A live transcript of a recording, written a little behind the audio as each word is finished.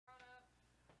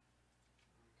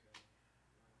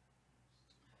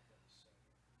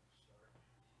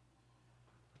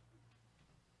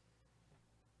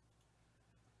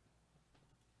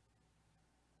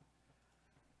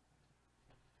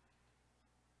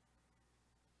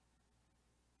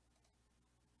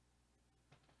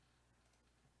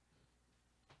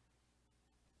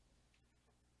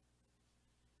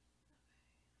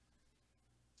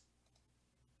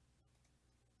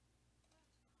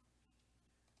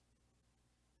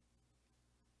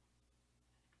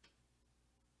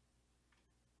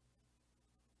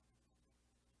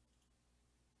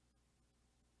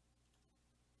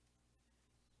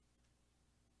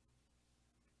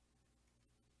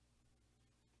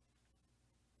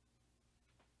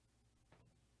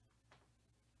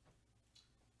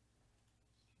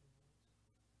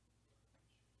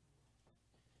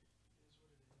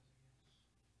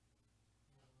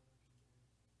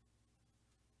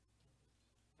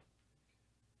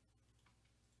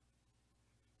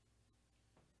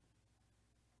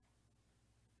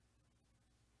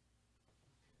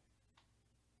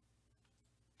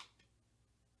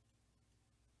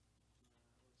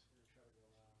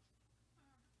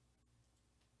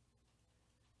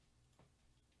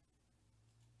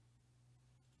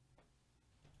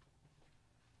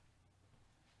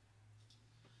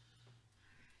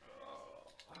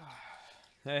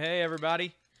Hey,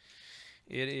 everybody.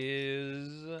 It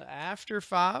is after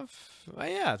 5. Well,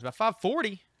 yeah, it's about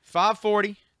 5:40.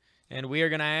 5:40. And we are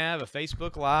going to have a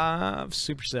Facebook Live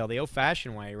super sale the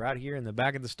old-fashioned way right here in the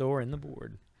back of the store in the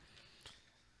board.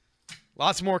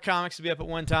 Lots more comics to be up at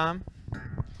one time.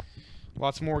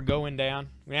 Lots more going down.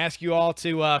 We ask you all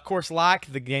to, of course,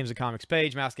 like the Games of Comics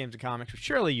page, Mouse Games of Comics, which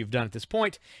surely you've done at this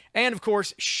point. And, of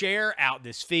course, share out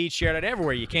this feed. Share it out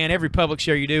everywhere you can. Every public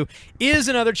share you do is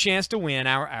another chance to win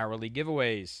our hourly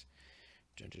giveaways.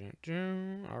 All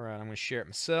right, I'm going to share it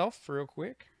myself real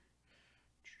quick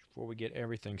before we get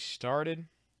everything started.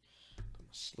 Put my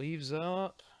sleeves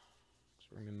up. So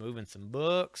we're going to be moving some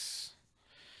books.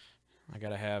 I got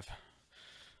to have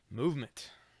movement.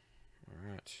 All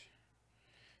right.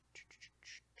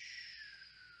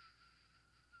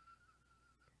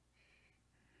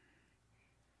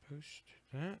 Post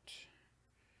that.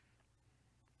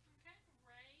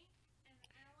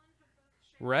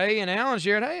 Ray and Alan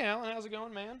shared. Hey, Alan, how's it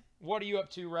going, man? What are you up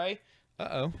to, Ray?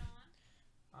 Uh-oh. One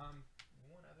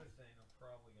other thing I'm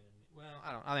probably going to need.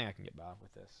 Well, I think I can get by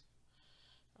with this.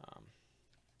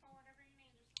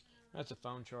 That's a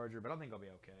phone charger, but I think I'll be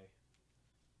okay.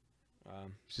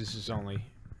 This is only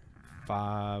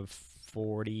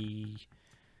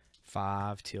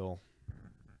 5:45 till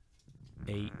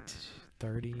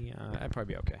 8:30. I'd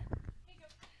probably be okay.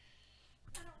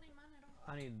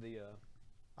 I need the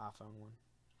iPhone one.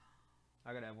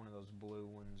 I gotta have one of those blue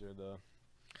ones or the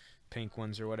pink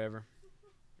ones or whatever.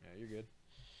 Yeah, you're good.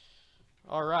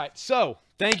 All right, so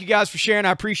thank you guys for sharing.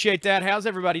 I appreciate that. How's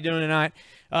everybody doing tonight?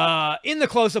 In the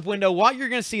close-up window, what you're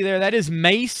going to see there, that is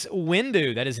Mace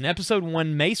Windu. That is an Episode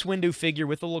 1 Mace Windu figure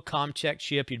with a little ComCheck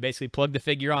chip. You'd basically plug the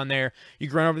figure on there. You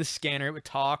could run over the scanner. It would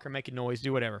talk or make a noise,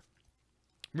 do whatever.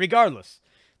 Regardless,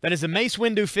 that is a Mace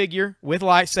Windu figure with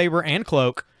lightsaber and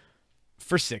cloak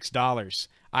for $6.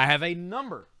 I have a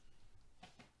number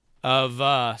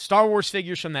of Star Wars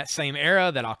figures from that same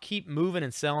era that I'll keep moving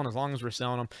and selling as long as we're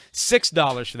selling them.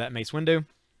 $6 for that Mace Windu.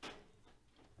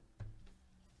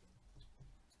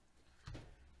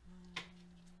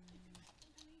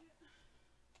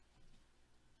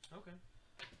 Okay.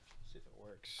 Let's see if it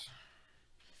works.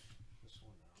 This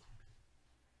one now.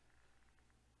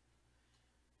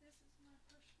 This is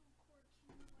my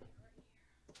personal cord right here.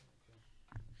 Okay.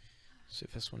 See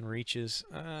if this one reaches.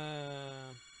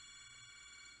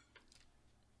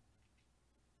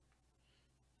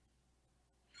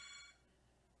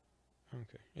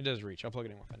 Okay, it does reach. I'll plug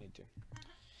it in if I need to.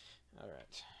 All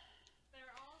right. They're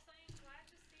all saying glad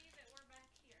to see that we're back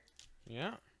here.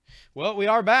 Yeah. Well, we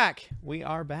are back. We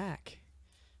are back.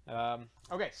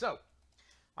 Okay, so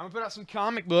I'm going to put out some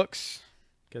comic books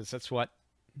because that's what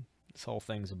this whole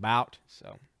thing's about.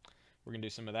 So we're going to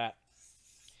do some of that.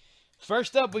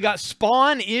 First up, we got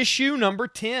Spawn issue number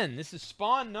 10. This is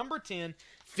Spawn number 10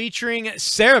 featuring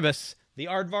Cerebus, the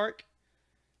aardvark.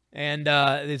 And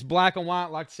it's black and white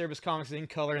like the Cerebus comics in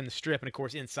color in the strip. And, of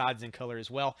course, inside's in color as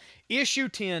well. Issue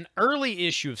 10, early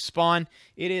issue of Spawn.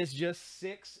 It is just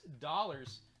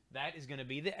 $6. That is going to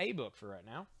be the A-book for right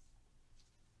now.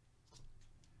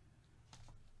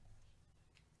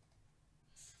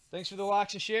 Thanks for the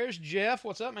likes and shares. Jeff,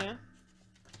 what's up, man?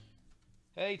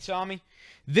 Hey, Tommy.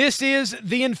 This is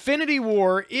the Infinity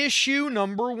War issue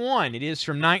number 1. It is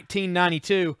from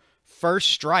 1992, First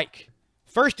Strike.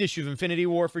 First issue of Infinity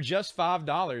War for just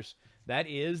 $5. That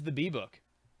is the B-book.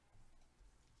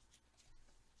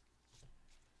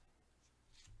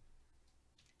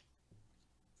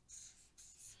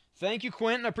 Thank you,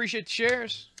 Quentin. I appreciate the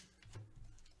shares.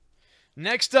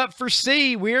 Next up for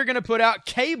C, we are going to put out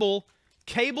Cable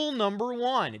number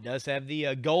 1. It does have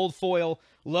the gold foil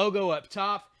logo up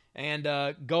top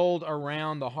and gold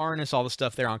around the harness, all the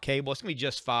stuff there on Cable. It's going to be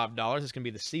just $5. It's going to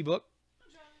be the C book.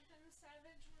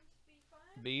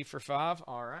 B for 5.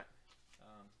 All right.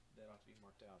 That ought to be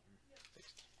marked out and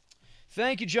fixed.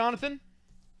 Thank you, Jonathan.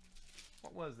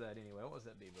 What was that anyway? What was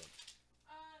that B book?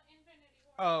 Infinity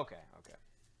War. Oh, okay. Okay.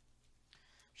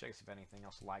 Check if anything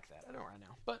else like that. I don't right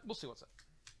now, but we'll see what's up.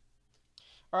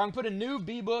 All right, I'm going to put a new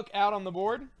B book out on the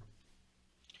board.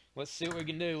 Let's see what we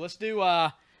can do. Let's do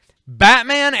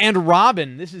Batman and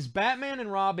Robin. This is Batman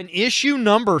and Robin issue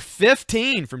number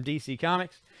 15 from DC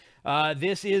Comics.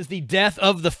 This is the Death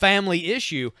of the Family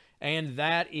issue, and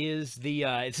that is the,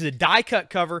 it's a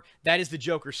die-cut cover. That is the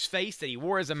Joker's face that he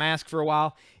wore as a mask for a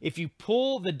while. If you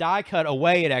pull the die-cut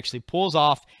away, it actually pulls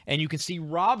off, and you can see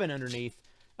Robin underneath,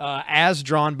 as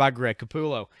drawn by Greg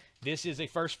Capullo. This is a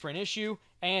first print issue,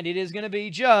 and it is going to be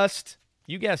just,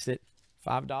 you guessed it,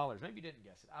 $5. Maybe you didn't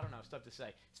guess it. I don't know. It's tough to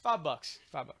say. It's $5.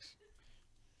 $5.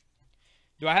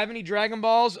 Do I have any Dragon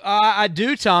Balls? I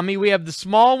do, Tommy. We have the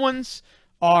small ones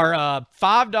are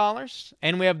 $5,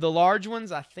 and we have the large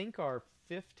ones, I think, are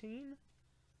 15.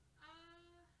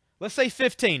 Let's say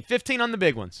 15. 15 on the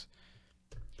big ones.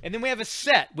 And then we have a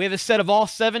set. We have a set of all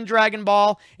 7 Dragon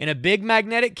Ball in a big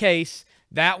magnetic case.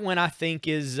 That one, I think,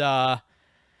 is it's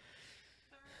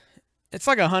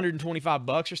like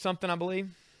 $125 or something, I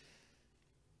believe.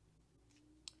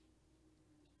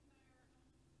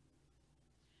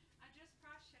 I just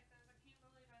price checked those. I can't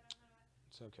believe I don't know it.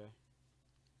 It's okay.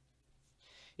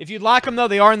 If you'd like them, though,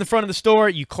 they are in the front of the store.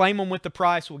 You claim them with the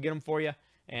price. We'll get them for you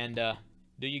and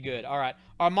do you good. All right.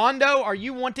 Armando, are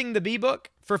you wanting the B-Book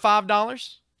for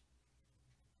 $5?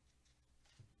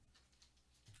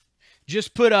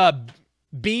 Just put a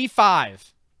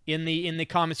B5 in the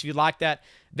comments if you'd like that.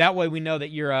 That way we know that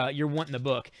you're wanting the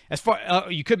book. As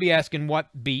far you could be asking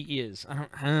what B is. I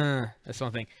don't. That's the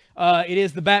only thing. It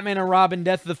is the Batman and Robin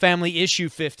Death of the Family issue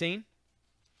 15.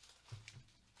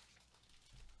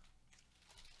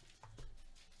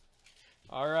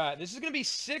 All right, this is going to be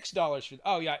 $6 for...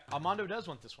 Oh, yeah, Armando does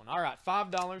want this one. All right,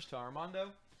 $5 to Armando.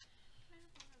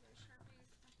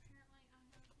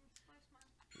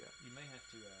 Yeah, you may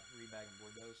have to rebag and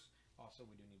board those. Also,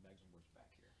 we do need bags and boards back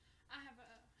here. I have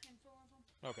a handful of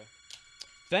them. Okay.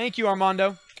 Thank you,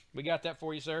 Armando. We got that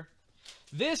for you, sir.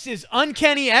 This is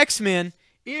Uncanny X-Men,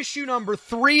 issue number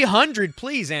 300.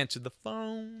 Please answer the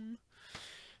phone.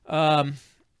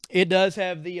 It does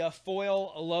have the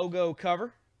foil logo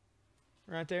cover.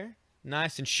 Right there.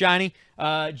 Nice and shiny.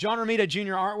 John Romita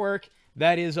Jr. artwork.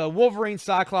 That is Wolverine,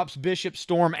 Cyclops, Bishop,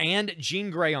 Storm, and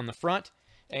Jean Grey on the front.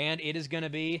 And it is going to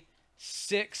be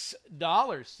 $6.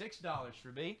 $6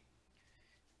 for B.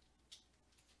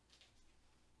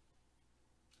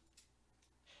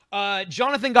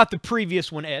 Jonathan got the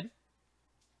previous one, Ed.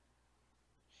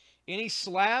 Any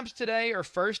slabs today or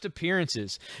first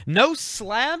appearances? No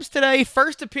slabs today.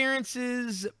 First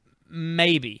appearances,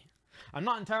 maybe. I'm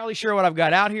not entirely sure what I've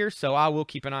got out here, so I will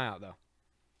keep an eye out, though.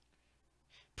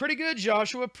 Pretty good,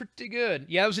 Joshua. Pretty good.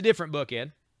 Yeah, that was a different book,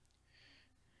 Ed.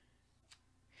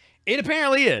 It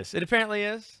apparently is. It apparently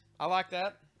is. I like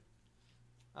that.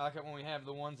 I like it when we have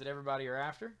the ones that everybody are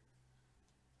after.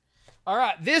 All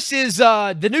right, this is,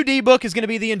 the new D-Book is going to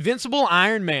be the Invincible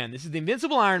Iron Man. This is the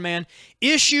Invincible Iron Man,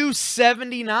 issue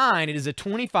 79. It is a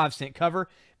 25-cent cover.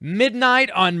 Midnight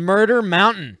on Murder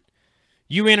Mountain.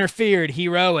 You interfered,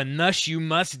 hero, and thus you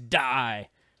must die.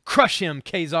 Crush him,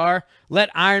 Kazar. Let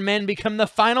Iron Man become the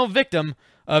final victim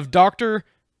of Dr.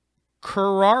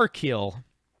 Kurarkill.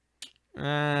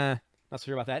 Not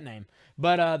sure about that name.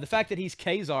 But the fact that he's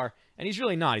Kazar, and he's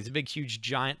really not. He's a big, huge,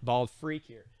 giant, bald freak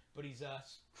here. But he's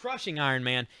crushing Iron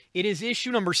Man. It is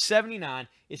issue number 79.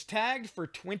 It's tagged for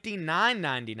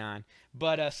 $29.99.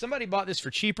 But somebody bought this for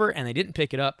cheaper, and they didn't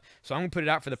pick it up. So I'm going to put it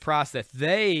out for the price that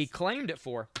they claimed it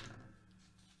for.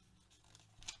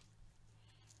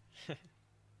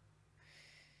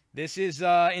 This is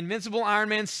Invincible Iron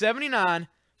Man 79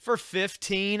 for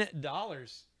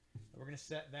 $15. We're going to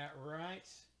set that right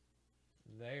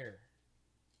there.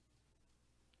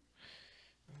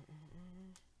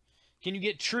 Can you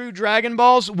get true Dragon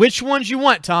Balls? Which ones you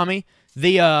want, Tommy?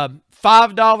 The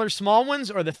 $5 small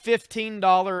ones or the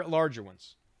 $15 larger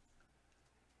ones?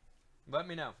 Let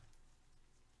me know.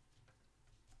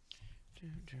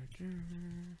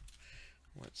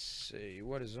 Let's see.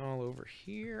 What is all over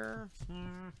here?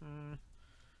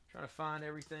 Trying to find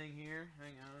everything here.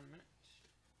 Hang on a minute.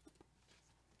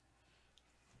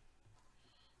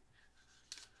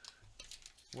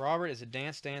 Robert is a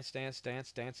dancing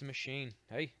machine.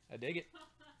 Hey, I dig it.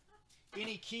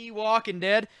 Any key Walking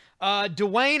Dead?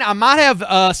 Dwayne, I might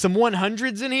have some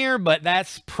 100s in here, but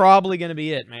that's probably going to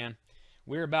be it, man.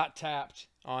 We're about tapped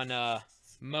on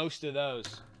most of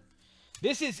those.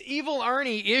 This is Evil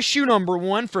Ernie, issue number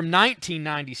 1 from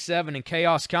 1997 in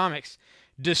Chaos Comics.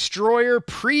 Destroyer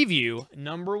Preview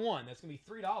number 1. That's going to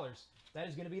be $3. That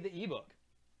is going to be the ebook.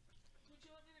 Would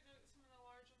you want me to go get some of the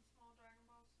large and small Dragon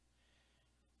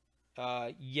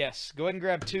Balls? Yes. Go ahead and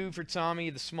grab 2 for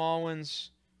Tommy, the small ones.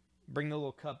 Bring the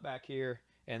little cup back here,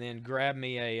 and then grab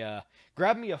me a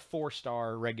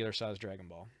 4-star regular size Dragon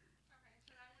Ball. Okay,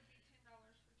 so that would be $10 for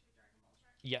 2 Dragon Balls,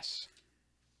 right? Yes.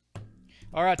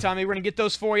 All right, Tommy, we're going to get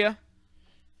those for you.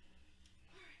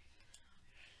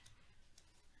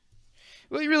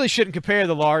 Well, you really shouldn't compare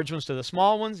the large ones to the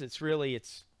small ones. It's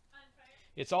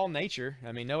all nature.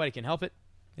 I mean, nobody can help it.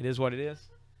 It is what it is.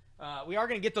 We are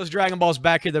going to get those Dragon Balls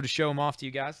back here, though, to show them off to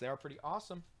you guys. They are pretty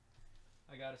awesome,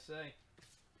 I got to say.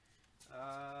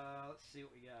 Let's see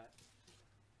what we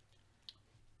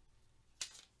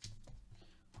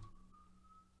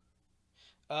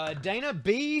got. Dana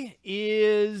B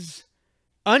is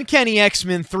Uncanny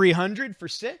X-Men 300 for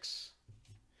 $6.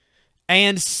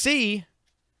 And C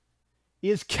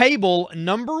is Cable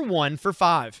number 1 for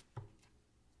 5.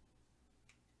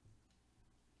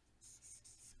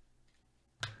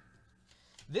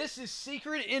 This is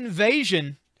Secret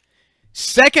Invasion,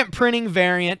 second printing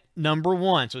variant number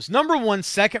 1. So it's number 1,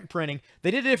 second printing.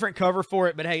 They did a different cover for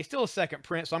it, but hey, it's still a second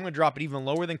print, so I'm going to drop it even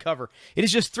lower than cover. It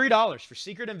is just $3 for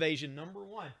Secret Invasion number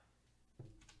 1.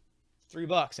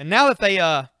 $3. And now that they,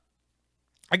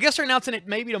 I guess they're announcing it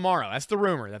maybe tomorrow. That's the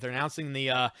rumor, that they're announcing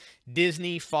the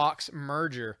Disney-Fox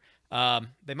merger.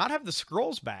 They might have the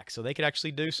Skrulls back, so they could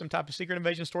actually do some type of Secret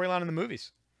Invasion storyline in the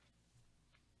movies.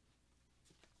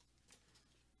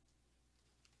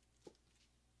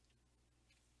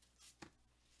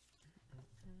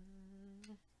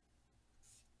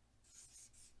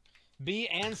 B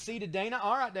and C to Dana.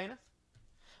 All right, Dana.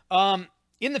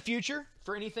 In the future,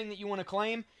 for anything that you want to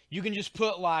claim, you can just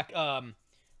put like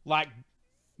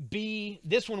B.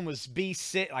 This one was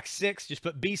B6, like 6. Just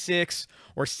put B6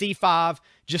 or C5,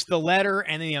 just the letter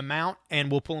and the amount, and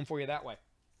we'll pull them for you that way.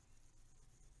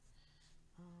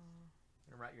 I'm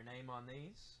gonna write your name on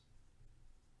these.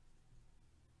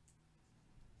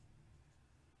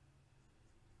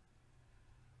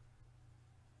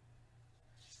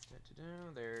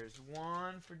 There's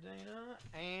one for Dana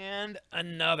and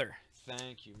another.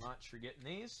 Thank you much for getting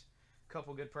these.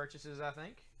 Couple good purchases, I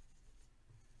think.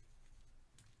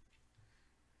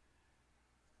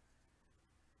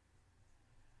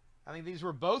 I think these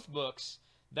were both books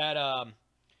that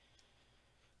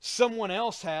someone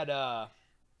else had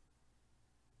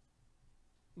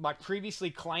like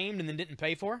previously claimed and then didn't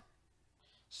pay for.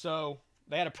 So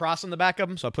they had a price on the back of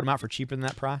them, so I put them out for cheaper than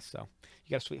that price. So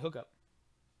you got a sweet hookup.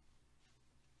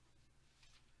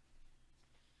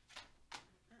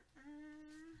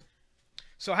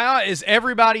 So how is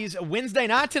everybody's Wednesday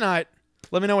night tonight?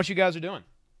 Let me know what you guys are doing.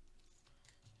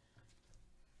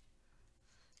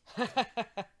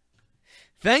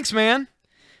 Thanks, man.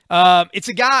 It's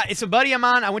a buddy of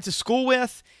mine I went to school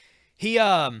with. He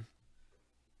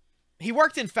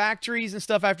worked in factories and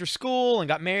stuff after school and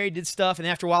got married, did stuff. And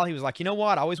after a while, he was like, you know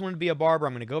what? I always wanted to be a barber.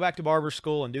 I'm going to go back to barber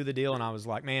school and do the deal. And I was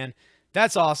like, man,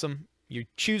 that's awesome. You're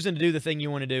choosing to do the thing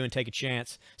you want to do and take a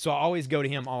chance. So I always go to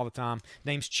him all the time.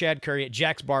 Name's Chad Curry at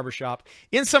Jack's Barbershop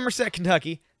in Somerset,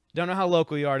 Kentucky. Don't know how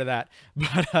local you are to that.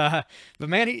 But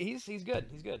man, he's good.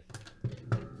 He's good.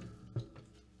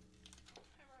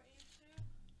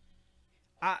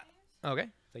 Okay,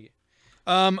 thank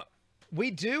you.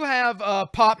 We do have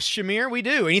Pops Shamir. We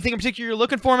do. Anything in particular you're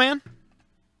looking for, man?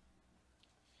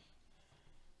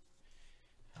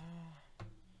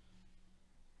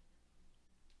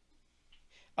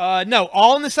 No,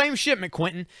 all in the same shipment,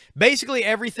 Quentin. Basically,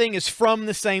 everything is from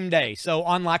the same day. So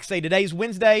on, like, say, today's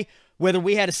Wednesday, whether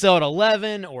we had to sell at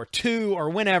 11 or 2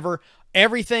 or whenever,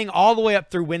 everything all the way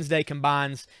up through Wednesday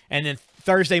combines, and then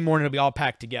Thursday morning it'll be all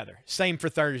packed together. Same for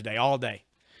Thursday, all day.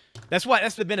 That's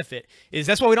the benefit.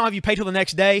 That's why we don't have you pay till the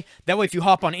next day. That way, if you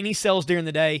hop on any sales during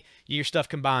the day, your stuff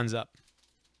combines up.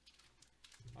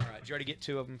 All right, did you already get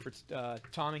 2 of them for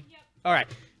Tommy? Yep. All right.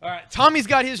 Tommy's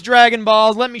got his Dragon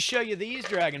Balls. Let me show you these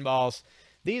Dragon Balls.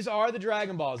 These are the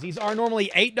Dragon Balls. These are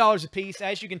normally $8 a piece.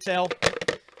 As you can tell,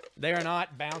 they are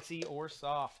not bouncy or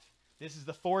soft. This is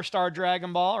the 4-star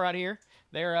Dragon Ball right here.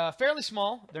 They're fairly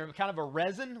small. They're kind of a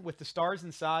resin with the stars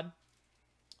inside.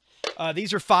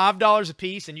 These are $5 a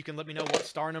piece, and you can let me know what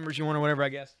star numbers you want or whatever, I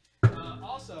guess.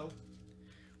 Also,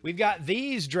 we've got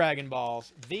these Dragon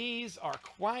Balls. These are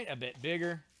quite a bit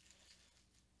bigger.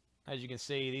 As you can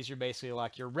see, these are basically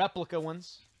like your replica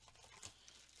ones.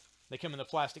 They come in the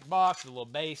plastic box with a little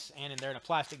base, and they're in a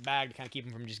plastic bag to kind of keep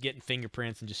them from just getting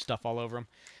fingerprints and just stuff all over them.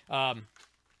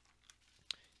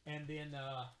 And then,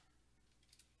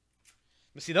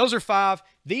 let's see, those are 5.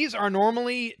 These are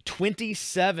normally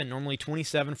 27, normally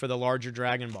 27 for the larger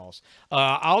Dragon Balls.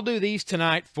 I'll do these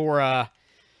tonight for,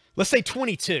 let's say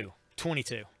 22.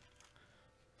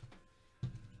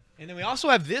 And then we also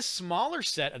have this smaller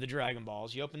set of the Dragon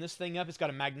Balls. You open this thing up, it's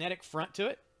got a magnetic front to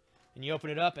it. And you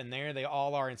open it up, and there they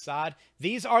all are inside.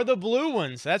 These are the blue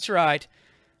ones. That's right.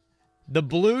 The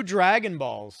blue Dragon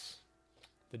Balls.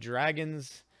 The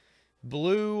Dragon's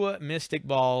blue Mystic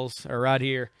Balls are right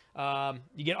here.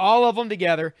 You get all of them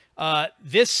together.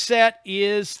 This set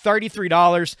is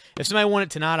 $33. If somebody wanted it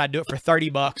tonight, I'd do it for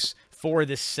 $30 for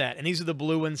this set. And these are the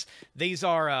blue ones. These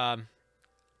are...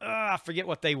 I forget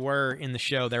what they were in the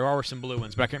show. There are some blue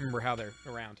ones, but I can't remember how they're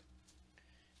around.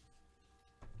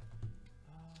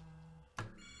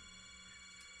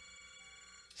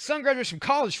 Son graduates from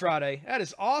college Friday. That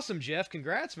is awesome, Jeff.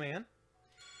 Congrats, man.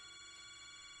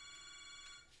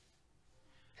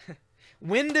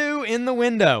 Window in the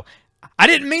window. I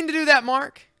didn't mean to do that,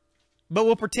 Mark. But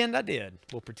we'll pretend I did.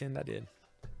 We'll pretend I did.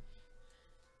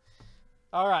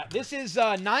 All right. This is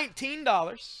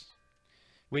 $19,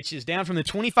 which is down from the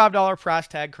 $25 price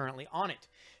tag currently on it.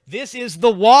 This is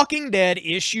The Walking Dead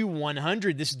issue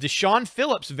 100. This is the Sean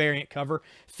Phillips variant cover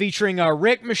featuring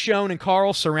Rick, Michonne, and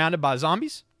Carl surrounded by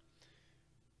zombies.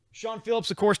 Sean Phillips,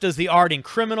 of course, does the art in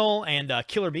Criminal and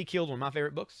Killer Be Killed, one of my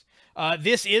favorite books.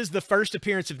 This is the first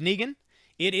appearance of Negan.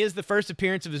 It is the first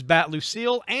appearance of his Bat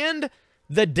Lucille and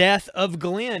the death of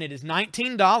Glenn. It is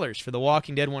 $19 for The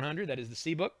Walking Dead 100. That is the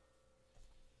C book.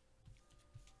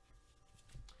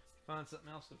 Find something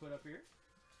else to put up here.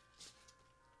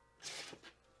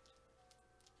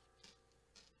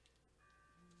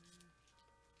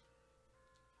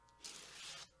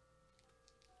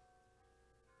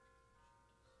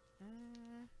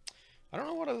 I don't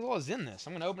know what was in this.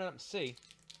 I'm going to open it up and see.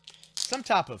 Some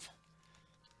type of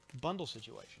bundle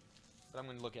situation. But I'm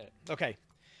going to look at it. Okay.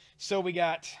 So we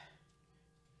got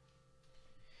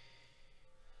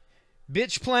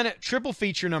Bitch Planet Triple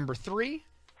Feature number 3.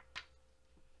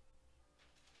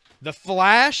 The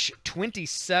Flash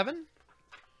 27.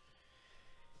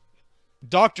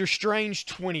 Doctor Strange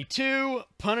 22.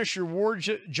 Punisher War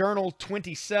Journal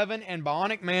 27. And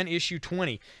Bionic Man issue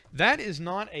 20. That is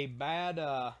not a bad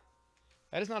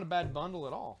bundle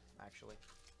at all, actually.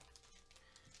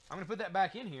 I'm going to put that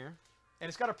back in here. And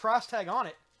it's got a price tag on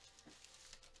it.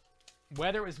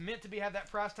 Whether it was meant to have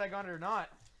that price tag on it or not,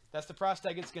 that's the price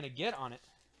tag it's going to get on it.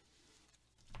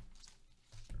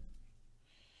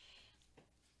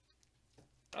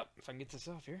 Oh, if I can get this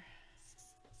off here.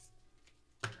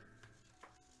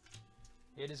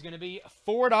 It is going to be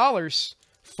 $4.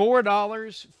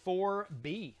 $4 for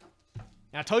B.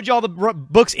 Now, I told you all the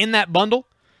books in that bundle.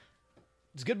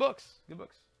 It's good books. Good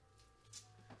books.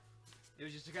 It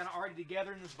was just kind of already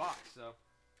together in this box, so.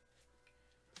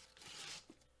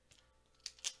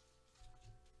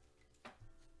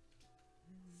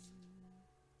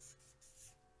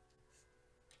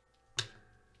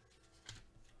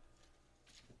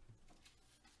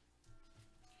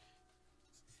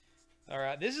 All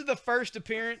right, this is the first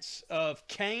appearance of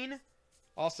Kane,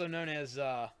 also known as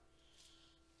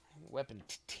Weapon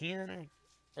 10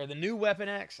 or the new Weapon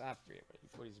X. I forget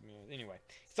what he's anyway.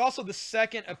 It's also the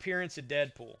second appearance of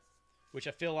Deadpool, which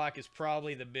I feel like is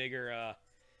probably the bigger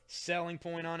selling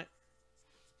point on it.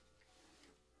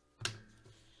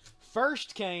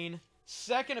 First Kane,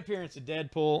 second appearance of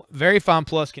Deadpool, very fine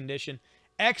plus condition.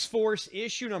 X-Force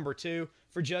issue number 2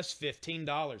 for just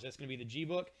 $15. That's going to be the G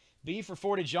book. B for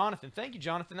 4 to Jonathan. Thank you,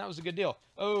 Jonathan. That was a good deal.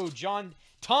 Oh, John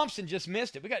Thompson just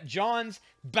missed it. We got John's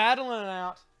battling it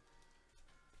out.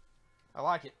 I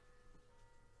like it.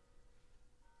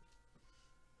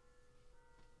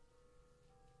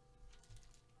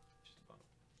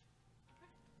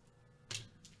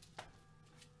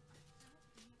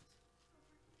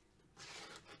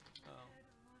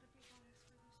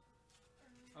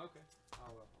 Okay.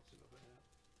 I'll see if I put it out.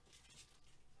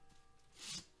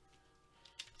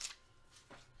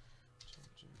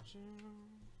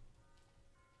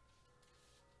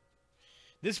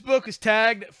 This book is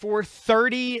tagged for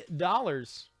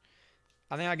 $30.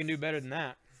 I think I can do better than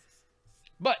that.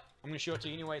 But I'm going to show it to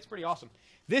you anyway. It's pretty awesome.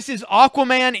 This is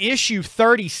Aquaman issue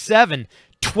 37.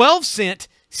 12-cent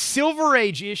Silver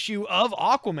Age issue of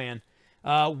Aquaman.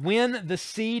 When the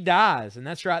Sea Dies. And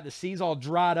that's right. The sea's all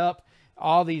dried up.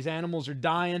 All these animals are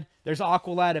dying. There's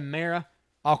Aqualad and Mera.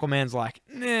 Aquaman's like,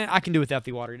 nah, I can do without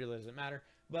the water. It doesn't matter.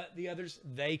 But the others,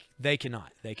 they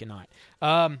cannot. They cannot.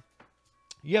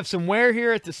 You have some wear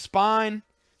here at the spine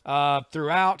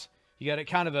throughout. You got a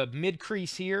kind of a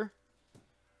mid-crease here.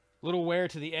 Little wear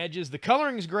to the edges. The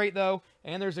coloring is great, though.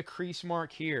 And there's a crease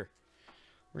mark here.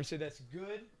 We're going to say that's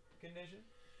good condition.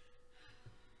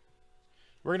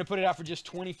 We're going to put it out for just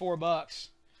 $24.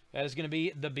 That is going to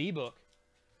be the B book.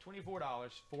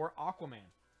 $24 for Aquaman.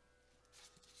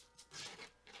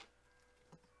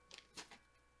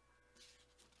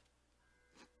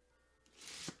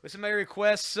 If somebody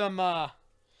requests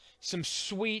some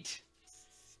sweet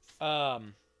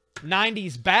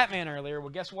 90s Batman earlier, well,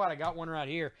 guess what? I got one right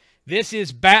here. This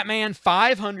is Batman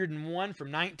 501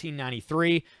 from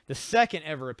 1993, the second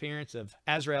ever appearance of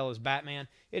Azrael as Batman.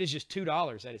 It is just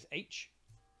 $2. That is H.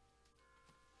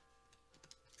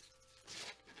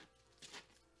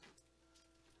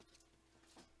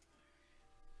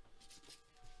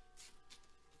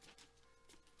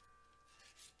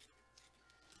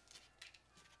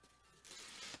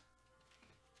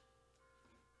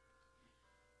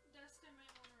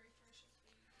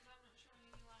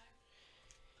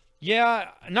 Yeah,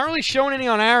 not really showing any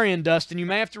on our end, Dustin. You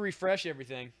may have to refresh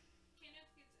everything. Kenneth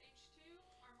gets H2.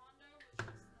 Armando was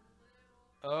just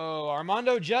a little Oh,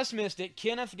 Armando just missed it.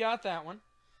 Kenneth got that one.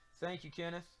 Thank you,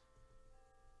 Kenneth.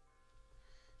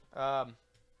 Let's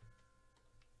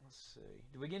see.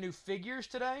 Do we get new figures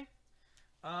today?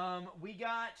 We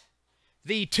got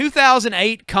the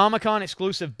 2008 Comic-Con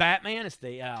exclusive Batman. It's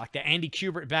the like the Andy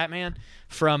Kubert Batman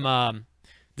from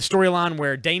the storyline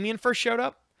where Damian first showed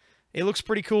up. It looks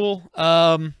pretty cool.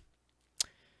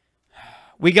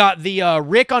 We got the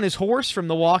Rick on his horse from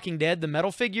The Walking Dead, the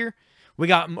metal figure. We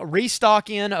got restock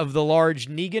in of the large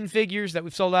Negan figures that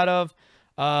we've sold out of.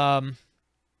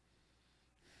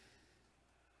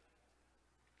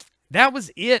 That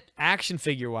was it action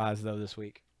figure-wise, though, this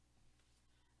week.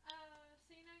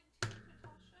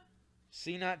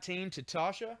 C19 to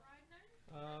Tasha.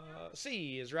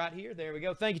 C is right here. There we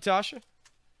go. Thank you, Tasha.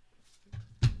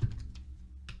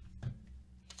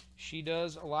 She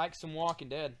does like some Walking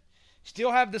Dead.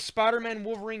 Still have the Spider-Man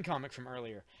Wolverine comic from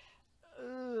earlier.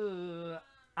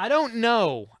 I don't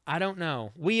know.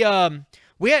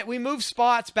 We moved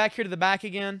spots back here to the back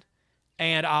again,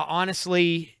 and I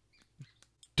honestly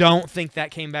don't think that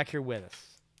came back here with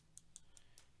us.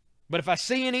 But if I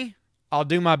see any, I'll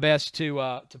do my best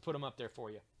to put them up there for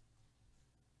you.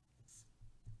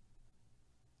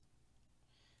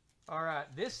 All right,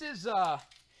 this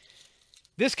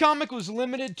comic was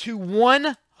limited to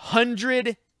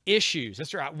 100 issues.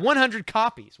 That's right, 100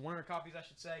 copies. 100 copies, I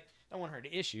should say. Not 100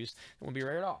 issues. That won't be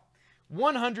rare at all.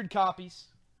 100 copies.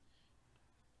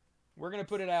 We're going to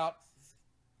put it out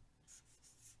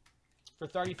for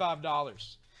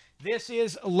 $35. This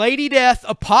is Lady Death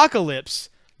Apocalypse,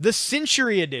 the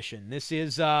Century Edition. This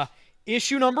is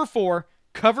issue number 4,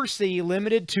 cover C,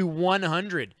 limited to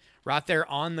 100. Right there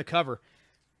on the cover.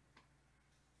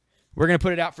 We're going to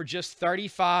put it out for just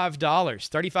 $35.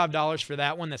 $35 for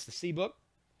that one. That's the C book.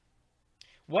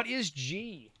 What is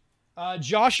G?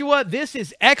 Joshua, this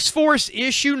is X-Force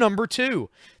issue number 2.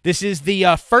 This is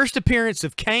the first appearance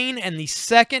of Kane and the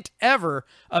second ever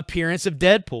appearance of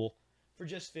Deadpool for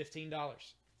just $15.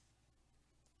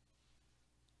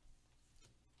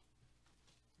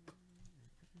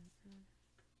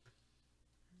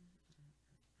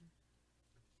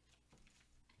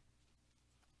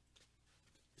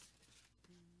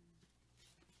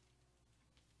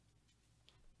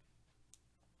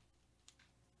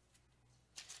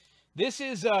 This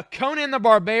is Conan the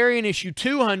Barbarian, issue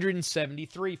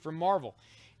 273 from Marvel.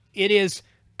 It is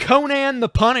Conan the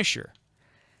Punisher.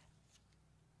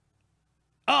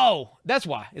 Oh, that's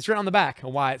why. It's written on the back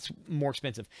of why it's more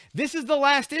expensive. This is the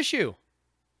last issue.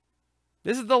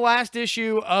 This is the last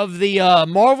issue of the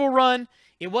Marvel run.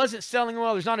 It wasn't selling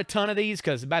well. There's not a ton of these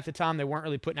because about the time they weren't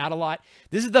really putting out a lot.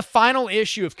 This is the final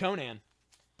issue of Conan.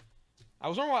 I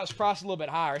was wondering why it was priced a little bit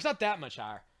higher. It's not that much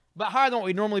higher. But higher than what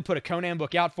we normally put a Conan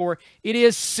book out for. It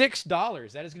is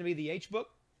 $6. That is going to be the H book.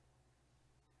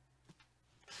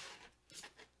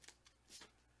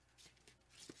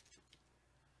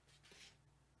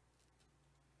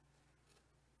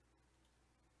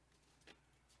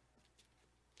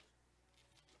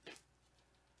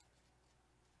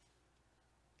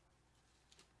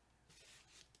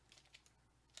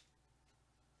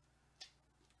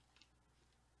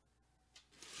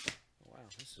 Wow,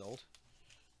 this is old.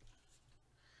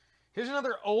 Here's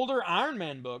another older Iron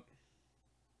Man book.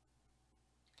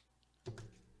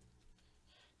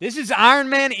 This is Iron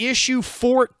Man issue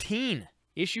 14.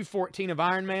 Issue 14 of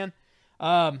Iron Man.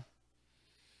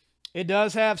 It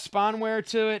does have spine wear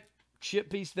to it. Chip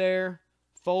piece there.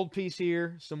 Fold piece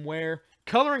here. Some wear.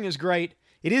 Coloring is great.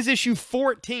 It is issue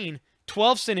 14.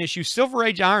 12-cent issue. Silver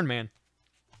Age Iron Man.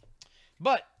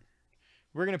 But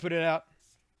we're going to put it out.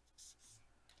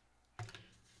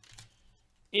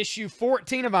 Issue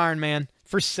 14 of Iron Man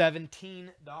for $17.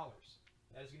 That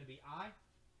is going to be I.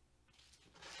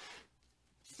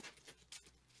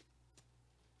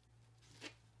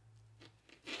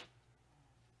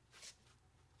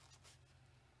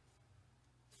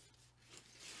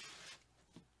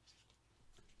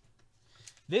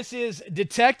 This is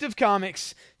Detective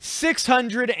Comics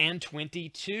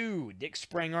 622. Dick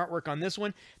Sprang artwork on this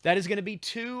one. That is going to be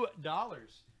 $2.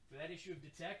 For that issue of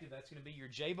Detective, that's going to be your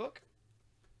J book.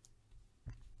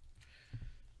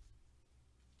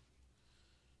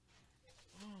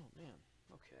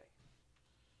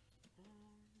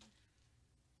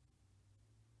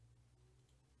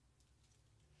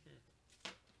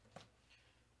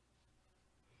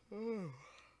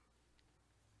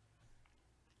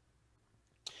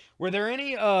 Were there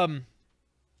any, Shamir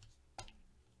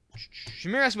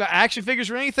asked about action figures.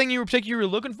 Was there anything you were particularly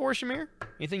looking for, Shamir?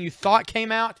 Anything you thought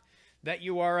came out that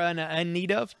you are in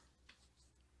need of?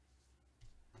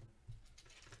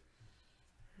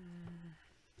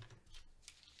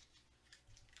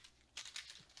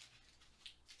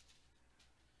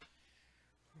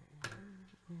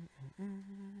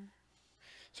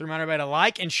 So remind everybody to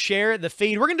like and share the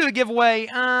feed. We're going to do a giveaway.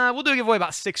 We'll do a giveaway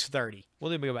about 6:30.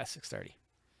 We'll do a giveaway about 6:30.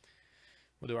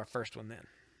 We'll do our first one then.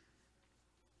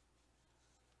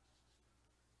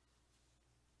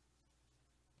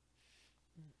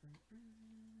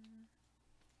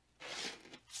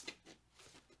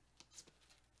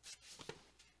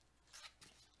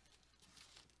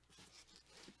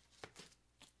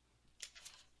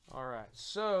 All right,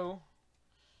 so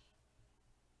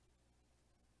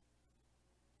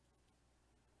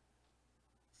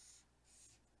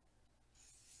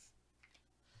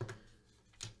I'm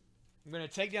going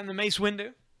to take down the Mace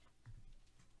Windu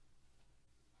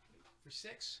for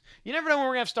 6. You never know when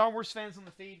we're going to have Star Wars fans on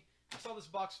the feed. I saw this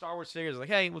box of Star Wars figures. Like,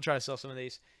 hey, we'll try to sell some of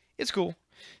these. It's cool.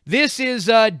 This is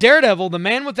Daredevil, The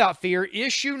Man Without Fear,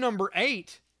 issue number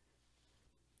 8.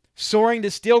 Soaring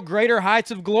to still greater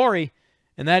heights of glory.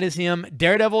 And that is him,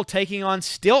 Daredevil, taking on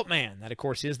Stiltman. That, of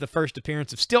course, is the first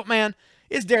appearance of Stiltman.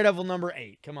 It's Daredevil number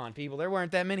 8. Come on, people. There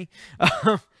weren't that many.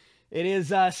 It is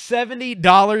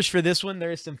 $70 for this one.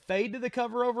 There is some fade to the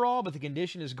cover overall, but the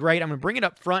condition is great. I'm going to bring it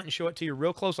up front and show it to you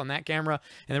real close on that camera,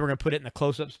 and then we're going to put it in the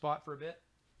close-up spot for a bit.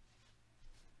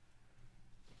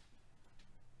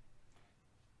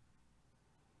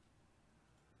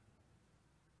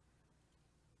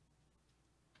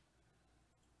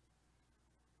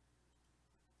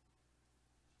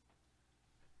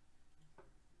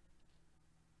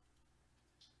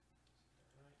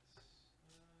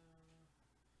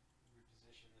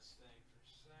 Reposition this thing for a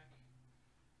sec.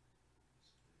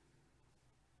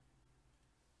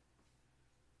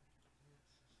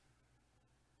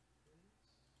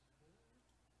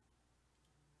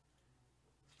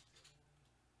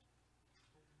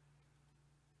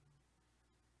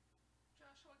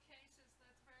 Joshua Cases,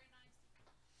 that's very nice.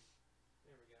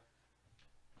 There we go.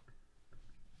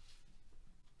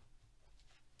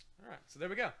 All right, so there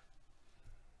we go.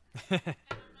 And I'm not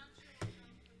sure what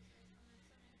John Cleese is. I'm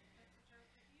assuming that's a joke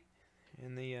with you.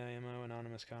 In the MO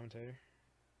anonymous commentator.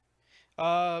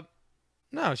 No,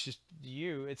 it's just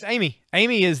you. It's Amy.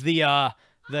 Amy is the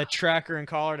tracker and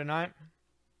caller tonight.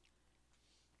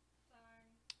 Sorry.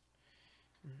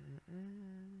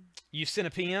 You sent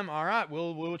a PM. All right,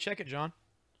 we'll check it, John.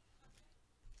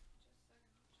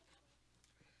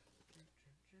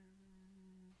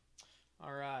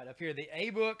 All right, up here the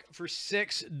A book for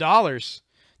 $6.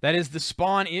 That is the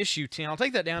Spawn issue 10. I'll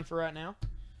take that down for right now.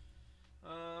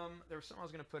 There was something I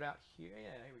was going to put out here.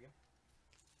 Yeah, here we go.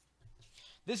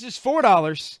 This is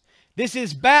 $4. This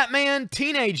is Batman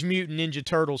Teenage Mutant Ninja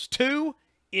Turtles 2,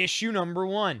 issue number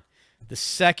 1. The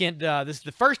second, this is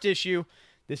the first issue.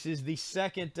 This is the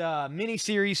second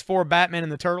miniseries for Batman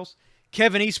and the Turtles.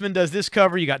 Kevin Eastman does this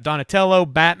cover. You got Donatello,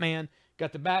 Batman,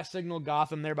 got the Bat Signal,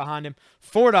 Gotham there behind him.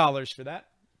 $4 for that.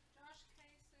 Josh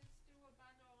Cases, do a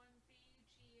bundle on B, G,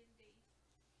 and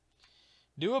D.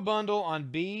 Do a bundle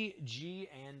on B, G,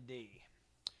 and D.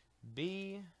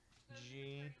 B,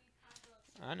 G.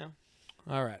 I know.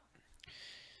 All right.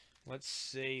 Let's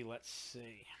see. Let's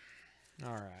see.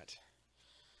 All right.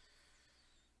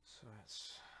 So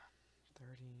that's 30.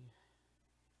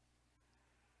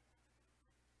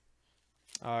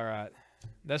 All right.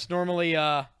 That's normally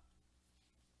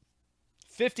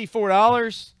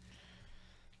 $54.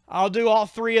 I'll do all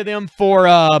 3 of them for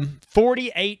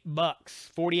 $48.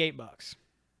 $48.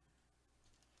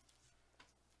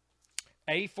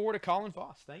 A4 to Colin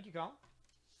Foss. Thank you, Colin.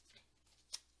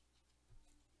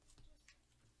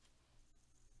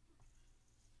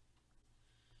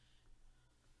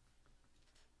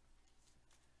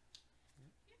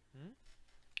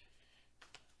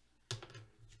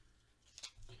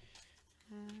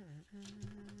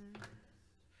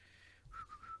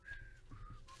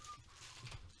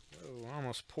 Oh, I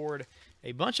almost poured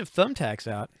a bunch of thumbtacks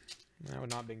out. That would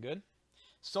not have been good.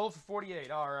 Sold for 48.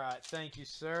 All right. Thank you,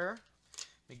 sir.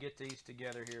 Let me get these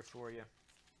together here for you.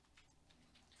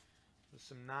 With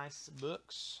some nice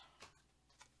books.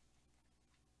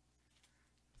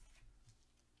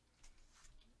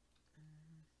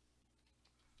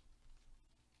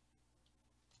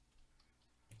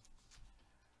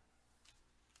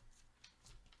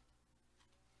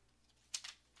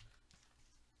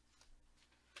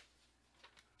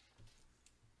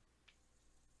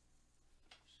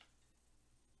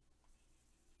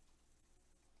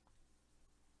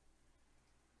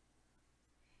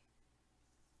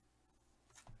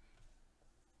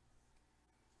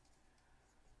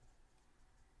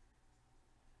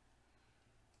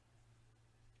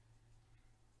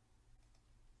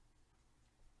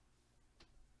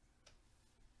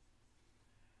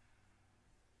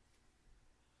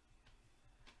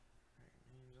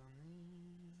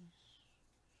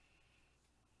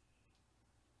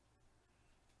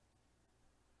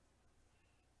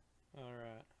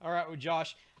 with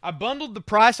Josh. I bundled the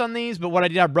price on these, but what I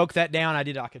did, I broke that down. I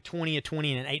did like a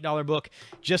 $20, and an $8 book.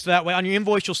 Just that way. On your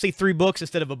invoice, you'll see 3 books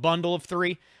instead of a bundle of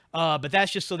 3. But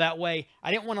that's just so that way.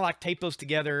 I didn't want to like tape those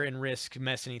together and risk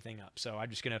messing anything up. So I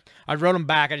wrote them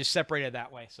back. I just separated it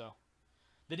that way. So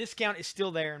the discount is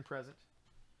still there and present.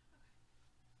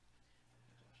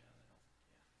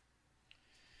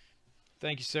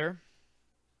 Thank you, sir.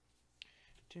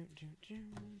 All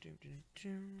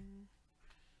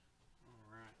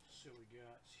right, so we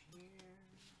got here.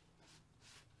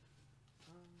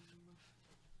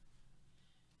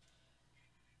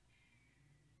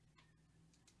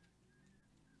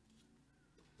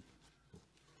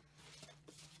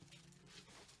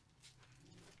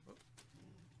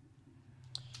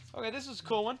 Okay, this is a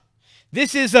cool one.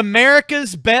 This is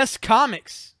America's Best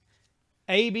Comics.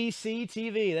 ABC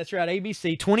TV. That's right,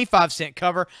 ABC. 25-cent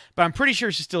cover, but I'm pretty sure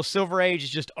it's still Silver Age.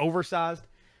 It's just oversized.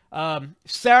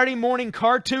 Saturday Morning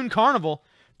Cartoon Carnival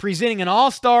presenting an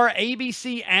all-star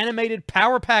ABC animated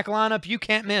Power Pack lineup you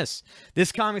can't miss.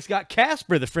 This comic's got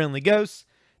Casper the Friendly Ghost,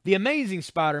 The Amazing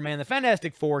Spider-Man, The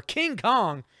Fantastic Four, King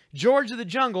Kong, George of the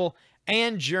Jungle,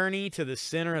 and Journey to the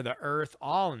Center of the Earth,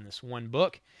 all in this one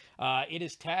book. It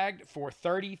is tagged for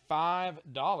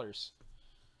 $35.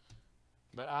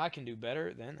 But I can do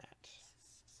better than that.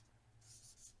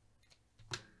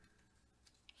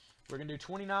 We're going to do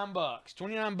 $29.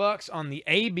 $29 on the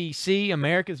ABC,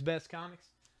 America's Best Comics.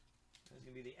 That's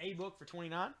going to be the A book for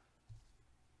 $29.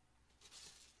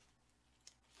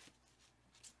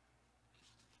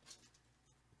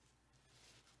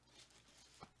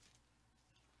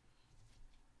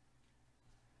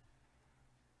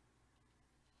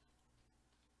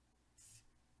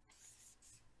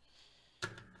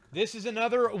 This is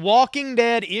another Walking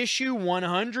Dead issue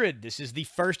 100. This is the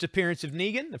first appearance of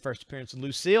Negan, the first appearance of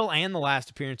Lucille, and the last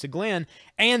appearance of Glenn.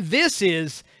 And this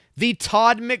is the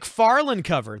Todd McFarlane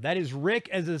cover. That is Rick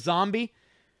as a zombie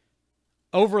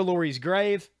over Laurie's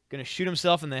grave, going to shoot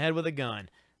himself in the head with a gun.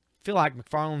 I feel like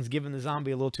McFarlane's giving the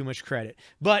zombie a little too much credit.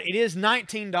 But it is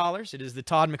 $19. It is the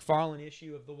Todd McFarlane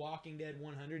issue of The Walking Dead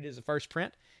 100. It is the first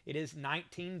print. It is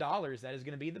 $19. That is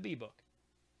going to be the B book.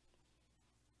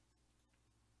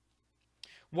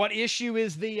 What issue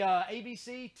is the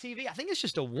ABC TV? I think it's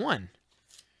just a 1.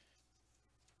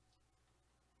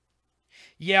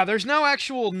 Yeah, there's no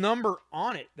actual number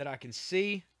on it that I can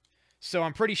see. So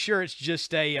I'm pretty sure it's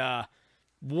just a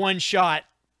one-shot,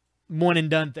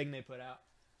 one-and-done thing they put out.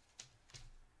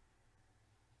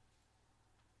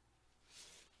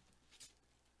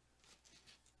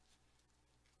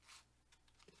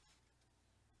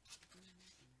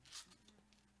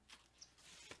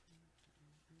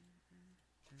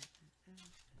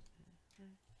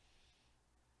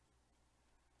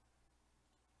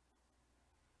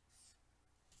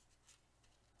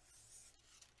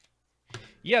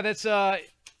 Yeah, that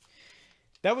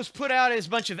was put out as a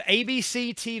bunch of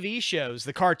ABC TV shows.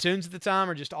 The cartoons at the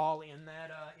time are just all in that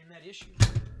issue.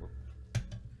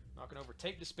 Knocking over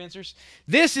tape dispensers.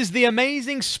 This is the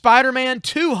Amazing Spider-Man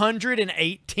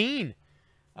 218.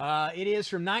 It is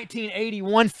from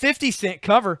 1981, 50-cent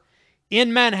cover.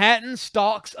 In Manhattan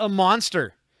stalks a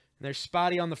monster. And there's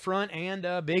Spidey on the front and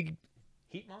a big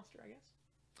heat monster, I guess.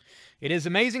 It is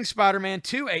Amazing Spider-Man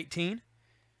 218.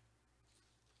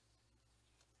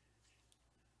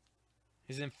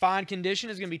 Is in fine condition.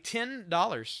 It's going to be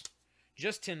 $10.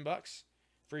 Just $10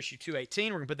 for issue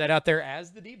 218. We're going to put that out there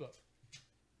as the D book.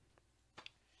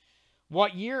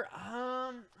 What year? I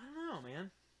don't know,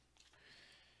 man.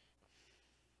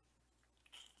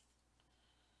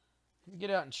 Let me get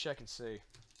out and check and see.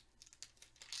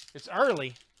 It's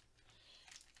early.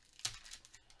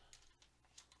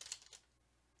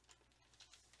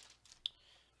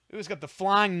 Ooh, it's got the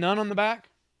Flying Nun on the back.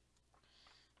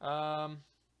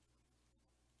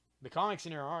 The comics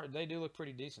in here they do look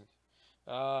pretty decent.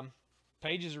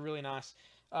 Pages are really nice.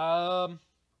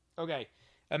 Okay.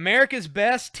 America's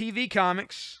Best TV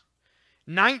Comics,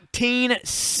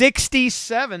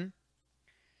 1967.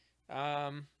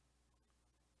 And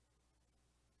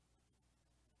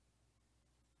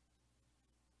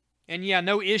yeah,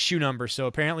 no issue number, so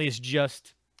apparently it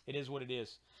is what it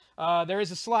is. There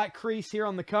is a slight crease here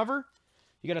on the cover.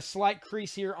 You got a slight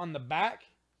crease here on the back.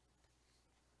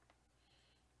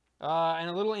 And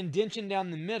a little indentation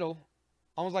down the middle,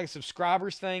 almost like a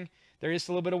subscribers thing. There is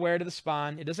a little bit of wear to the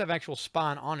spine. It does have actual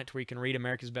spine on it where you can read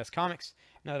America's Best Comics,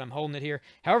 now that I'm holding it here.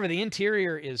 However, the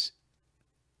interior is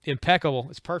impeccable.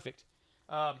 It's perfect.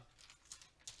 But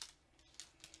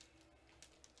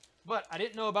I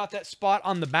didn't know about that spot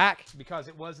on the back because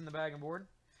it was in the bag and board.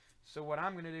 So what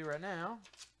I'm going to do right now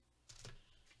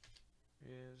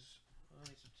is... I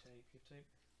need some tape. Get tape.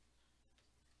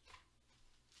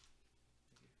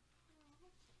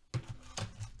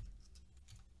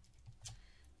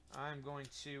 I'm going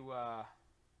to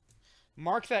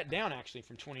mark that down, actually,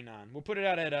 from 29. We'll put it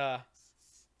out at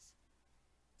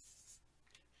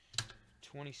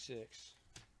 26.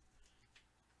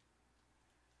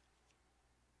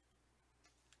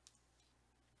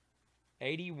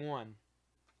 $81.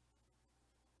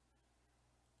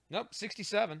 Nope,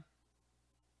 67.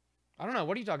 I don't know.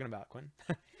 What are you talking about, Quinn?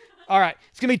 All right,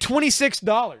 it's going to be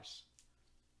 $26.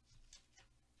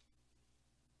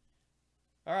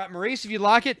 All right, Maurice, if you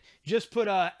like it, just put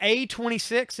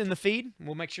A26 in the feed.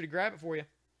 We'll make sure to grab it for you.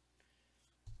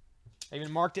 I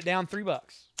even marked it down $3.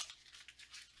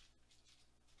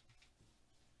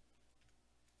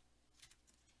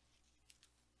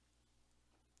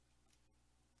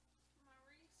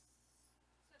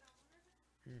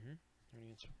 Any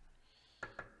answer?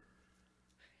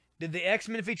 Did the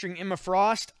X-Men featuring Emma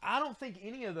Frost? I don't think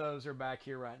any of those are back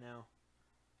here right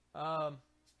now.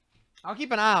 I'll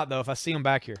keep an eye out, though, if I see them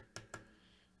back here.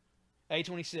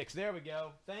 A26. There we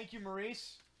go. Thank you,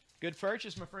 Maurice. Good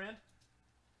purchase, my friend.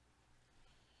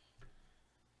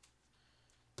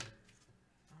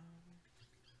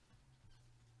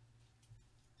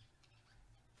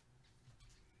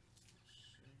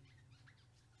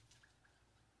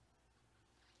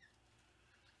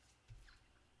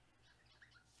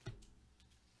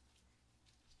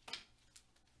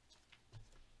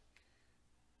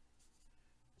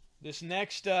 This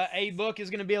next A book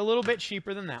is going to be a little bit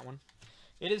cheaper than that one.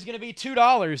 It is going to be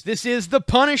 $2. This is The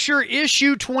Punisher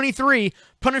issue 23.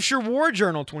 Punisher War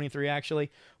Journal 23,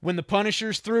 actually. When the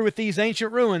Punisher's through with these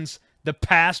ancient ruins, the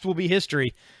past will be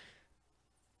history.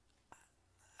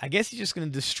 I guess he's just going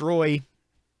to destroy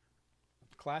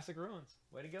classic ruins.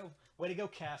 Way to go. Way to go,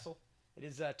 Castle. It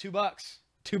is $2.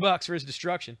 $2 for his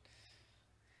destruction.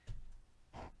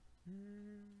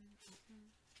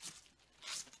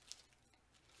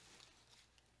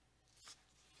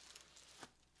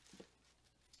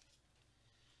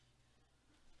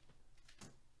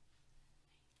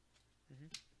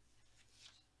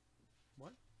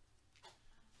 What?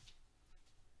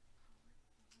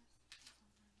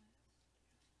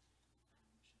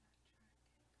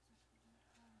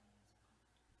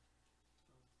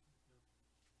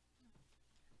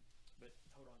 But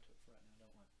hold on to it for right now.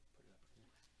 Don't want to put it up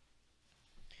anymore.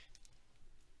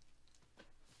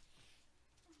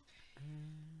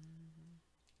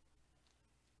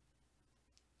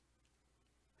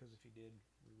 Because if he did,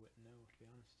 we wouldn't know, to be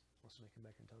honest. Unless somebody come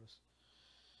back and told us.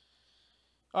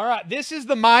 All right, this is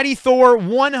the Mighty Thor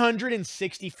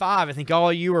 165. I think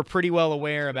all of you are pretty well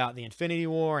aware about the Infinity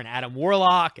War and Adam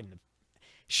Warlock, and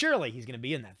surely he's going to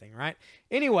be in that thing, right?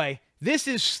 Anyway, this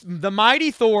is the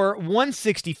Mighty Thor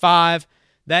 165.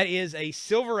 That is a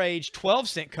Silver Age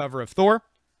 12-cent cover of Thor.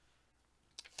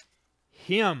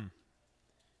 Him.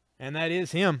 And that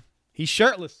is him. He's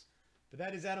shirtless, but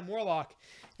that is Adam Warlock,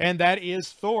 and that is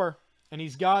Thor. And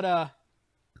he's got a...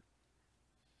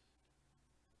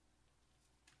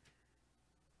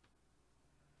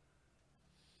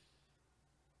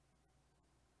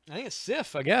 I think it's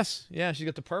Sif, I guess. Yeah, she's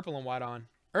got the purple and white on.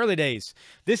 Early days.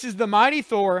 This is the Mighty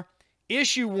Thor,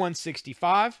 issue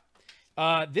 165.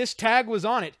 This tag was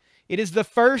on it. It is the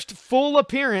first full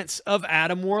appearance of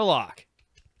Adam Warlock.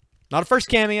 Not a first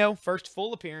cameo. First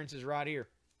full appearance is right here.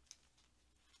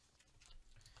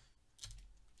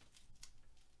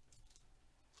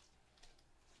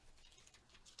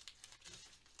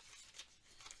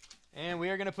 And we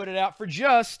are going to put it out for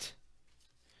just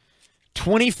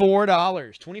 $24.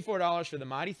 $24 for the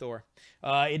Mighty Thor.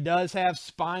 It does have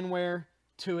spine wear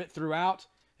to it throughout,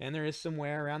 and there is some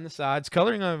wear around the sides.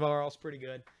 Coloring overall is pretty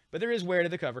good, but there is wear to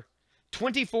the cover.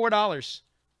 $24.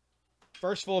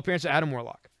 First full appearance of Adam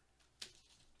Warlock.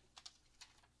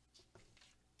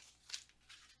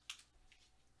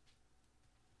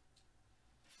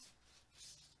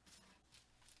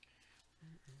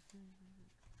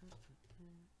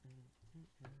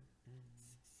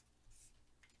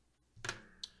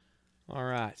 All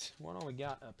right, what all we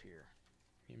got up here?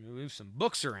 Move some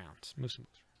books around. Move some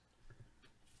books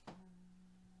around.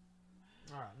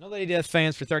 All right, No Lady Death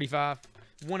fans for 35.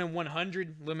 1 in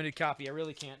 100 limited copy. I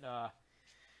really can't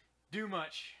do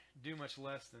much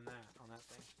less than that on that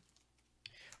thing.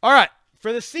 All right,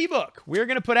 for the C book, we're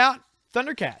going to put out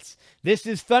Thundercats. This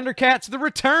is Thundercats: The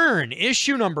Return,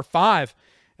 issue number 5,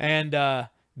 and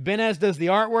Benez does the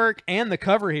artwork and the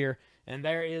cover here. And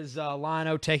there is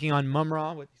Lion-O taking on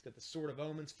Mum-Ra. He's got the Sword of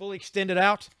Omens fully extended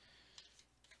out.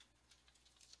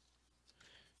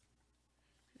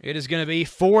 It is going to be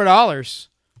 $4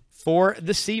 for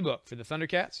the C book for the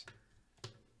Thundercats.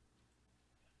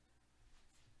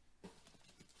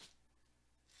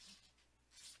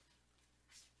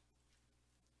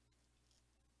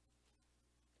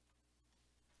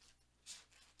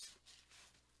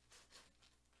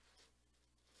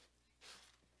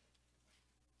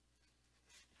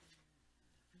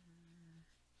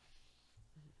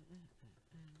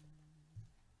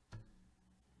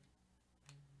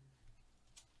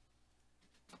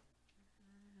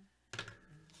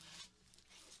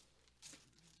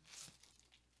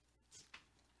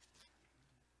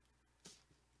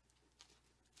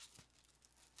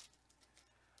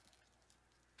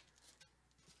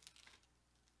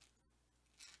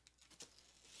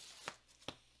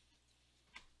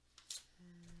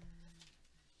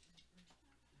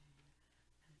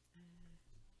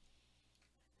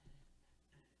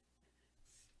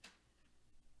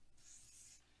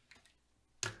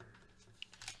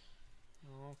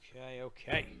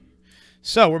 Okay.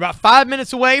 So we're about 5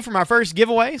 minutes away from our first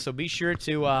giveaway, so be sure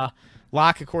to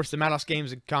like, of course, the Madhouse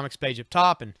Games and Comics page up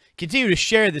top, and continue to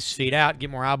share this feed out, get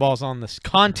more eyeballs on this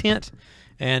content,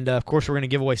 and, of course, we're going to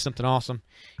give away something awesome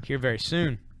here very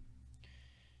soon.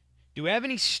 Do we have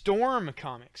any Storm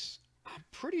comics? I'm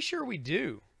pretty sure we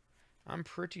do.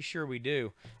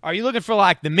 Are you looking for,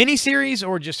 like, the miniseries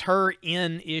or just her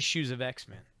in issues of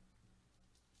X-Men?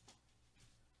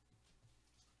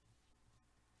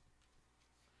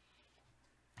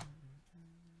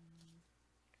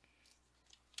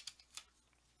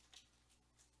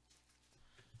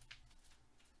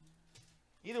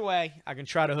 Either way, I can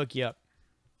try to hook you up.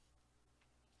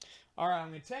 All right, I'm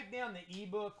going to take down the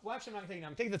ebook. Well, actually, I'm not going to take it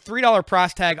down. I'm taking the $3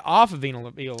 price tag off of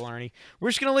Evil Ernie. We're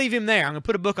just going to leave him there. I'm going to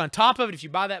put a book on top of it. If you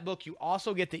buy that book, you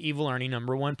also get the Evil Ernie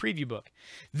 #1 preview book.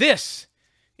 This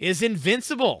is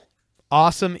Invincible.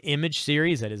 Awesome Image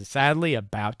series that is sadly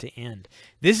about to end.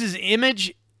 This is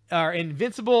Invincible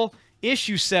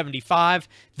issue 75.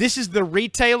 This is the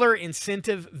retailer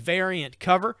incentive variant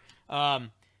cover.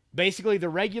 Basically, the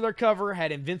regular cover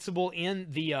had Invincible in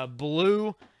the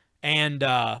blue and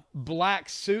black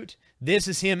suit. This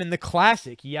is him in the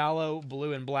classic yellow,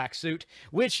 blue, and black suit,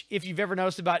 which, if you've ever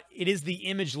noticed about it, is the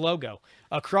Image logo.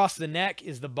 Across the neck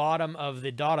is the bottom of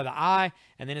the dot of the eye,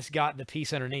 and then it's got the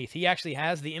piece underneath. He actually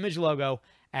has the Image logo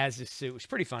as his suit, which is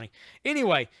pretty funny.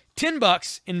 Anyway,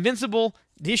 $10, Invincible,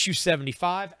 issue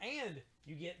 75, and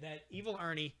you get that Evil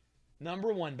Ernie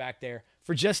 #1 back there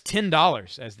for just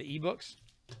 $10 as the ebooks.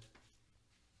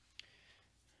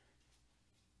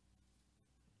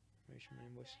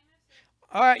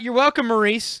 All right, you're welcome,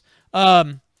 Maurice.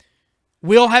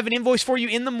 We'll have an invoice for you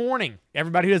in the morning.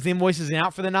 Everybody who does the invoices is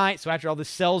out for the night, so after all this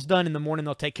sell's done in the morning,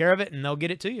 they'll take care of it, and they'll get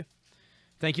it to you.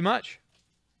 Thank you much.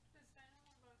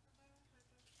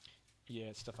 Yeah,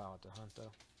 it's stuff I like to hunt,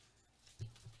 though.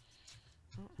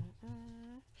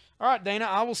 All right, Dana,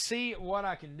 I will see what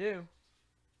I can do.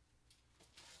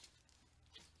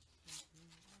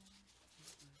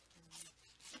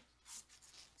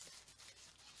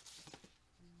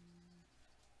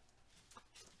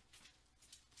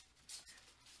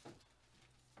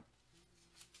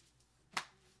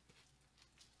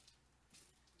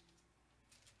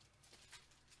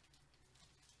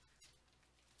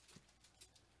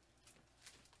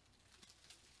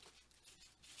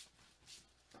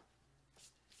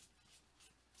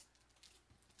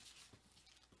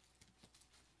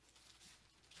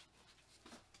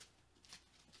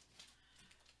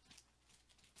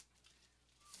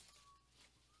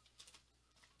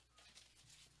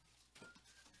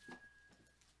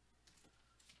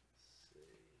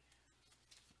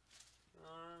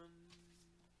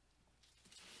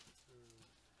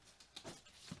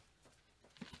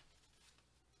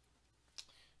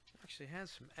 Actually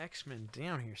has some X-Men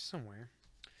down here somewhere.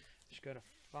 Just gotta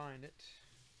find it.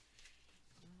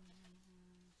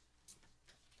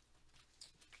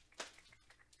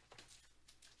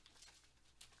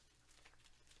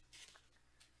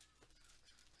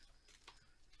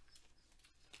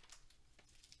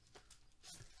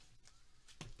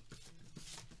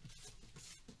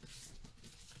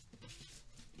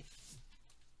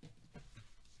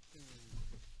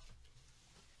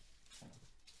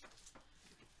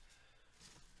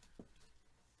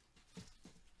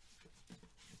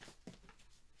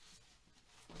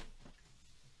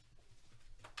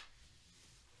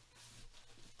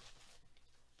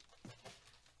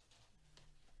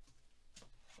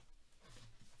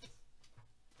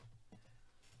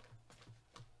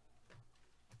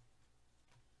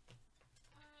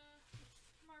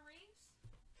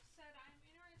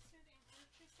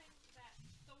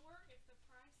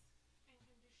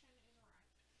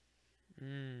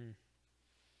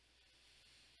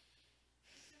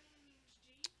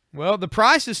 Well, the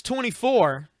price is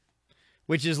 $24,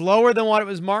 which is lower than what it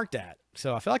was marked at.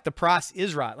 So I feel like the price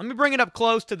is right. Let me bring it up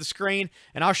close to the screen,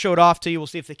 and I'll show it off to you. We'll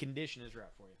see if the condition is right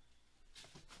for you.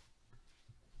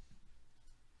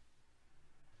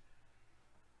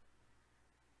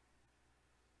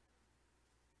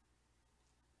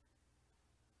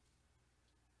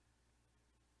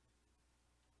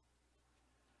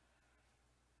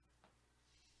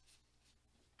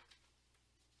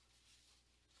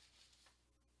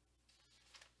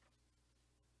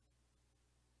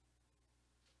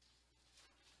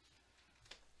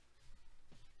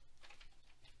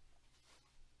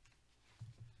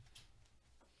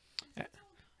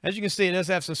 As you can see, it does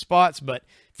have some spots, but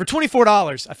for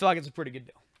 $24, I feel like it's a pretty good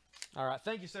deal. All right.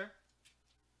 Thank you, sir.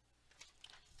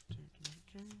 Let's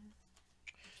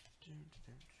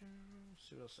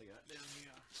see what else I got down here.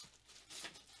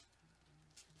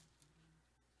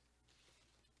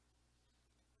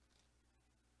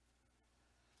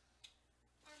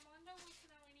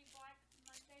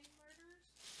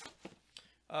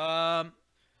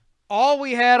 All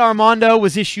we had, Armando,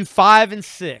 was issue 5 and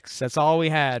 6. That's all we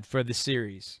had for the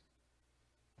series.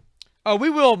 Oh,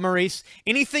 we will, Maurice.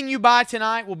 Anything you buy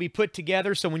tonight will be put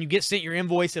together, so when you get sent your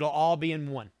invoice, it'll all be in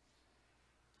one.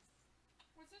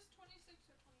 Was this 26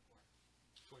 or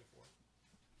 24? 24.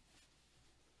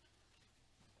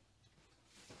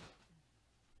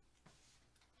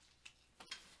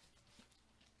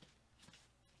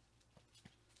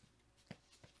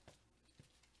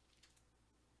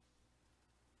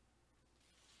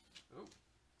 Ooh.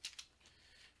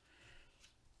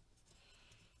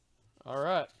 All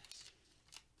right.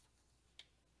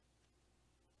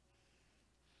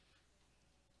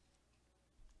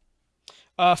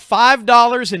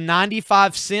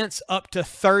 $5.95 up to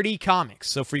 30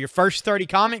 comics. So for your first 30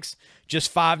 comics,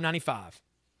 just $5.95. I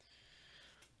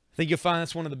think you'll find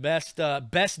that's one of the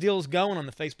best deals going on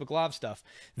the Facebook Live stuff.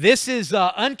 This is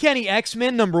Uncanny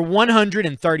X-Men number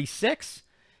 136.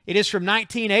 It is from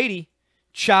 1980.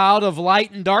 Child of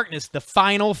Light and Darkness, the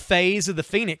final phase of the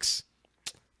Phoenix.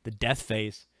 The death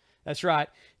phase. That's right.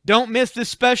 Don't miss this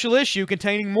special issue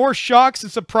containing more shocks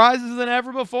and surprises than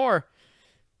ever before.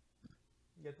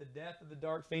 You got the death of the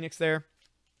Dark Phoenix there.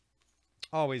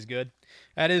 Always good.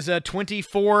 That is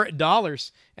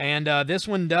 $24. And this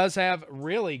one does have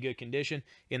really good condition.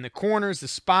 In the corners, the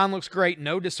spine looks great.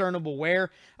 No discernible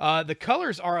wear. The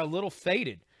colors are a little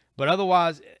faded. But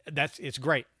otherwise, it's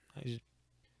great. I'll just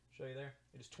show you there.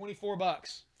 It is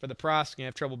 $24 for the price. You're going to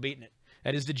have trouble beating it.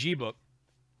 That is the G-Book.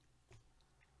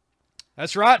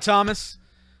 That's right, Thomas.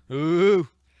 Ooh.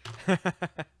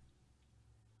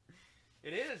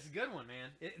 It is a good one,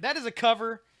 man. That is a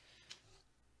cover.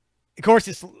 Of course,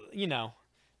 it's, you know,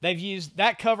 they've used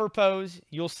that cover pose.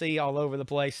 You'll see all over the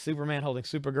place. Superman holding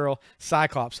Supergirl.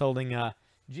 Cyclops holding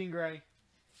Jean Grey.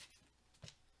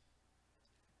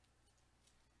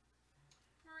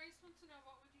 Maurice wants to know,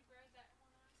 what would you grade that one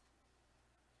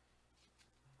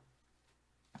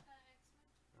on? Okay.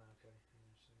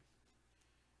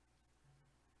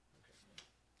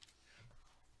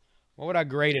 What would I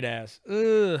grade it as?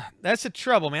 Ugh, that's the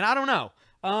trouble, man. I don't know.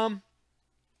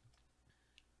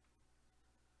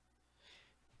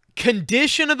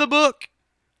 Condition of the book,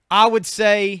 I would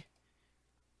say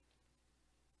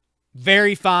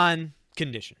very fine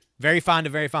condition. Very fine to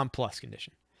very fine plus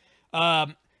condition.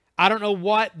 I don't know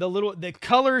what the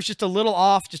color is just a little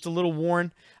off, just a little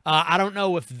worn. I don't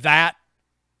know if that,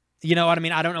 you know what I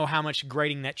mean? I don't know how much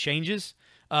grading that changes.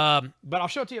 But I'll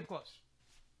show it to you up close.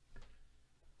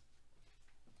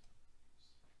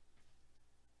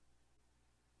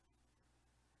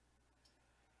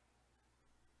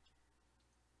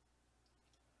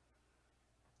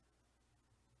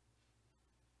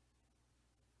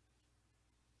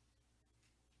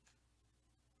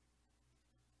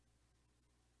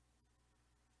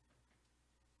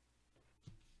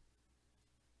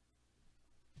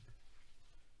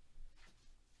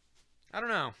 I don't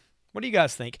know. What do you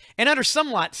guys think? And under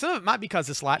some light, some of it might be because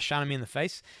this light's shining me in the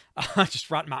face,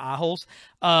 just right in my eye holes.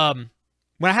 When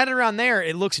I had it around there,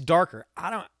 it looks darker. I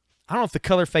don't know if the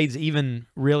color fade's even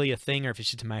really a thing or if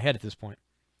it's just in my head at this point.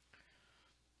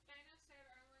 Dana said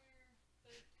earlier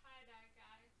the tie-dye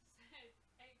guy said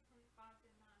 8.5 to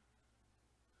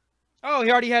 9. Oh,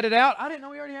 he already had it out? I didn't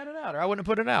know he already had it out, or I wouldn't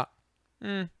have put it out.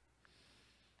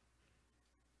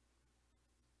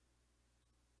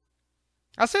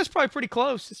 I'd say it's probably pretty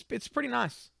close. It's pretty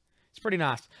nice. It's pretty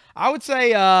nice. I would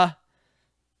say I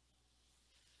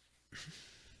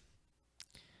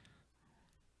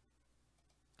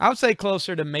would say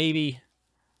closer to maybe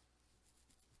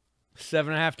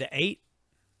 7.5 to 8,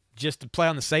 just to play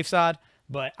on the safe side.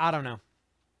 But I don't know.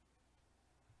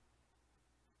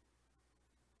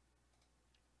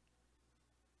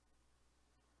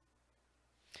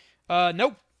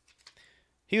 Nope.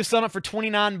 He was selling it for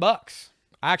 $29.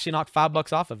 I actually knocked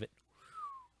 $5 off of it.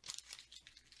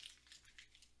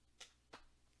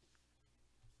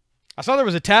 I saw there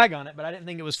was a tag on it, but I didn't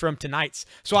think it was from tonight's.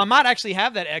 So I might actually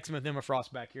have that X-Men with Emma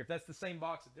Frost back here, if that's the same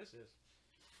box that this is.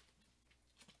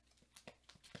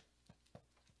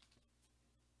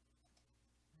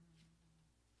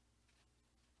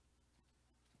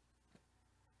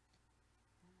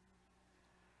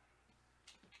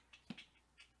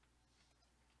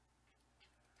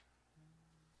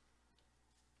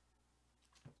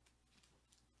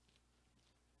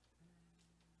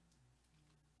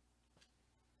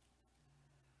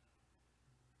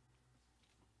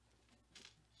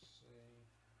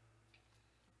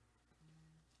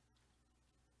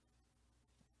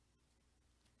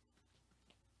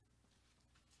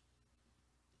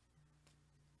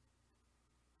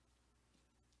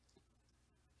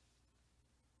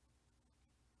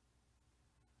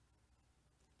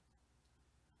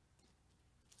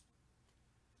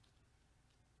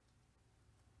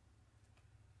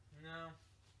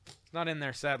 It's not in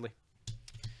there, sadly.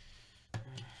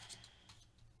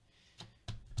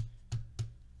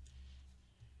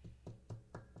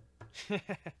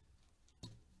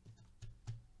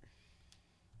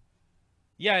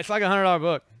 Yeah, it's like a $100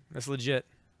 book. That's legit.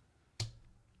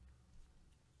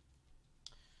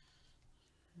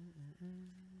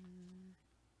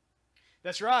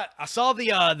 That's right. I saw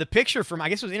the picture from, I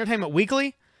guess it was Entertainment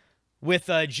Weekly, with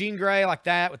Jean Grey like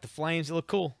that with the flames. It looked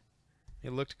cool.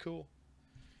 It looked cool.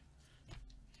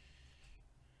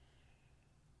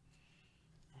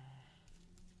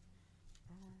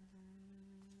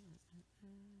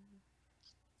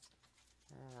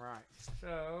 All right.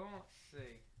 So let's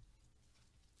see.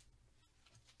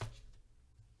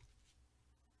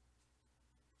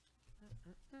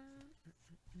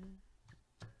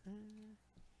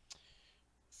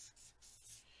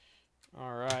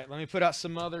 All right, let me put out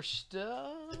some other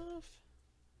stuff.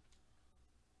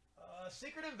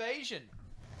 Secret Invasion,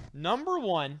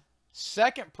 #1,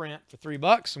 second print for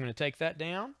 $3. I'm going to take that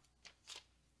down.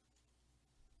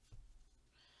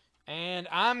 And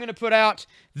I'm going to put out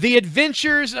The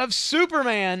Adventures of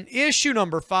Superman, issue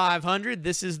number 500.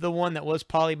 This is the one that was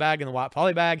polybag in the white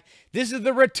polybag. This is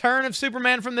the return of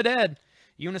Superman from the dead.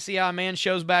 You want to see how a man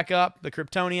shows back up, the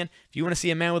Kryptonian? If you want to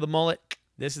see a man with a mullet,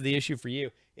 this is the issue for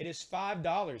you. It is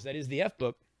 $5. That is the F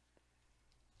book.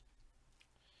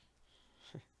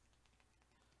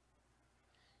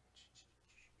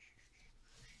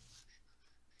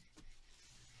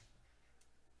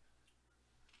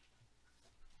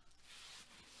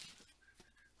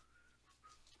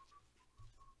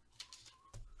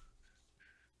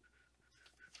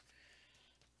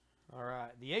 All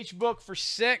right, the H book for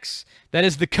 $6. That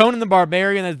is the Conan the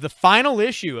Barbarian. That is the final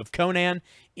issue of Conan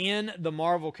in the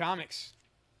Marvel Comics.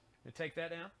 Gonna take that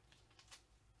down.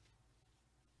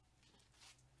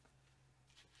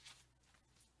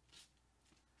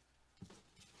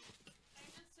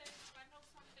 Dana says if I know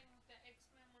something with the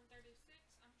X-Men 136,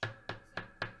 I'm sure it's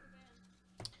up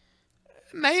to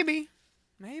them. Maybe.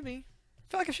 I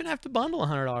feel like I shouldn't have to bundle a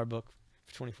 $100 book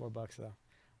for $24 though.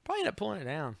 Probably end up pulling it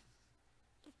down.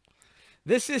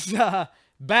 This is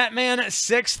Batman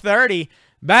 630.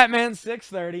 Batman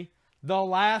 630, the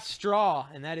last straw,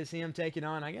 and that is him taking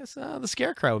on, I guess, the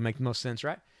Scarecrow would make the most sense,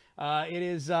 right? It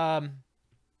is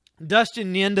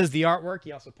Dustin Nin does the artwork.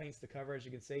 He also paints the cover, as you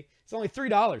can see. It's only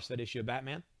 $3, that issue of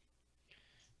Batman.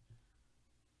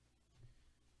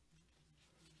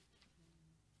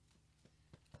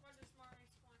 What does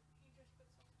Maurice want? He just puts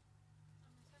some,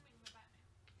 I'm assuming the Batman.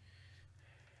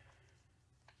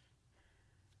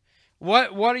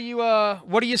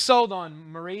 What are you sold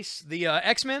on, Maurice? The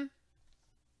X-Men?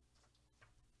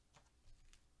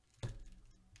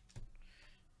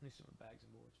 Need some bags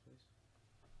and boards, please.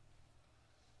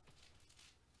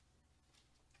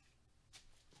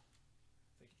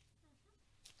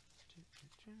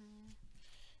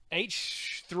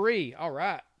 H3. All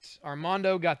right.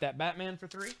 Armando got that Batman for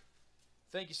 $3.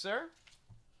 Thank you, sir.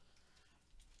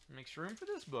 Makes room for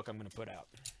this book I'm going to put out.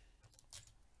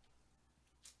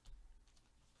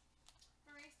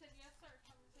 Maurice said yes, sir.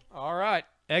 All right.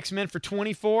 X-Men for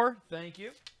 $24. Thank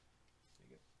you.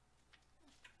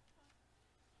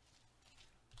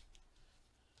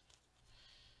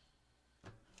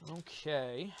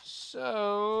 Okay.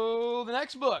 So, the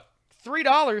next book.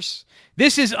 $3.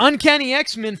 This is Uncanny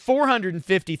X-Men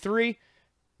 453. Is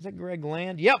that Greg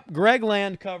Land? Yep, Greg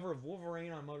Land cover of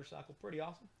Wolverine on a motorcycle. Pretty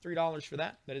awesome. $3 for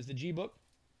that. That is the G book.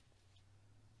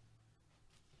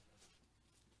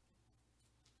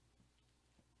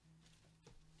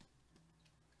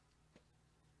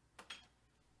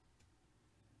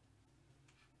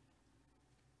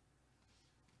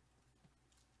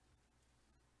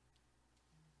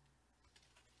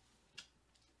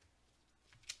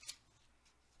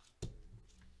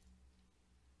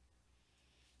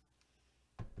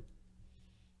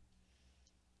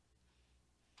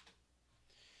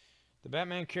 The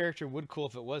Batman character would cool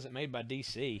if it wasn't made by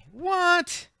DC.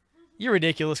 What? You're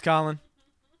ridiculous, Colin.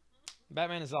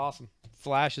 Batman is awesome.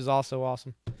 Flash is also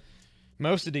awesome.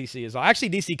 Most of DC is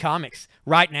actually DC Comics.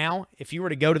 Right now, if you were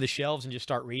to go to the shelves and just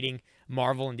start reading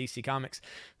Marvel and DC Comics,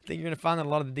 I think you're going to find that a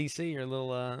lot of the DC are a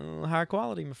little higher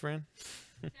quality, my friend.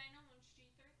 Dana wants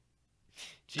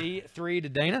G3. G3 to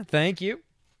Dana. Thank you.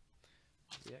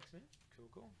 The X-Men.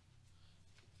 Cool.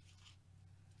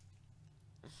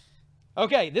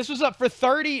 Okay, this was up for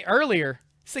 $30 earlier.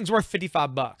 This thing's worth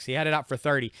 $55. He had it out for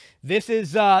 $30. This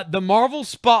is the Marvel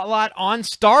Spotlight on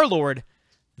Star-Lord.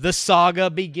 The Saga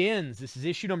Begins. This is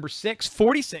issue number 6,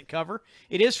 40-cent cover.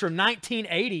 It is from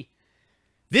 1980.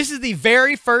 This is the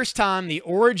very first time the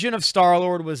origin of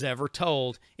Star-Lord was ever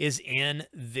told is in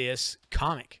this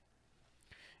comic.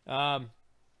 There's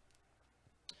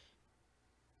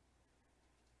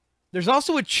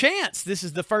also a chance this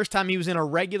is the first time he was in a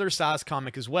regular size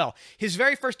comic as well. His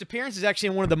very first appearance is actually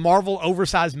in one of the Marvel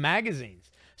oversized magazines.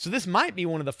 So this might be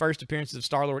one of the first appearances of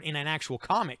Star-Lord in an actual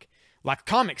comic, like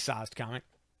comic-sized comic.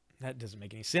 That doesn't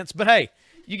make any sense, but hey,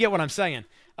 you get what I'm saying.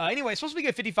 Anyway, it's supposed to be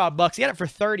good $55. He had it for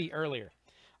 $30 earlier.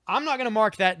 I'm not going to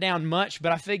mark that down much,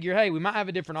 but I figure, hey, we might have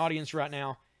a different audience right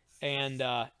now, and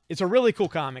it's a really cool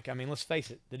comic. I mean, let's face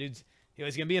it. The dude's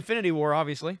going to be Infinity War,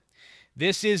 obviously.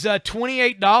 This is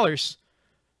 $28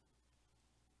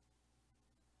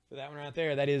 for that one right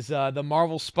there. That is the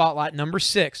Marvel Spotlight number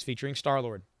 6 featuring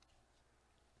Star-Lord.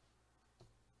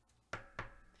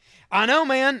 I know,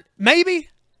 man. Maybe.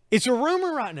 It's a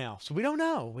rumor right now, so we don't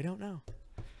know. We don't know.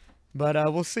 But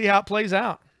we'll see how it plays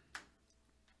out.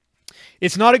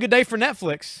 It's not a good day for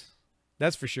Netflix.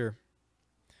 That's for sure.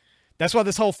 That's why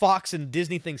this whole Fox and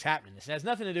Disney thing's happening. This has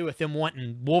nothing to do with them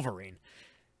wanting Wolverine.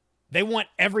 They want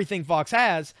everything Fox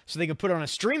has so they can put it on a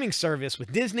streaming service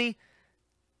with Disney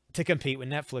to compete with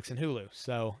Netflix and Hulu.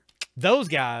 So those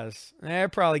guys, they're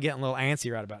probably getting a little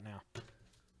antsy right about now.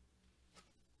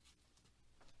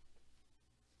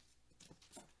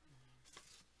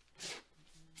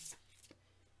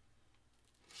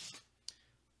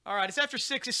 All right, it's after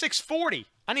 6. It's 6:40.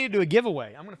 I need to do a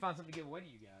giveaway. I'm going to find something to give away to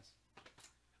you guys.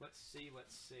 Let's see.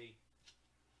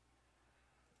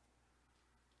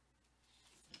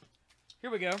 Here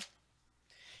we go.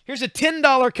 Here's a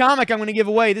 $10 comic I'm going to give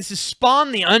away. This is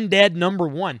Spawn the Undead number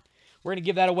 1. We're going to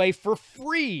give that away for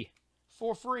free.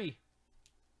 For free.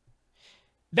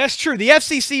 That's true. The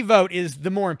FCC vote is the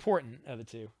more important of the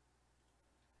two.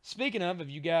 Speaking of, if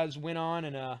you guys went on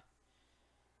and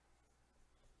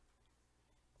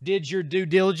did your due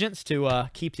diligence to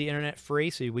keep the internet free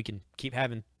so we can keep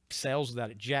having sales without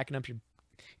it jacking up your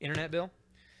internet bill?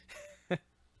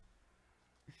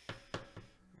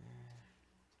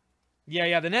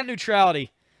 Yeah, the net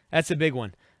neutrality, that's a big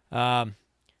one. I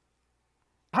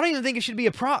don't even think it should be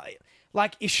a problem.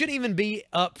 Like, it shouldn't even be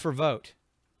up for vote.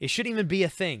 It shouldn't even be a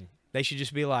thing. They should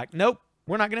just be like, nope,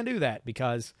 we're not going to do that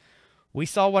because we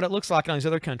saw what it looks like in these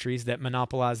other countries that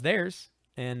monopolize theirs.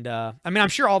 And, I mean, I'm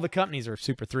sure all the companies are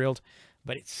super thrilled,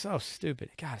 but it's so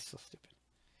stupid. God, it's so stupid.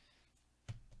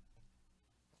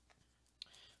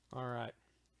 All right.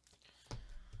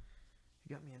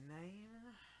 You got me a name?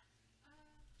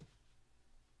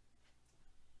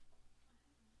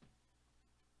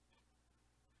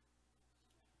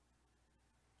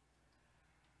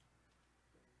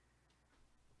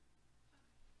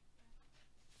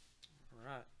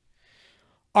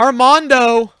 All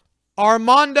right.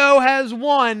 Armando has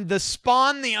won the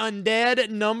Spawn the Undead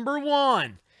number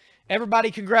 1.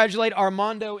 Everybody congratulate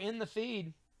Armando in the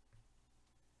feed.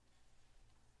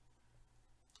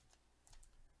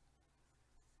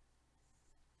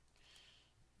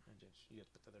 You got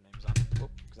to put the other names on.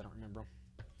 Because I don't remember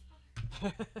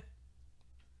them.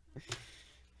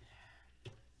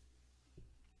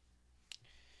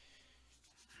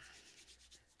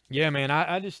 Yeah, man,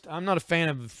 I'm not a fan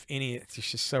of any. It's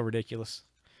just so ridiculous.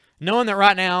 Knowing that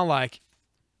right now, like,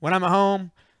 when I'm at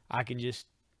home, I use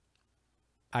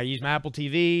my Apple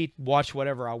TV, watch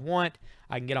whatever I want.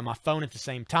 I can get on my phone at the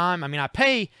same time. I mean, I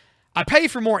pay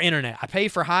for more internet. I pay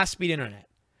for high-speed internet.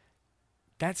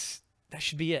 That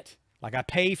should be it. Like, I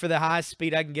pay for the high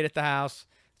speed I can get at the house.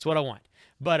 That's what I want.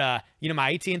 But,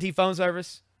 my AT&T phone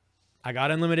service, I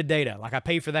got unlimited data. Like, I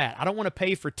pay for that. I don't want to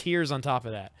pay for tiers on top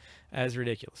of that. That is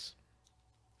ridiculous.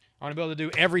 I want to be able to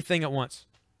do everything at once.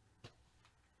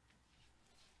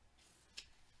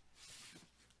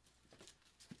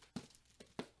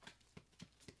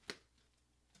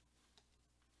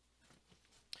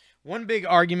 One big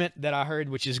argument that I heard,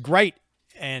 which is great,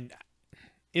 and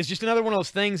is just another one of those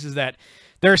things, is that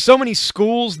there are so many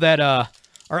schools that are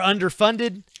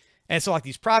underfunded. And so like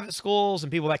these private schools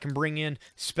and people that can bring in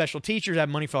special teachers, have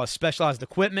money for all this specialized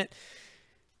equipment,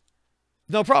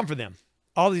 no problem for them.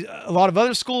 A lot of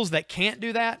other schools that can't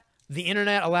do that, the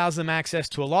internet allows them access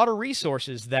to a lot of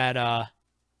resources that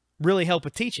really help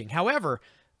with teaching. However,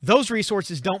 those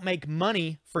resources don't make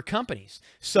money for companies.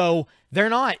 So they're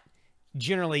not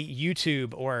generally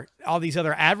YouTube or all these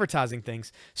other advertising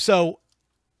things. So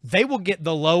they will get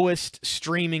the lowest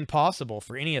streaming possible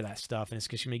for any of that stuff, and it's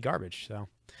just going to be garbage. So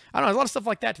I don't know. There's a lot of stuff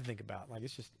like that to think about. Like,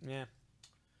 it's just, yeah.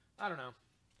 I don't know.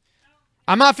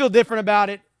 I might feel different about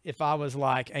it if I was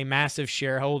like a massive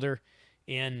shareholder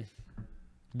in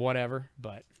whatever,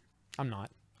 but I'm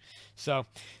not. So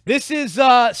this is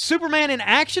Superman in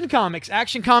Action Comics.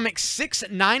 Action Comics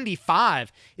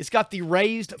 695. It's got the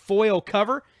raised foil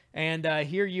cover. And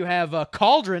here you have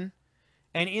Cauldron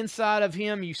And inside of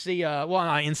him, you see, well,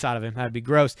 not inside of him, that'd be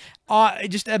gross.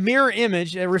 Just a mirror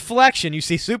image, a reflection, you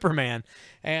see Superman.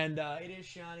 And it is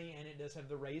shiny, and it does have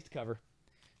the raised cover.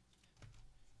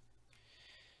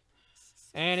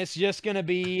 And it's just going to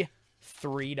be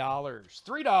 $3.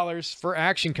 $3 for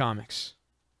Action Comics.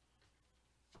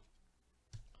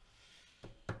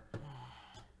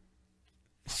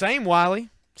 Same, Wiley.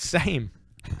 Same.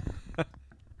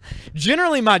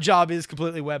 Generally, my job is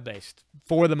completely web-based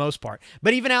for the most part.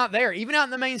 But even out there, even out in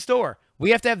the main store,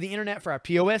 we have to have the internet for our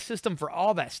POS system for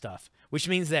all that stuff, which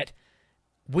means that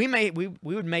we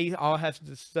may all have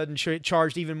to sudden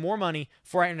charged even more money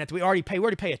for our internet that we already pay. We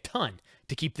already pay a ton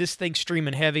to keep this thing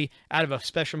streaming heavy out of a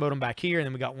special modem back here, and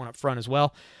then we got one up front as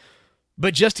well.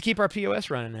 But just to keep our POS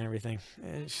running and everything.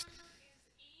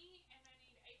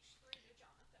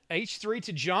 H3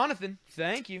 to Jonathan.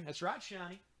 Thank you. That's right,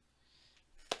 Shiny.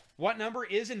 What number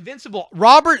is Invincible?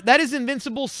 Robert, that is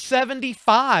Invincible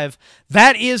 75.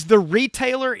 That is the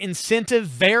retailer incentive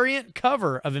variant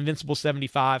cover of Invincible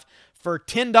 75 for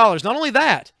 $10. Not only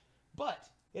that, but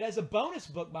it has a bonus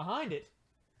book behind it,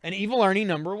 an Evil Ernie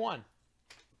 #1.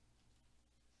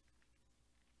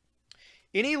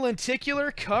 Any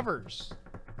lenticular covers?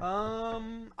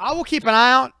 I will keep an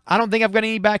eye out. I don't think I've got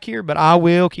any back here, but I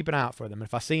will keep an eye out for them.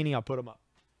 If I see any, I'll put them up.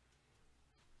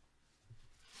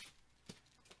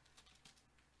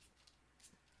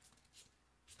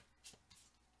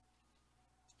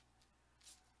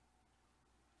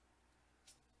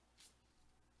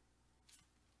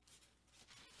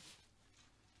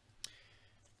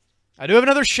 I do have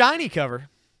another shiny cover.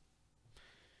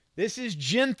 This is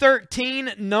Gen 13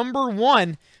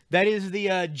 #1. That is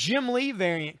the Jim Lee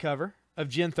variant cover of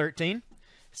Gen 13.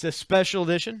 It's a special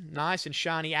edition. Nice and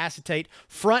shiny acetate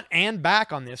front and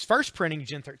back on this. First printing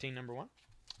Gen 13 #1.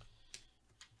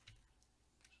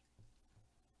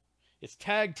 It's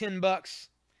tagged $10.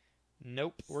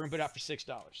 Nope. We're going to put it out for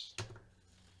 $6.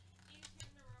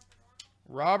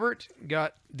 Robert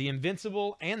got the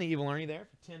Invincible and the Evil Ernie there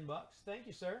for $10. Thank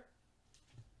you, sir.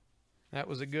 That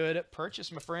was a good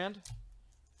purchase, my friend.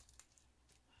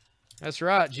 That's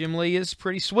right. Jim Lee is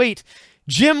pretty sweet.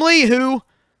 Jim Lee, who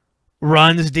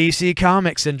runs DC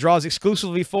Comics and draws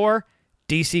exclusively for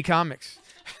DC Comics.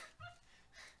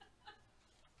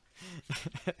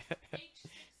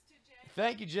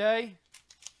 Thank you, Jay.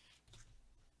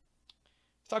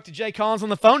 Talked to Jay Collins on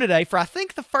the phone today for, I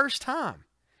think, the first time.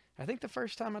 I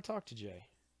talked to Jay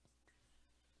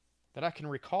that I can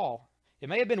recall. It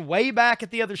may have been way back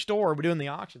at the other store. We're doing the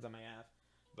auctions, I may have.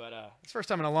 But it's the first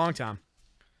time in a long time.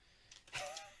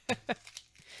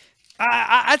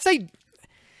 I'd say,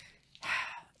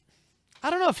 I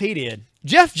don't know if he did.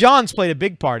 Jeff Johns played a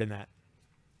big part in that.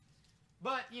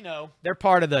 But, you know, they're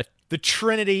part of the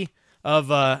trinity of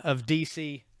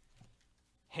DC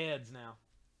heads now.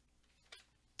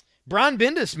 Brian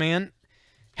Bendis, man.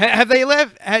 Have they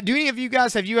left? Do any of you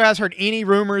guys, have you guys heard any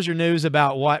rumors or news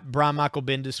about what Brian Michael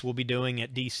Bendis will be doing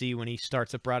at DC when he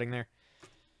starts up writing there?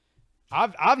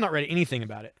 I've not read anything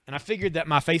about it, and I figured that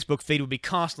my Facebook feed would be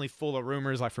constantly full of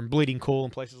rumors, like from Bleeding Cool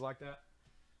and places like that.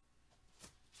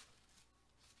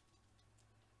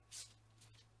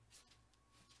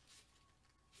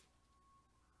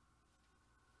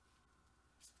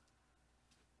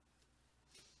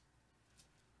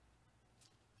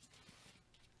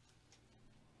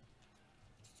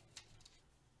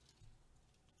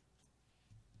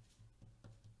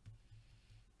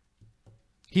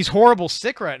 He's horrible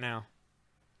sick right now.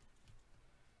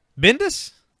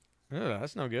 Bendis? Oh,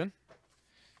 that's no good.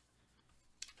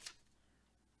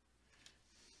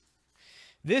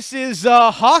 This is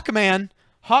Hawkman.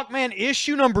 Hawkman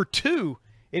issue #2.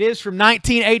 It is from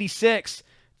 1986.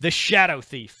 The Shadow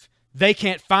Thief. They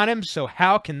can't find him, so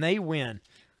how can they win?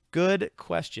 Good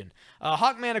question.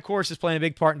 Hawkman, of course, is playing a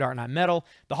big part in Dark Knight Metal.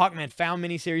 The Hawkman Found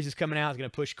miniseries is coming out. It's going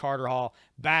to push Carter Hall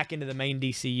back into the main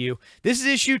DCU. This is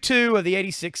issue 2 of the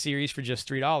 86 series for just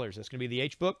 $3. That's going to be the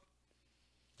H book.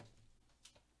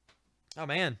 Oh,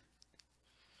 man.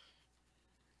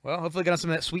 Well, hopefully got some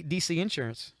of that sweet DC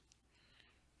insurance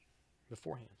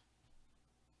beforehand.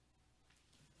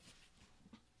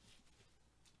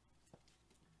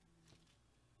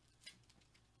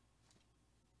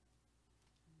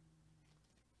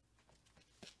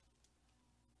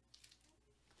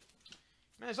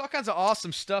 Man, there's all kinds of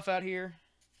awesome stuff out here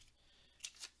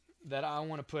that I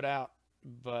want to put out,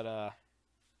 but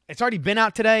it's already been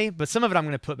out today, but some of it I'm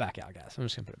going to put back out, guys. I'm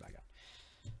just going to put it back out.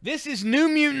 This is New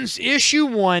Mutants issue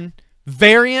 1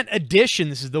 variant edition.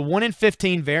 This is the 1 in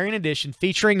 15 variant edition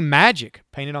featuring Magic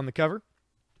painted on the cover.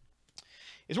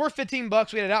 It's worth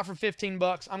 $15. We had it out for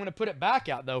 $15. I'm going to put it back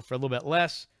out, though, for a little bit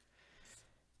less.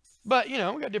 But, you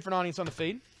know, we got different audience on the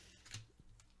feed.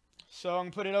 So I'm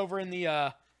going to put it over in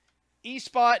the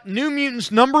E-Spot New Mutants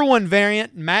 #1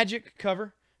 variant Magic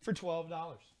cover for $12.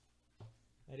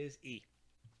 That is E.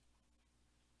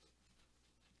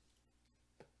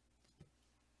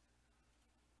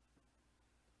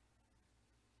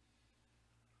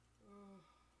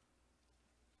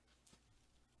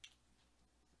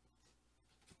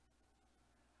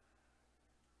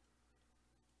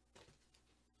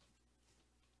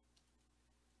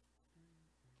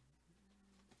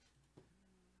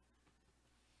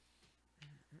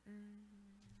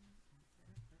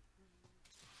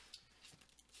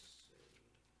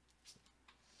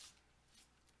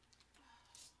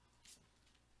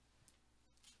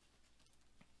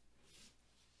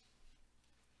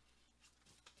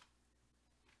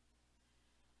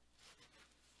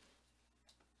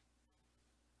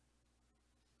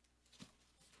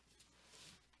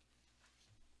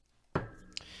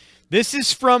 This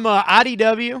is from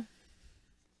IDW.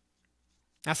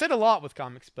 I said a lot with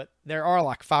comics, but there are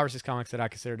like 5 or 6 comics that I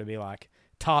consider to be like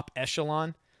top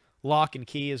echelon. Lock and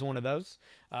Key is one of those.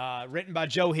 Written by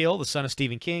Joe Hill, the son of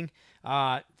Stephen King.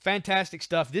 Fantastic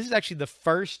stuff. This is actually the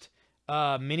first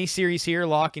miniseries here,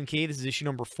 Lock and Key. This is issue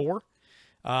number 4.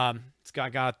 It's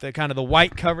got the kind of the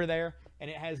white cover there, and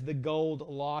it has the gold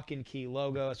Lock and Key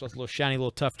logo. That's why it's a little shiny, a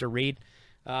little tough to read.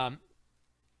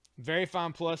 Very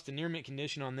fine plus to near mint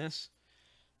condition on this.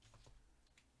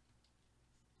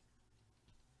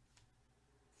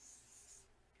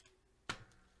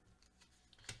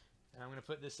 And I'm going to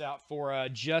put this out for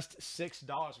just $6.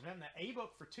 We're having the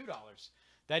A-book for $2.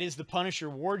 That is the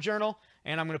Punisher War Journal.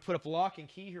 And I'm going to put up Lock and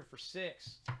Key here for $6.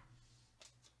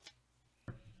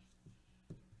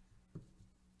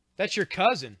 That's your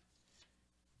cousin.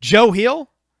 Joe Hill?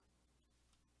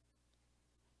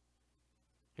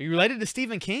 Are you related to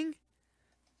Stephen King?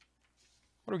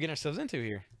 What are we getting ourselves into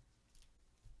here?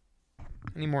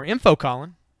 I need more info,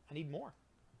 Colin. I need more.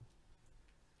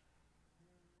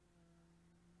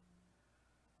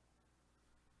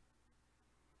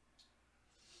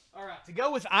 All right, to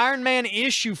go with Iron Man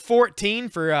issue 14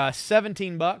 for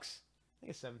 17 bucks. I think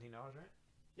it's $17, right?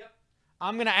 Yep.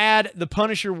 I'm going to add the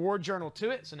Punisher War Journal to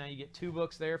it, so now you get 2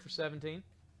 books there for 17.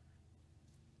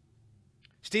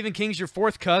 Stephen King's your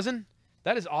 4th cousin?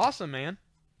 That is awesome, man.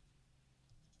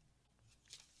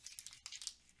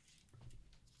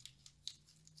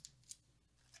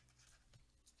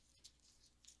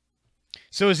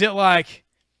 So is it like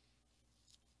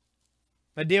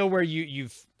a deal where you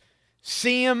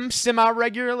see him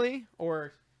semi-regularly,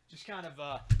 or just kind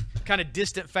of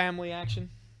distant family action?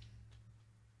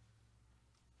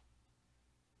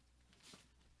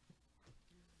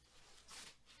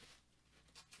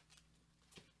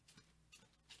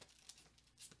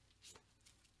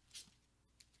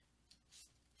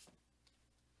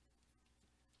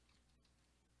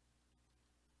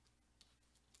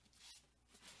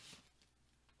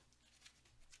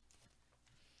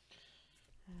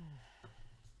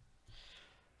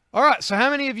 All right, so how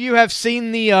many of you have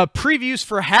seen the previews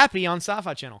for Happy on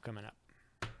Sci-Fi Channel coming up?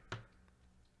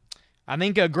 I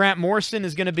think Grant Morrison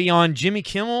is going to be on Jimmy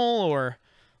Kimmel or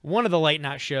one of the late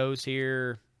night shows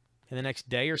here in the next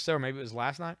day or so, or maybe it was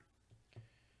last night.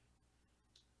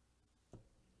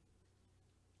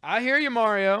 I hear you,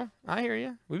 Mario. I hear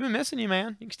you. We've been missing you,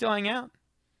 man. You can still hang out.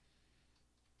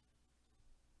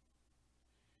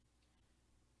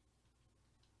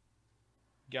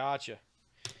 Gotcha.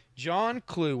 John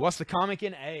Clue. What's the comic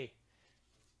in A?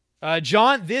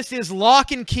 John, this is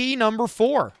Lock and Key number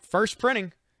 4. First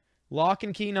printing. Lock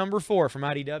and Key number 4 from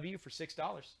IDW for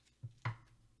 $6.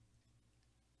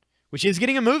 Which is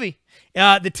getting a movie.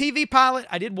 The TV pilot,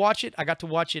 I did watch it. I got to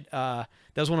watch it. That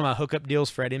was one of my hookup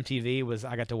deals for at MTV, was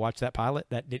I got to watch that pilot.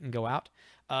 That didn't go out.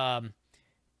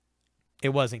 It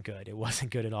wasn't good. It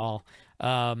wasn't good at all.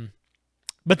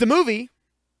 But the movie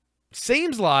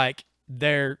seems like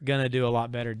they're going to do a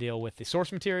lot better deal with the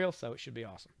source material, so it should be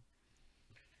awesome.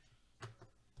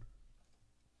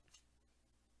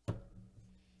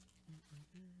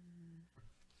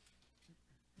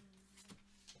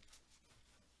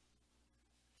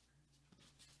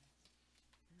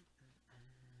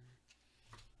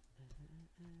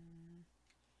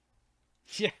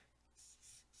 Yeah.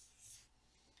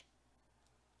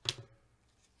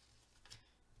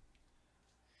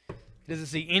 He doesn't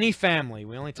see any family.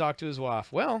 We only talk to his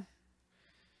wife. Well,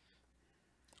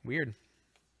 weird.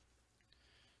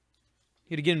 You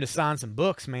had to get him to sign some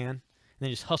books, man. And then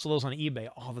just hustle those on eBay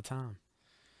all the time.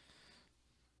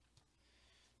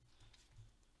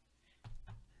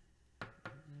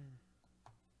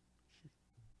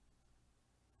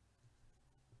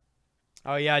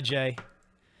 Oh, yeah, Jay.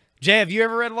 Jay, have you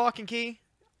ever read Lock and Key?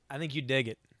 I think you'd dig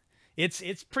it.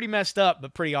 It's pretty messed up,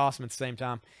 but pretty awesome at the same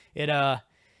time. It does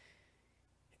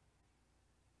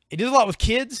a lot with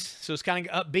kids, so it's kind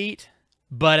of upbeat,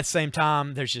 but at the same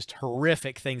time, there's just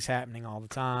horrific things happening all the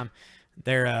time.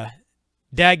 Their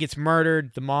dad gets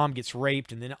murdered, the mom gets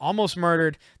raped, and then almost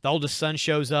murdered. The oldest son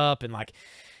shows up, and like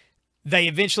they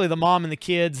eventually, the mom and the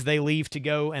kids, they leave to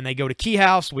go, and they go to Key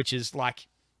House, which is like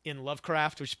in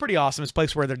Lovecraft, which is pretty awesome. It's a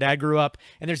place where their dad grew up,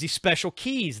 and there's these special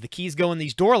keys. The keys go in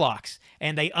these door locks,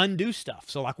 and they undo stuff.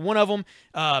 So like one of them,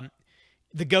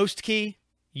 the ghost key,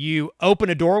 you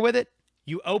open a door with it,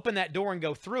 you open that door and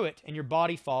go through it, and your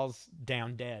body falls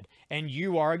down dead, and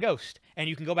you are a ghost. And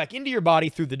you can go back into your body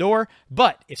through the door,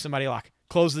 but if somebody like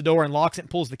closes the door and locks it and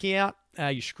pulls the key out,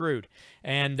 you're screwed.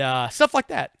 And stuff like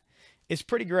that. It's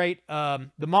pretty great. The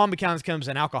mom becomes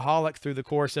an alcoholic through the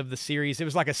course of the series. It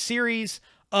was like a series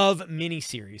of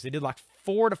miniseries. They did like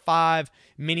 4 to 5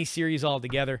 miniseries all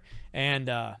together, and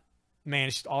man,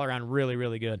 it's just all around really,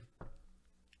 really good.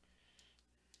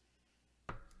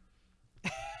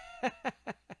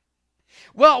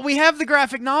 Well, we have the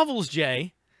graphic novels,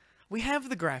 Jay. We have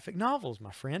the graphic novels,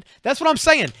 my friend. That's what I'm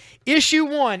saying. Issue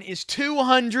 1 is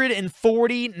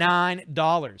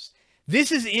 $249.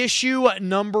 This is issue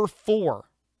number 4.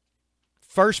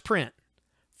 First print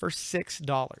for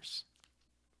 $6.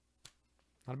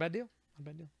 Not a bad deal. Not a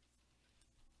bad deal.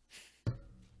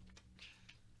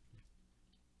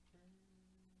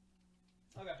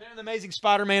 Okay, the Amazing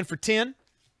Spider-Man for $10.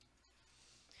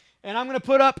 And I'm going to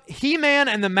put up He-Man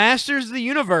and the Masters of the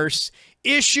Universe,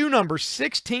 issue number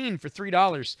 16 for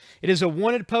 $3. It is a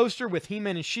wanted poster with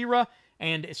He-Man and She-Ra,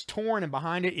 and it's torn, and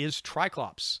behind it is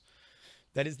Triclops.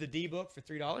 That is the D-book for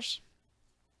 $3.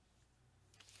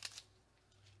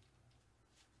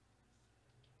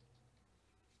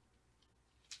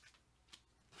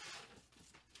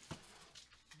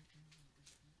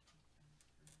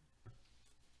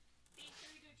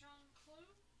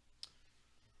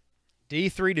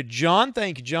 D3 to John.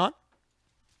 Thank you, John.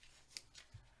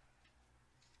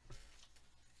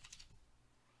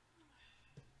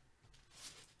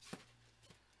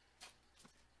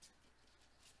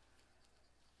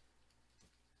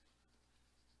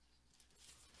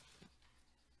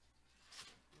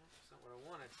 That's not what I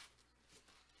wanted.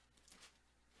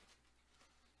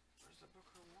 Where's the book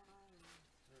I wanted?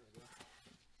 There we go.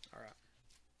 All right.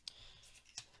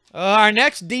 Our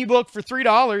next D-book for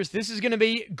 $3. This is going to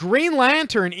be Green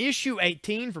Lantern, issue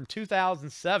 18 from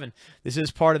 2007. This is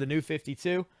part of the New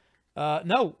 52.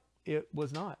 No, it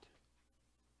was not.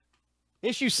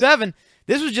 Issue 7,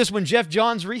 this was just when Jeff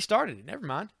Johns restarted it. Never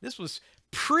mind. This was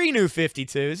pre-New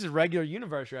 52. This is regular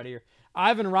universe right here.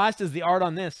 Ivan Rice does the art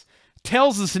on this.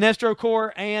 Tells the Sinestro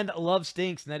Corps and Love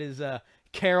Stinks, and that is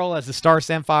Carol as the Star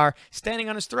Sapphire standing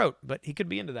on his throat, but he could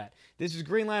be into that. This is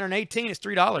Green Lantern 18. It's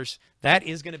 $3. That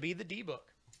is going to be the D-book.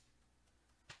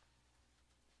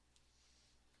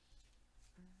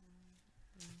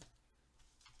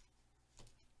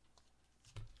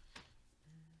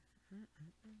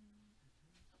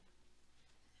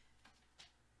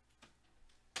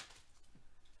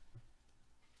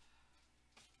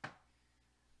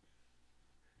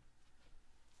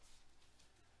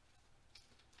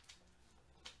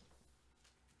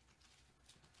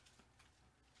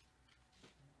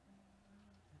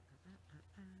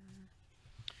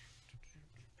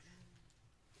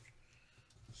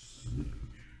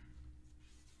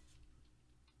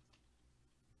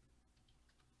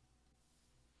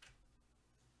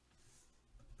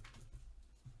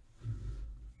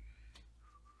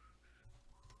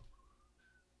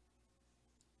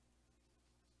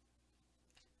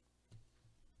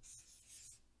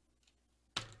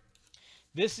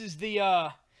 This is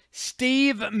the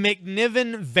Steve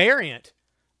McNiven variant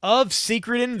of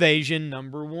Secret Invasion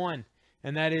 #1.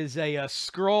 And that is a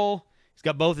Skrull. He's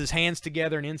got both his hands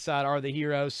together, and inside are the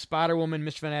heroes: Spider-Woman,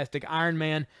 Mr. Fantastic, Iron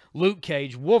Man, Luke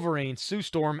Cage, Wolverine, Sue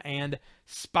Storm, and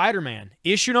Spider-Man.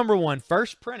 Issue #1,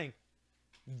 first printing,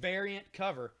 variant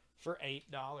cover for $8.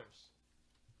 Let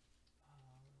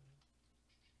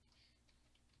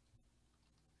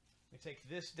me take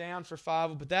this down for $5.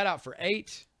 We'll put that out for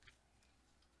 $8.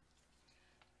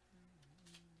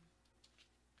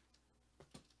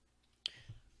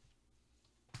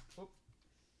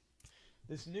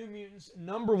 This New Mutants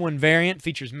 #1 variant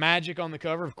features Magic on the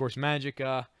cover. Of course, Magic,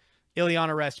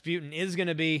 Ilyana Rasputin, is going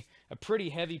to be a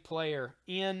pretty heavy player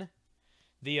in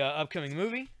the upcoming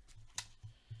movie,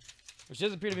 which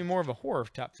does appear to be more of a horror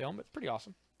type film, but pretty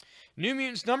awesome. New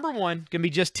Mutants #1 going to be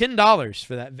just $10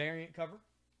 for that variant cover.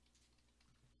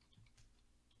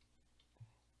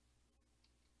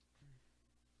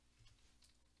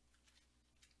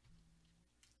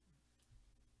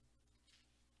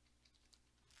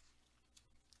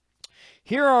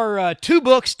 Here are 2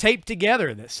 books taped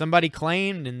together that somebody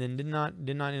claimed and then did not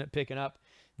end up picking up.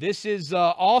 This is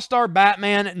All-Star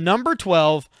Batman number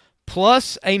 12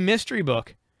 plus a mystery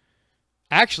book.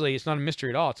 Actually, it's not a mystery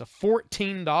at all. It's a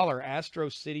 $14 Astro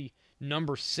City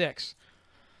number 6.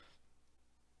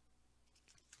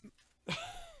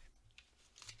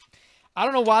 I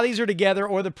don't know why these are together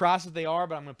or the price that they are,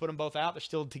 but I'm going to put them both out. They're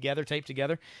still together, taped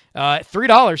together.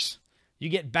 $3. You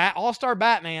get All-Star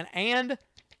Batman and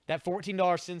that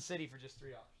 $14 Sin City for just $3.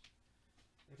 I'm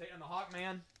going to take down the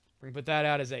Hawkman. We're going to put that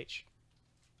out as H.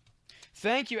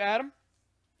 Thank you, Adam.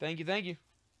 Thank you, thank you.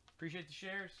 Appreciate the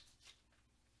shares.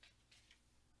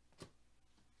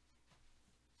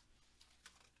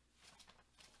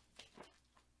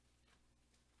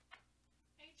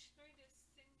 H3 to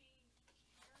Cindy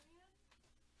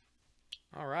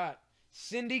Marion. All right.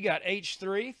 Cindy got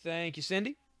H3. Thank you,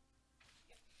 Cindy.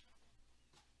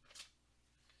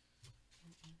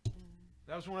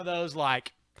 That was one of those,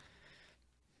 like,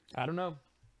 I don't know.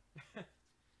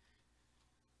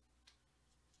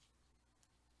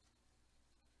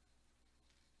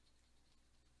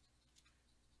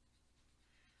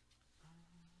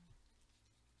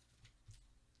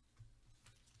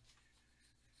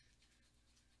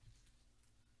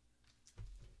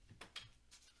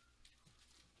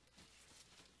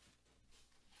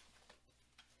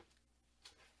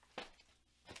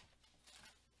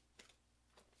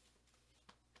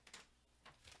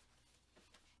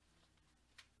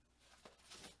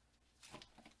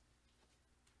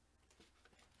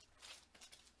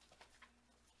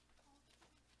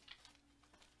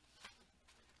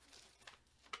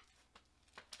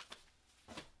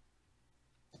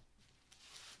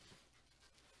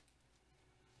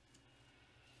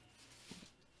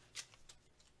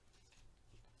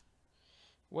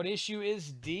 What issue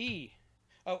is D?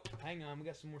 Oh, hang on. We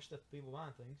got some more stuff. People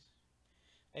buying things.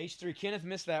 H3. Kenneth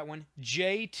missed that one.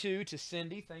 J2 to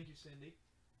Cindy. Thank you, Cindy.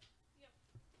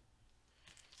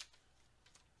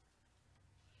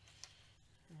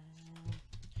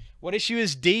 What issue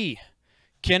is D?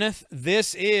 Kenneth,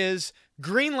 this is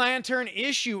Green Lantern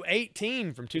issue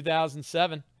 18 from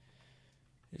 2007.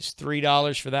 It's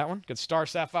 $3 for that one. Got Star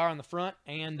Sapphire on the front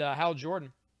and Hal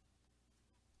Jordan.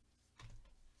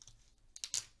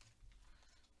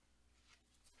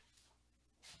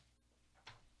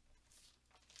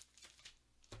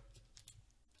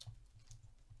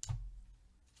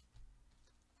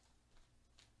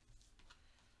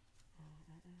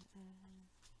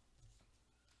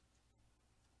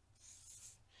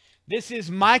 This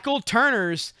is Michael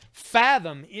Turner's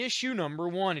Fathom issue number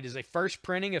 1. It is a first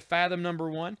printing of Fathom number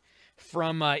 1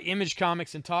 from Image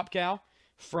Comics and Top Cow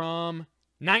from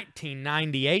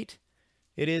 1998.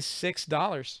 It is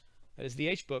 $6. That is the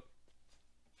H book.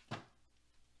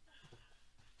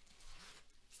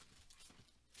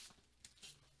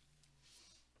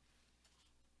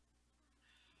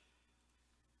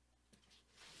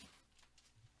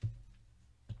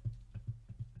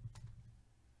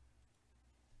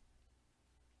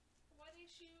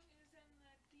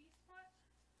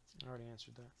 I already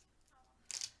answered that.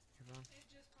 It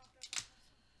just popped up on this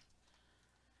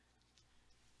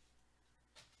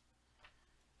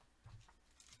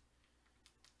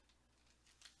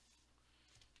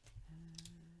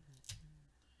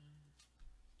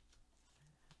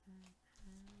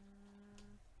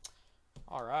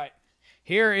one. All right.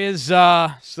 Here is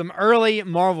some early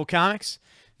Marvel comics.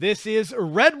 This is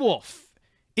Red Wolf,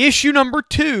 issue number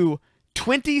 2,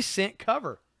 20-cent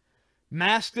cover.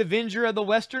 Masked Avenger of the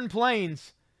Western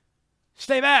Plains.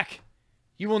 Stay back.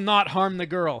 You will not harm the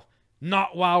girl.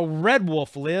 Not while Red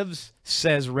Wolf lives,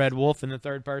 says Red Wolf in the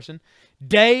third person.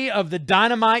 Day of the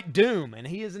Dynamite Doom. And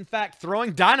he is, in fact,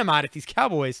 throwing dynamite at these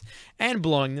cowboys and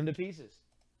blowing them to pieces.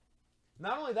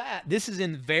 Not only that, this is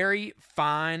in very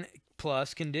fine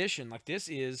plus condition. Like, this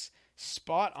is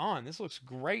spot on. This looks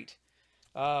great.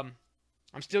 I'm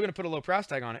still going to put a low price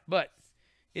tag on it, but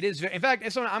it is very, in fact,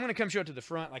 it's on, I'm going to come show it to the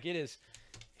front. Like, it is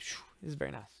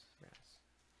very nice. Very nice.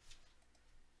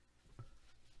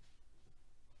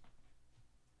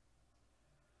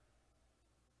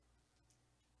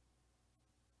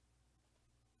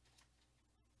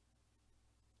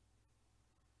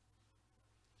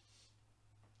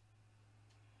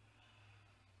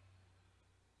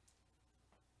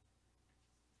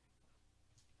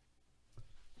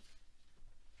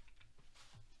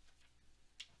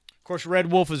 Of course,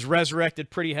 Red Wolf is resurrected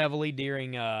pretty heavily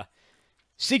during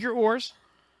Secret Wars.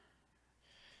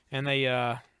 And they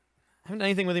haven't done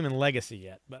anything with him in Legacy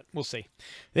yet, but we'll see.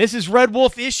 This is Red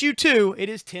Wolf issue 2. It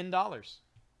is $10. It's going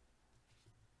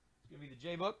to be the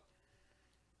J book.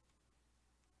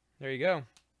 There you go.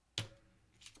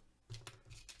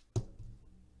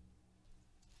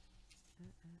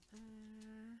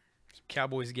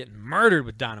 Cowboys getting murdered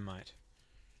with dynamite.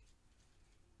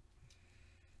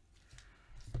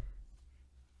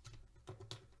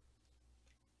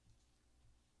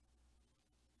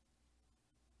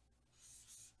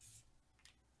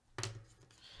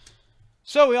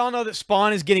 So we all know that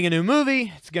Spawn is getting a new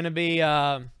movie. It's going to be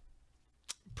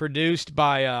produced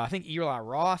by, I think, Eli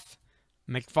Roth.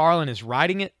 McFarlane is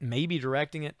writing it, maybe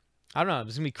directing it. I don't know.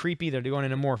 It's going to be creepy. They're going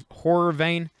in a more horror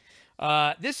vein.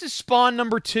 This is Spawn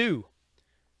number 2.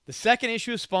 The second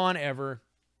issue of Spawn ever.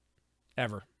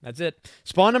 That's it.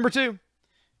 Spawn number 2.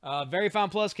 Very fine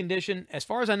plus condition. As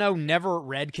far as I know, never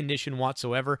red condition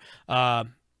whatsoever.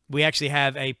 We actually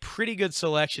have a pretty good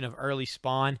selection of early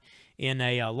Spawn in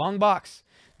a long box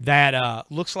that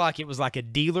looks like it was like a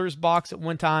dealer's box at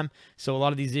one time. So a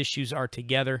lot of these issues are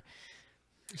together.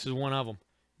 This is one of them.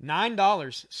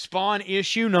 $9. Spawn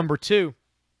issue number 2.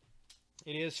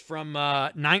 It is from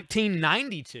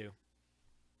 1992.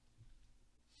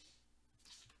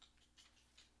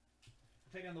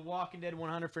 Take on the Walking Dead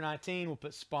 100 for 19. We'll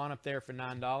put Spawn up there for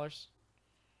 $9.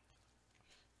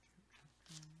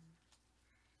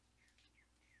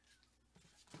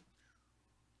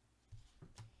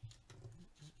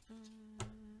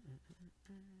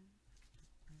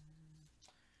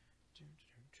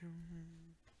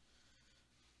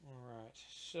 Alright,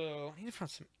 so I need to find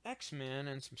some X-Men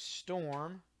and some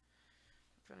Storm.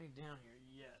 I've got any down here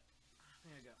yet. I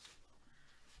think I got some.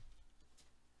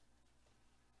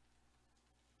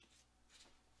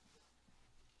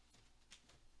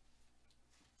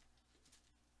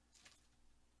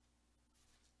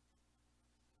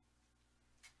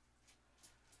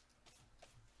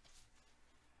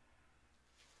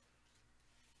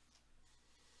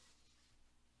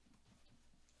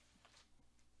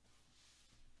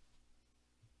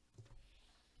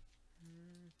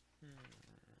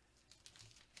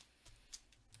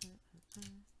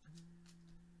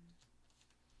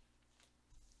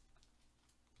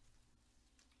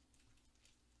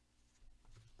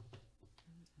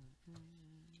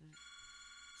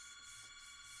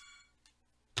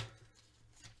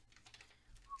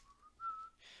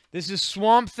 This is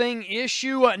Swamp Thing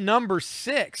issue number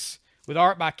 6 with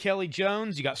art by Kelly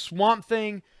Jones. You got Swamp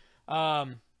Thing. I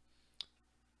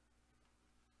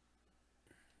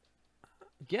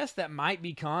guess that might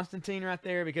be Constantine right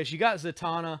there because you got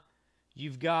Zatanna.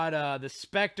 You've got the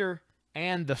Spectre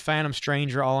and the Phantom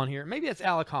Stranger all on here. Maybe that's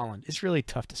Alec Holland. It's really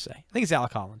tough to say. I think it's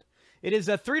Alec Holland. It is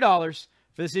 $3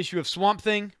 for this issue of Swamp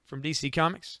Thing from DC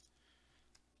Comics.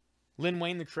 Lin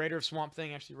Wayne, the creator of Swamp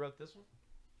Thing, actually wrote this one.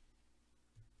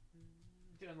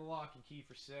 Doing the lock and key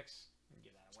for 6. Let me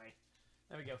give that away.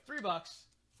 There we go. $3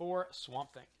 for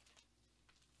Swamp Thing.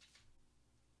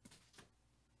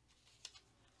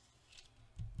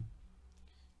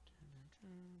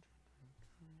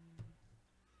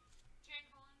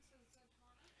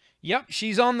 Yep,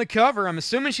 she's on the cover. I'm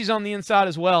assuming she's on the inside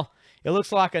as well. It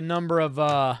looks like a number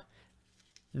of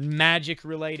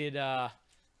magic-related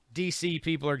DC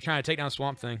people are trying to take down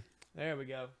Swamp Thing. There we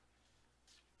go.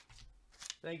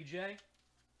 Thank you, Jay.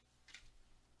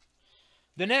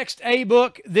 The next A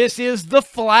book, this is The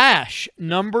Flash,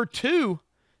 number 2.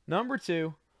 Number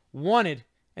 2, Wanted.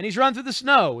 And he's run through the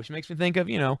snow, which makes me think of,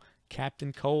 you know,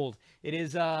 Captain Cold. It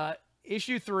is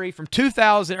issue 3 from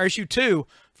 2000, or issue 2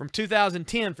 from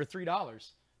 2010 for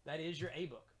 $3. That is your A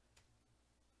book.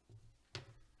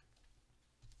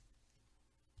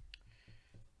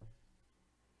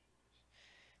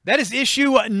 That is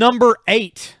issue number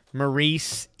 8,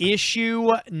 Maurice.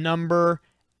 Issue number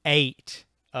 8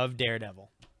 of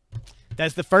Daredevil.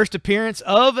 That's the first appearance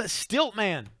of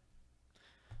Stiltman,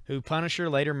 who Punisher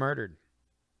later murdered.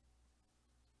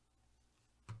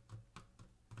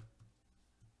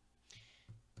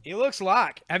 It looks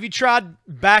like. Have you tried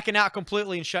backing out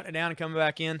completely and shutting it down and coming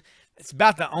back in? It's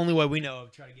about the only way we know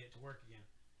of to try to get it to work again.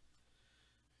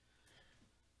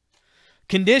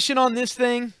 Condition on this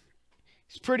thing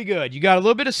is pretty good. You got a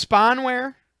little bit of spine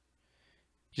wear.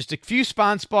 Just a few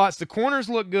spine spots. The corners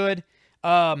look good.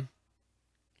 There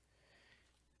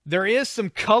is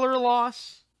some color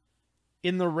loss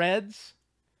in the reds.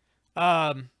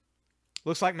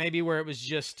 Looks like maybe where it was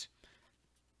just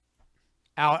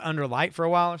out under light for a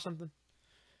while or something.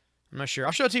 I'm not sure.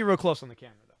 I'll show it to you real close on the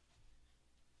camera, though.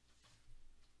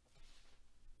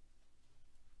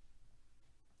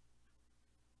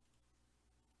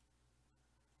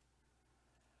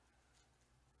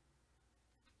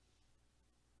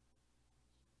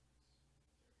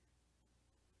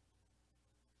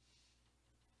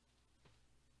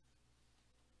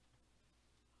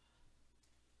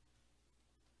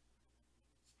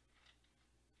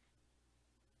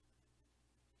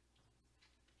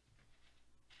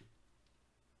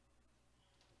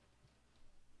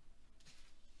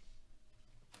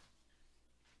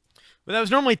 But that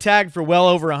was normally tagged for well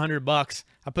over $100.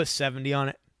 I put 70 on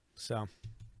it. So,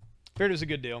 figured it was a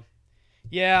good deal.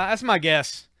 Yeah, that's my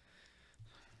guess.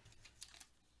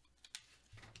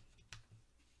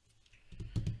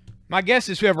 My guess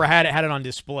is whoever had it on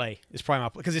display. It's probably my,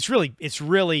 because it's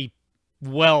really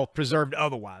well preserved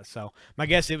otherwise. So my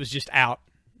guess it was just out,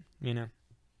 you know.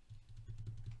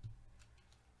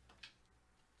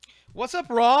 What's up,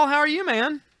 Rawl? How are you,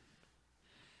 man?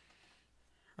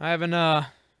 I haven't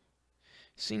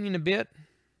seen you in a bit.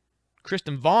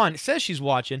 Kristen Vaughn, it says she's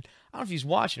watching. I don't know if she's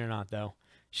watching or not, though.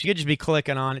 She could just be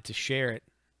clicking on it to share it.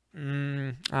 I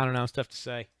don't know. It's tough to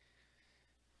say.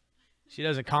 She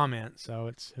doesn't comment, so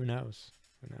it's who knows.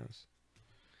 Who knows?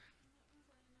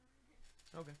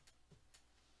 Okay.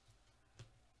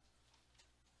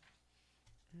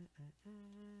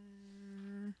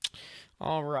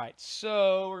 All right,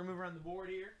 so we're gonna move around the board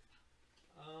here.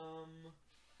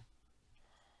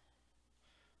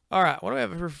 All right, what do we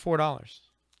have for $4?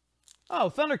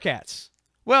 Oh, Thundercats.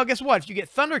 Well, guess what? If you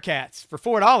get Thundercats for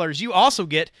 $4, you also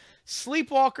get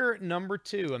Sleepwalker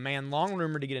 #2, a man long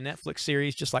rumored to get a Netflix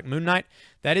series just like Moon Knight.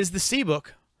 That is the C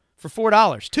book for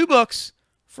 $4. 2 books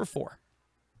for $4.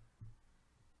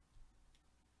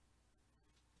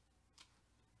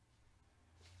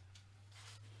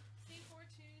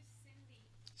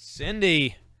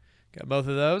 Cindy. Got both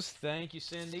of those. Thank you,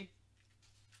 Cindy.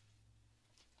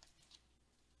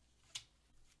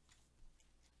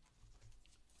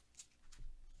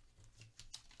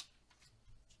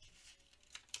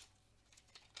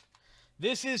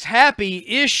 This is Happy,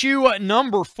 issue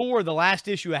 #4, the last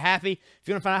issue of Happy. If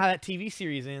you want to find out how that TV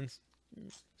series ends,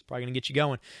 it's probably going to get you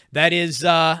going. That is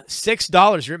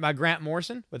 $6, written by Grant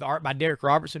Morrison, with art by Derek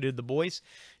Robertson, who did The Boys.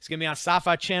 It's going to be on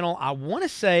Sci-Fi Channel, I want to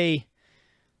say,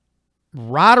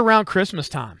 right around Christmas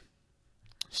time.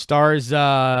 Stars,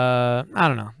 I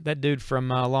don't know, that dude from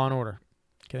Law & Order.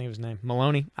 Can't think of his name.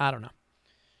 Maloney? I don't know.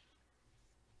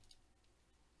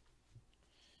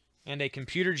 And a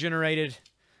computer-generated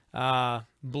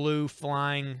blue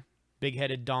flying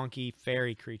big-headed donkey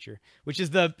fairy creature, which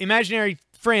is the imaginary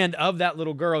friend of that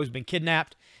little girl who's been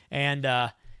kidnapped, and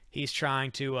he's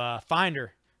trying to find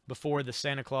her before the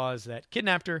Santa Claus that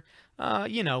kidnapped her,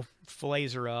 you know,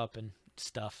 fillets her up and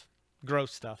stuff.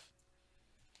 Gross stuff.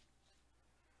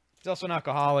 He's also an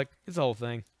alcoholic. It's the whole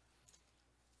thing.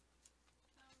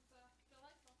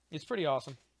 It's pretty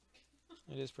awesome.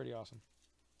 It is pretty awesome.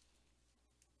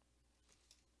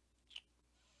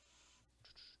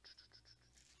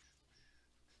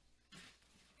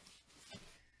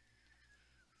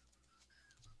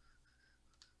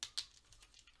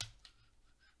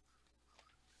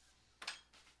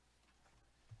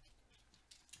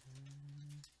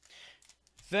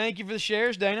 Thank you for the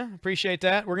shares, Dana. Appreciate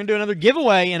that. We're going to do another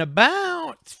giveaway in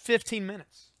about 15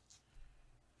 minutes.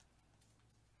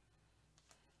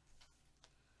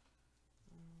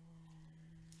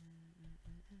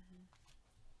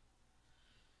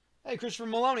 Hey, Christopher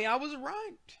Maloney, I was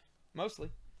right.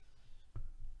 Mostly.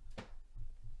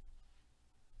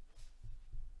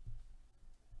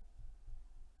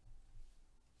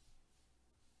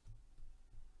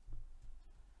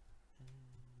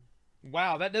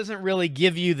 Wow, that doesn't really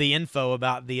give you the info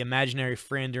about the imaginary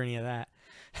friend or any of that.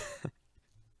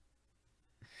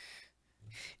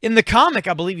 In the comic,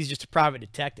 I believe he's just a private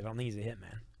detective. I don't think he's a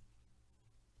hitman.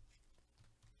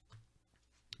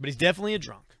 But he's definitely a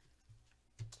drunk.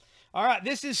 All right,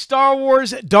 this is Star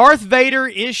Wars Darth Vader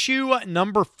issue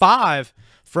 #5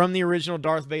 from the original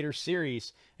Darth Vader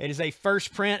series. It is a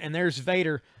first print, and there's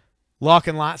Vader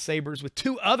locking lightsabers with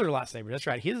 2 other lightsabers. That's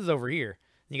right, his is over here.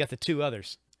 You got the 2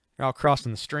 others. They're all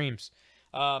crossing the streams.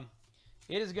 It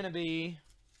is going to be...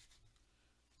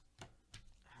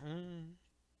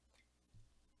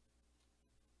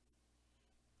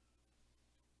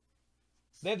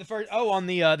 They have the first... Oh, on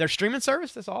the their streaming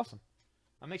service? That's awesome.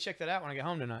 I may check that out when I get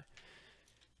home tonight.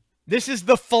 This is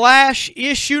The Flash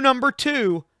issue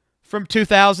 #2 from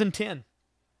 2010.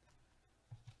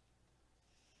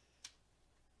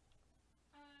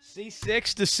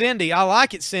 C6 to Cindy. I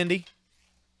like it, Cindy.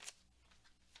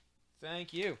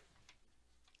 Thank you.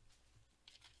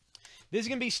 This is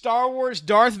going to be Star Wars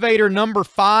Darth Vader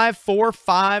 #5 for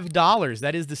 $5.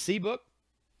 That is the C book.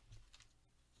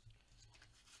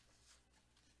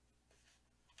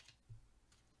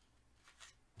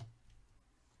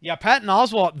 Yeah, Patton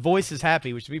Oswalt voices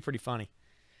Happy, which would be pretty funny.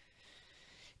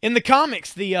 In the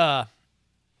comics, the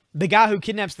guy who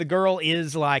kidnaps the girl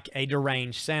is like a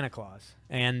deranged Santa Claus.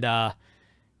 And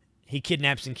he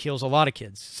kidnaps and kills a lot of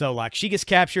kids. So, like, she gets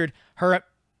captured. Her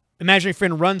imaginary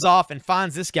friend runs off and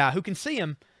finds this guy who can see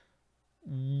him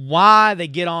why they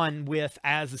get on with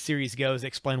as the series goes. They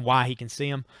explain why he can see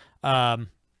them. Yeah,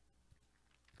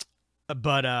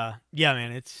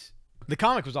 man, the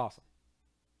comic was awesome.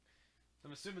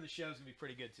 I'm assuming the show's gonna be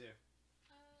pretty good too.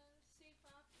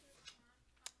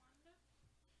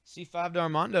 C5 to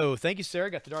Armando. Thank you,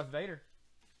 Sarah. Got the Darth Vader.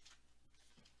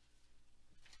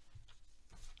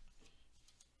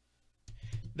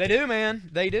 They do, man.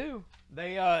 They do.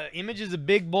 Image is a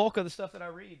big bulk of the stuff that I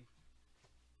read.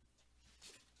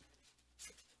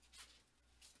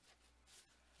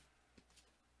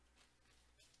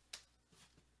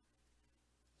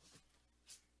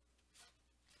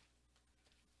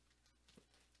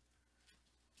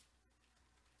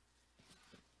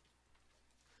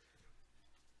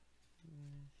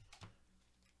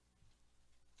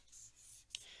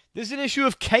 This is an issue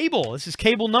of Cable. This is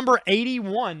Cable number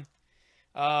 81.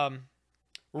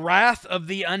 Wrath of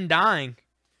the Undying.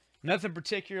 Nothing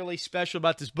particularly special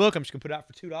about this book. I'm just going to put it out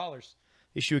for $2.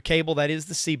 Issue of Cable, that is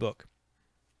the C book.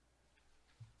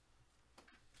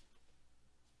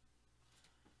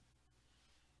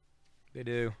 They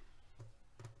do.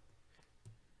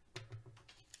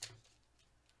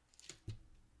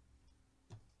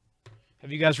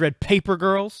 Have you guys read Paper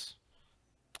Girls?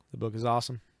 The book is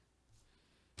awesome.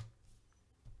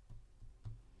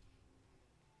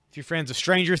 If you're fans of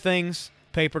Stranger Things,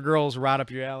 Paper Girls, right up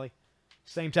your alley.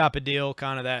 Same type of deal,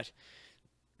 kind of that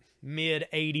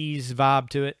mid-'80s vibe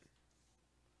to it.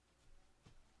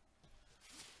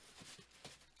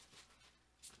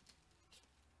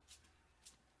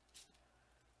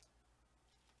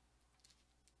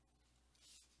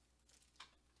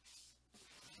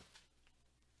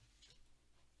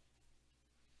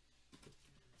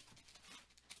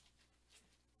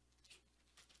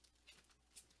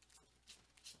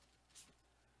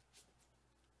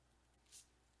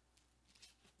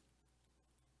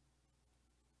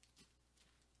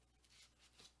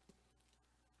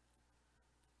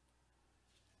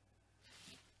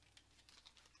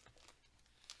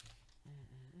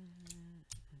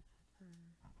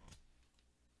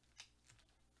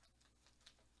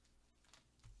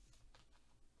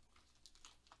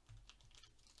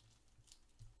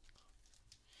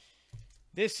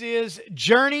 This is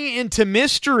Journey into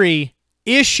Mystery,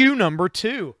 issue number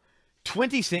 2.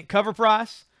 20-cent cover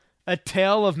price. A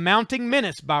Tale of Mounting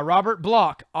Menace by Robert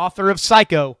Bloch, author of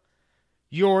Psycho.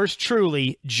 Yours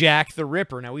truly, Jack the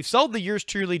Ripper. Now, we've sold the Yours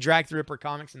truly, Jack the Ripper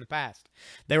comics in the past.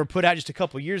 They were put out just a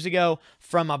couple years ago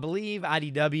from, I believe,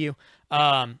 IDW,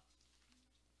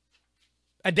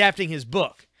 adapting his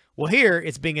book. Well, here,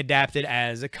 it's being adapted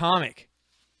as a comic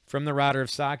from the writer of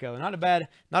Psycho. Not a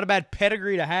bad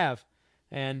pedigree to have.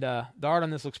 And the art on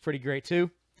this looks pretty great,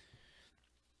 too.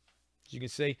 As you can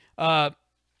see.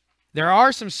 There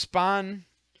are some spine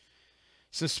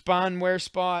wear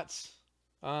spots.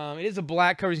 It is a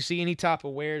black cover. You can see any type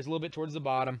of wear. It's a little bit towards the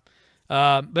bottom.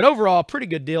 But overall, pretty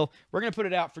good deal. We're going to put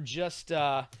it out for just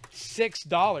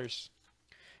 $6.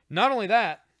 Not only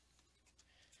that,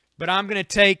 but I'm going to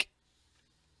take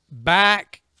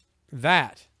back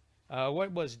that.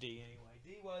 What was D anyway?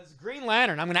 D was Green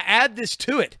Lantern. I'm going to add this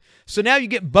to it. So now you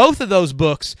get both of those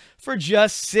books for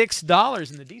just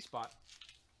 $6 in the D spot.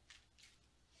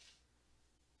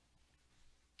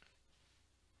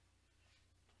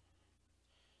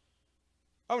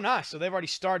 Oh, nice. So they've already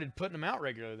started putting them out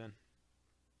regularly then.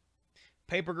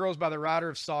 Paper Girls by the writer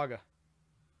of Saga.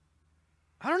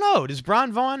 I don't know. Does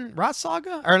Brian Vaughan write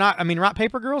Saga? Or not? I mean, write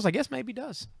Paper Girls? I guess maybe he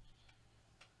does.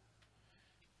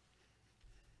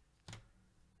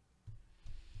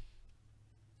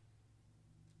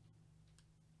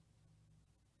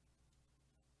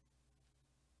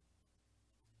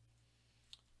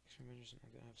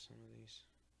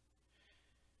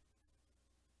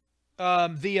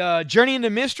 The Journey into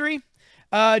Mystery.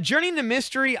 Journey into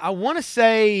Mystery, I want to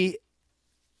say...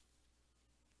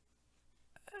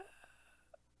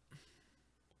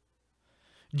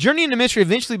 Journey into Mystery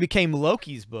eventually became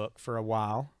Loki's book for a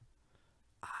while.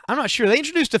 I'm not sure. They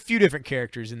introduced a few different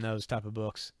characters in those type of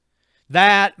books.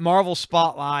 That, Marvel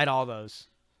Spotlight, all those.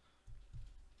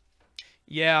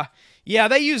 Yeah. Yeah,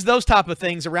 they used those type of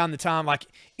things around the time. Like,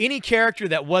 any character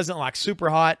that wasn't, like, super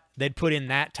hot, they'd put in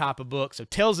that type of book. So,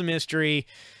 Tales of Mystery,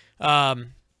 Marvel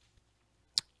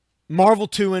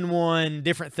 2-in-1,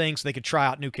 different things so they could try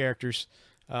out new characters.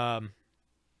 Oh,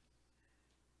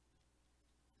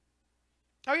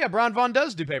 yeah, Brian Vaughan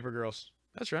does do Paper Girls.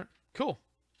 That's right. Cool.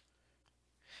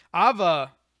 I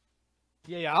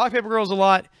like Paper Girls a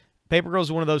lot. Paper Girls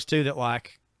is one of those, too, that,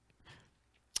 like,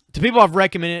 to people I've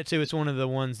recommended it to, it's one of the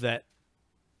ones that,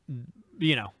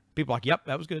 you know, people are like, yep,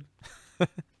 that was good.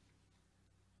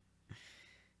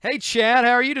 Hey, Chad,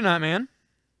 how are you tonight, man?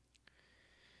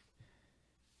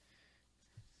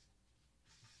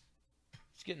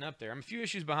 getting up there. I'm a few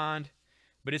issues behind,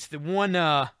 but it's the one.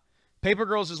 Paper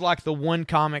Girls is like the one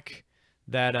comic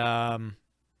that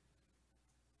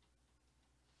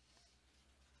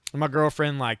my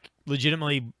girlfriend like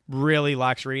legitimately really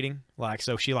likes reading. Like,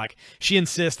 so she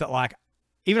insists that like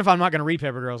even if I'm not going to read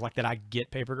Paper Girls, like that I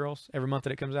get Paper Girls every month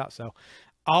that it comes out. So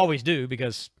I always do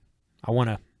because I want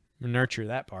to nurture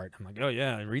that part. I'm like, oh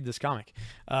yeah, read this comic.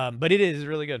 But it is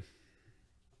really good.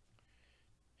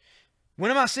 When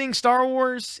am I seeing Star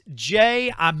Wars?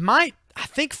 Jay, I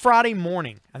think Friday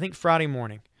morning.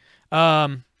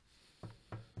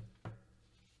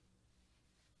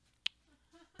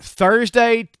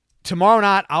 Thursday, tomorrow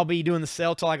night, I'll be doing the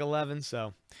sale till like 11.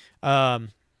 So,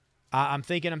 I'm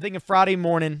thinking Friday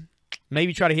morning.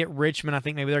 Maybe try to hit Richmond. I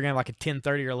think maybe they're gonna have like a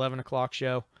 10:30 or 11 o'clock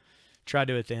show. Try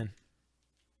to do it then.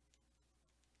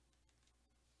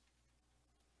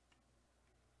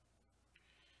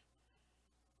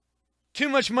 Too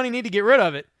much money, need to get rid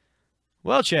of it.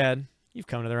 Well, Chad, you've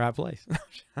come to the right place.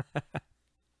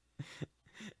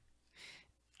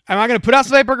 Am I going to put out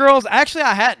some Paper Girls? Actually,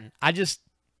 I hadn't. It's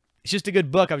just a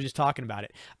good book. I was just talking about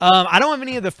it. I don't have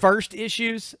any of the first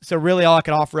issues, so really all I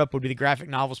could offer up would be the graphic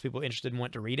novels people interested and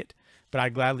want to read it, but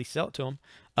I'd gladly sell it to them.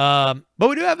 But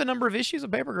we do have a number of issues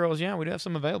of Paper Girls. Yeah, we do have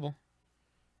some available.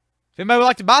 If anybody would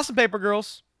like to buy some Paper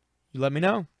Girls, you let me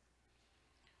know.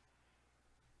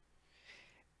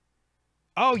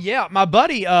 Oh, yeah. My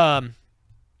buddy,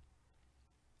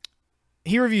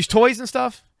 he reviews toys and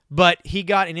stuff, but he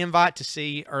got an invite to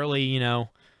see early,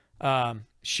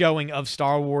 showing of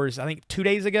Star Wars, I think 2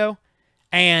 days ago.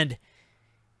 And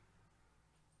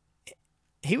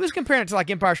he was comparing it to like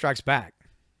Empire Strikes Back.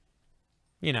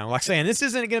 Like saying this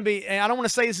isn't going to be, I don't want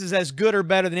to say this is as good or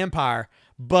better than Empire,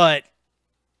 but,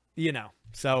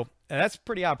 so that's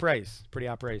pretty high praise. Pretty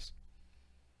high praise.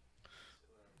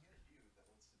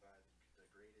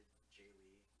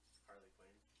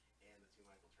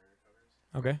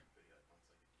 Okay.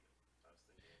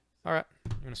 All right.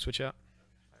 I'm going to switch out.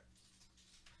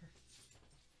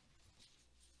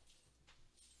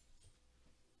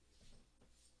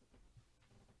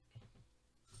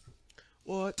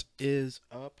 What is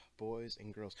up, boys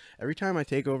and girls? Every time I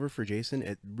take over for Jason,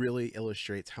 it really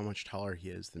illustrates how much taller he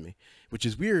is than me, which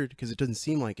is weird because it doesn't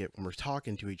seem like it when we're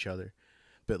talking to each other.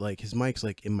 But like his mic's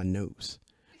like in my nose,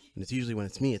 and it's usually when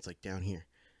it's me, it's like down here.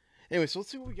 Anyway, so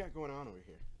let's see what we got going on over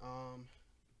here.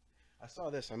 I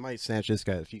saw this. I might snatch this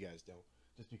guy if you guys don't,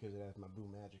 just because it has my Boo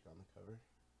Magic on the cover.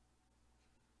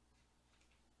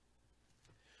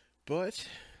 But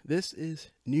this is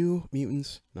New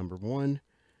Mutants number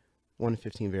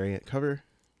 1/15 variant cover,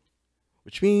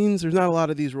 which means there's not a lot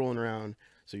of these rolling around,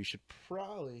 so you should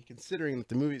probably, considering that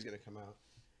the movie's going to come out,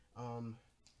 and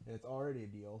it's already a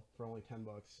deal for only $10,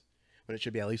 when it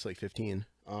should be at least like 15.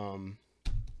 You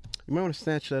might want to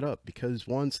snatch that up, because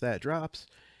once that drops,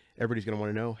 everybody's going to want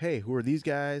to know, hey, who are these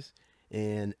guys?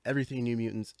 And everything New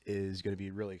Mutants is going to be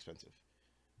really expensive.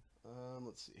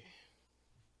 Let's see.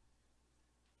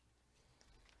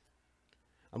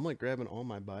 I'm like grabbing all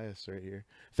my bias right here.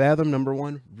 Fathom number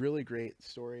 1, really great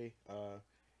story.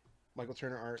 Michael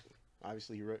Turner art.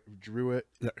 Obviously, he drew it.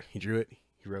 He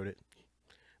wrote it.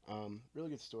 Really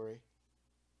good story.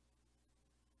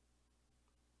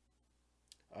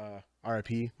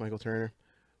 R.I.P. Michael Turner.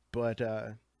 But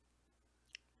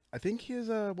I think he's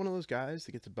one of those guys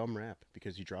that gets a bum rap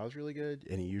because he draws really good,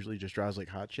 and he usually just draws like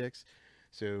hot chicks.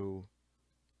 So,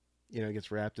 he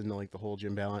gets wrapped into like the whole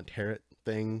Jim Ballant Tarot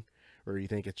thing, or you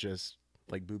think it's just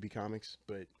like booby comics.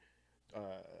 But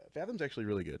Fathom's actually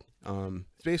really good.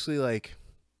 It's basically like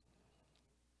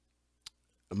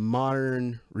a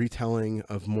modern retelling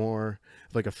of more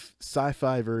like a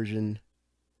sci-fi version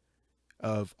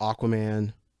of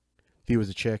Aquaman. He was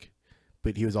a chick,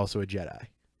 but he was also a Jedi.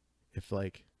 If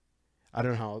like, I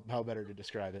don't know how better to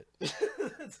describe it.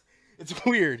 It's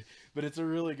weird, but it's a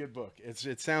really good book.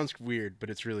 It sounds weird, but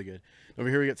it's really good. Over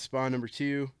here we got Spawn number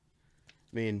 2.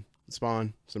 I mean,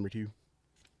 Spawn is number 2.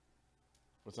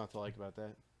 What's not to like about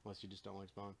that? Unless you just don't like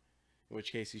Spawn. In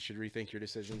which case, you should rethink your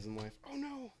decisions in life. Oh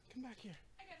no! Come back here.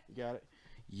 You got it?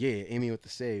 Yeah, Amy with the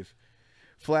save.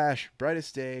 Flash,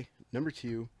 Brightest Day, number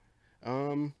 2.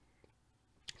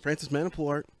 Francis Manapul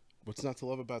art. What's not to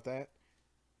love about that?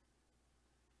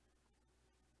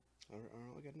 I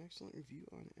got an excellent review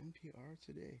on NPR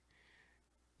today.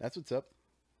 That's what's up.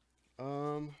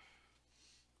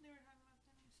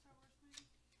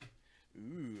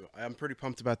 Ooh, I'm pretty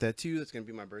pumped about that too. That's gonna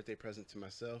be my birthday present to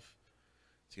myself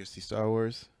to go see Star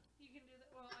Wars. You can do that.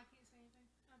 Well, I can't say anything.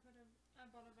 I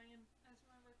bought a van as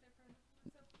my birthday present for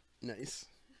myself. Nice.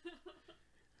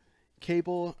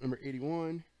 Cable number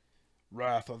 81.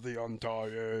 Wrath of the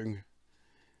Undying.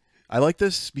 I like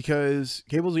this because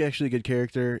Cable's actually a good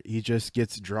character. He just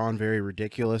gets drawn very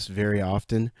ridiculous very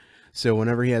often. So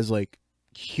whenever he has like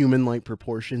human-like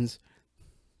proportions,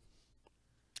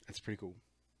 that's pretty cool.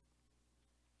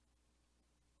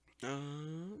 Let's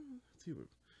see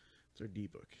what's our D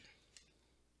book.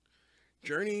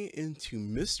 Journey into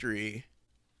Mystery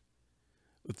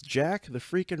with Jack the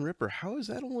freaking Ripper. How is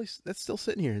that only? That's still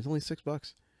sitting here. It's only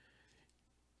 $6.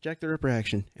 Jack the Ripper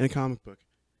action in a comic book.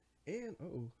 And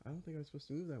I don't think I was supposed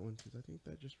to move that one because I think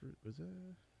that just was a.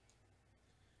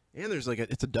 And there's like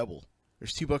it's a double.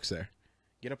 There's 2 books there.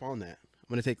 Get up on that. I'm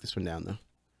gonna take this one down though.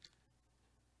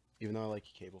 Even though I like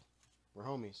you, Cable, we're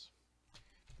homies.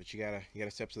 But you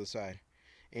gotta step to the side.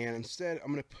 And instead,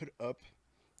 I'm gonna put up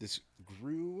this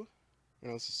Gru.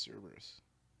 No, this is Cerberus.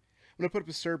 I'm gonna put up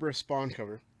a Cerberus Spawn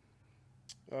cover.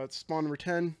 It's Spawn number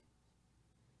 10.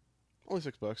 Only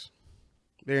 $6.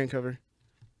 Variant cover.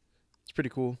 It's pretty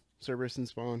cool. Cerberus and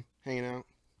Spawn hanging out,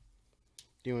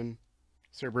 doing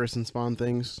Cerberus and Spawn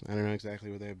things. I don't know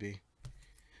exactly what that would be.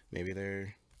 Maybe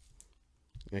they're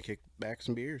gonna kick back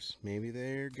some beers. Maybe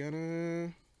they're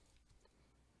gonna,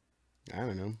 I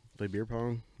don't know, play beer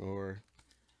pong or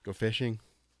go fishing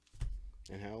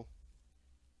in hell.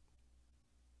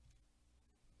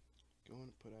 Going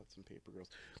to put out some Paper Girls.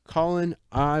 Colin,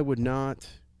 I would not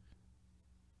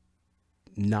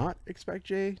expect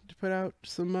Jay to put out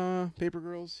some Paper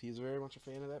Girls. He's very much a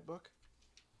fan of that book.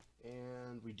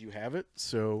 And we do have it,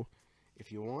 so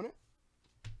if you want it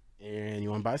and you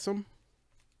want to buy some,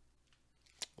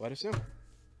 let us know.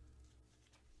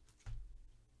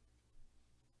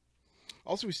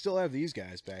 Also, we still have these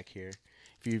guys back here,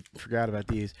 if you forgot about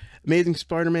these. Amazing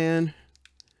Spider-Man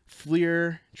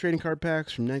Fleer trading card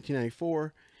packs from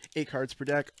 1994. 8 cards per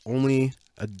deck, only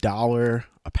 $1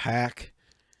 a pack.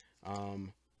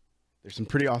 There's some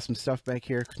pretty awesome stuff back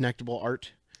here. Connectable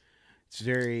art. It's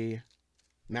very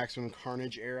Maximum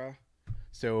Carnage era.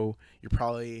 So you're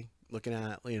probably looking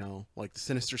at, you know, like the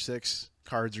Sinister Six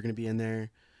cards are going to be in there.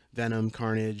 Venom,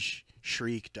 Carnage,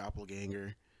 Shriek,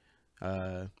 Doppelganger,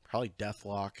 probably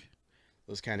Deathlock,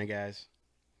 those kind of guys.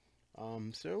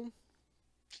 So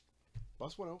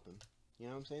bust one open. You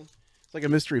know what I'm saying? It's like a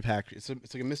mystery pack. It's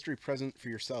like a mystery present for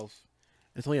yourself.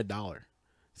 It's only $1.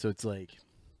 So it's like,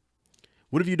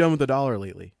 what have you done with $1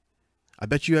 lately? I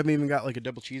bet you haven't even got like a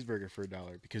double cheeseburger for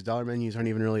 $1 because dollar menus aren't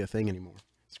even really a thing anymore.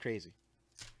 It's crazy.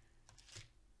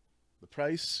 The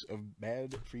price of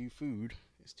bad for you food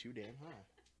is too damn high.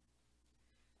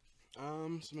 So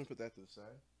I'm gonna put that to the side.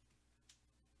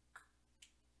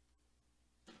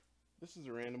 This is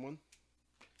a random one.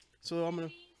 So I'm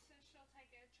gonna.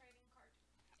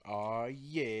 Aw,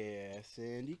 yeah,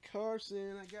 Sandy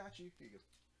Carson, I got you. Here you go.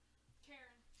 Karen.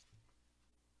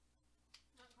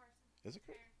 Not Carson. Is it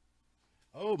Karen?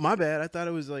 Karen. Oh, my bad. I thought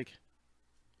it was like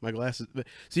my glasses. But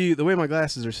see, the way my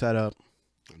glasses are set up.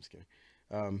 I'm just kidding.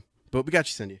 But we got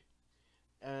you, Cindy.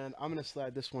 And I'm gonna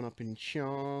slide this one up in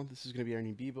Sean. This is gonna be our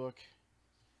new B book.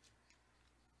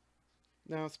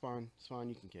 No, it's fine. It's fine.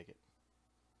 You can kick it.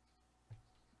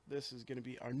 This is gonna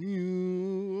be our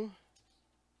new.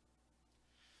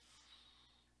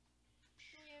 Do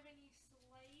we have any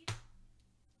Slade?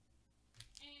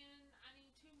 And I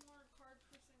need 2 more cards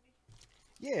for Cindy.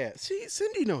 Yeah, see,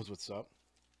 Cindy knows what's up.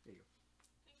 There you go.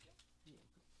 Thank you.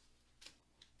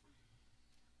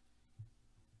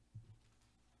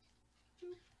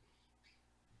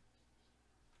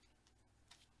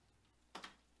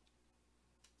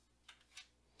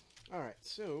 All right,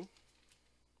 so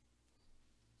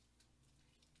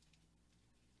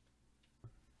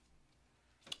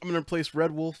I'm going to replace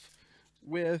Red Wolf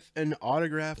with an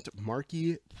autographed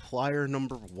Marquee Plier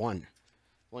number 1.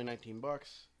 Only $19.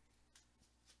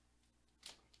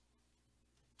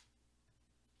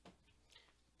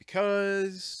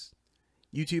 Because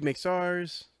YouTube makes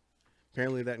ours.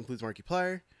 Apparently that includes Marquee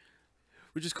Plier,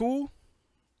 which is cool.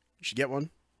 You should get one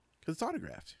because it's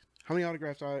autographed. How many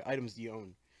autographed items do you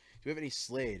own? Do we have any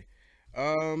Slade?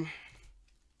 I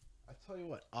tell you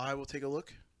what, I will take a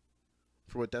look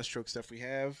for what Deathstroke stuff we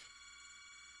have.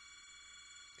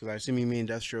 Because I assume you mean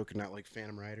Deathstroke and not like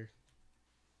Phantom Rider.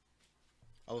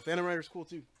 Although Phantom Rider's cool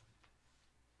too.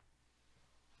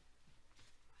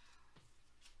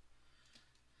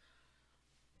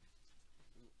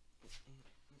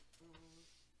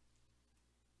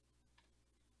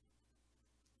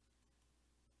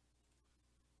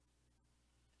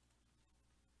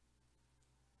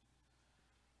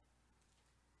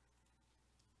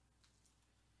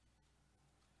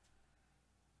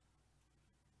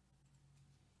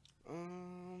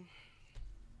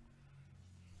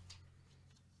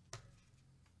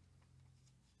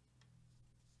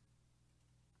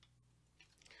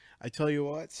 I tell you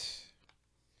what,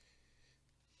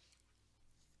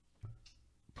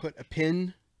 put a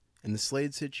pin in the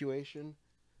Slade situation.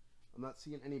 I'm not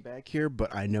seeing any back here,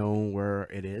 but I know where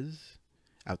it is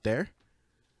out there.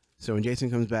 So when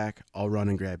Jason comes back, I'll run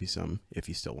and grab you some if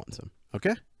you still want some. Okay?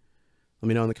 Let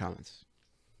me know in the comments.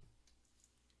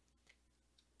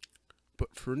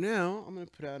 But for now, I'm going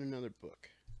to put out another book.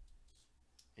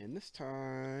 And this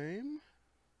time,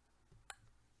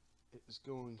 it is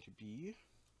going to be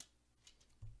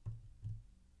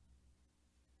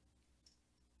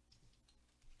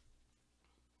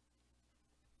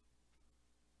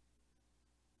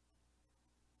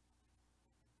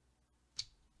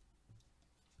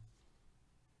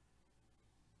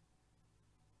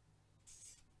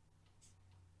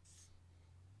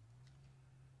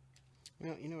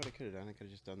well, you know what I could have done? I could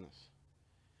have just done this.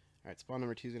 Alright, spawn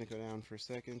number 2 is going to go down for a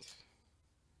second.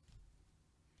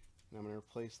 And I'm going to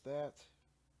replace that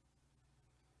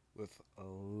with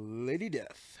Lady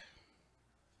Death.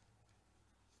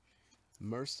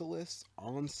 Merciless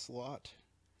Onslaught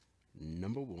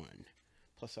 #1.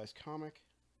 Plus size comic.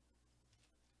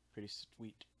 Pretty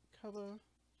sweet cover.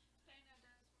 Dana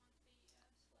does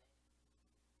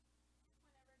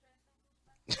want the slate whenever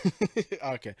Jason comes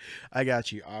back. Okay, I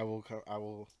got you. I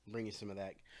will bring you some of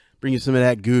that. Bring you some of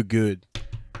that good.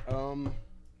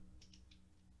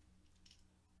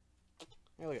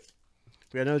 Hey, look at.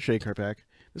 We got another trade card pack.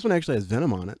 This one actually has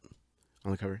Venom on it,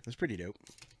 on the cover. That's pretty dope.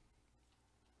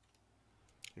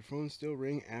 Your phone still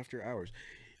ring after hours?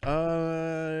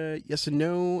 Yes and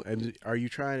no. Are you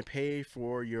trying to pay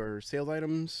for your sales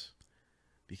items?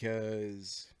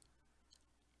 Because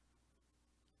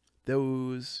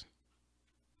those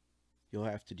you'll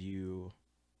have to do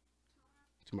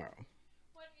tomorrow.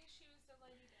 What issue is the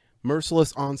Lady Death?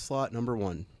 Merciless Onslaught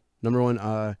 #1.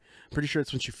 #1. Pretty sure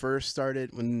it's when she first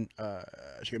started. When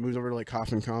she got moved over to like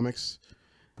Coffin Comics.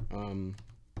 I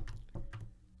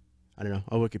don't know.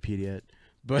 I'll Wikipedia it,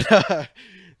 but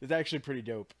it's actually pretty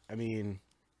dope. I mean,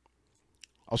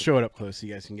 I'll show it up close so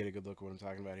you guys can get a good look at what I'm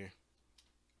talking about here.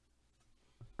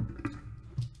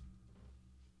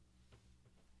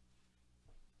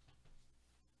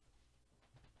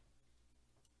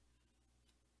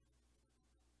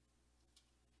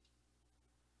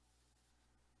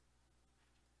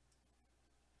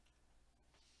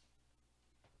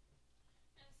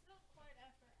 And it's not quite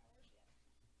after hours yet.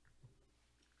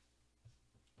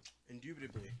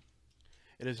 Indubitably,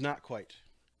 it is not quite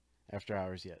after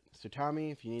hours yet. So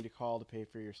Tommy, if you need to call to pay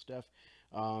for your stuff,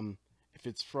 if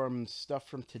it's from stuff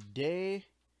from today,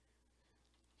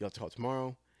 you'll have to call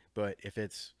tomorrow. But if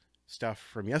it's stuff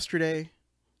from yesterday,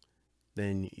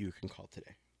 then you can call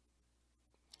today.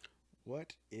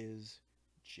 What is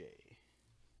J?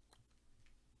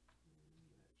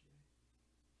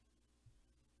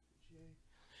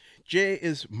 J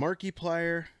is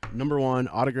Markiplier #1,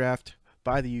 autographed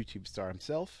by the YouTube star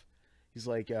himself. He's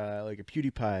like a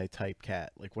PewDiePie type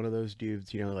cat, like one of those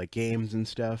dudes, you know, like games and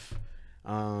stuff.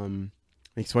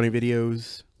 Makes funny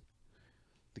videos.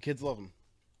 The kids love him.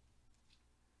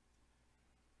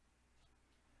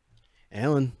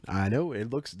 Alan, I know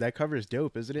that cover is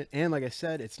dope, isn't it? And like I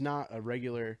said, it's not a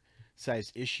regular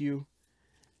sized issue.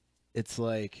 It's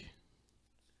like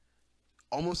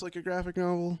almost like a graphic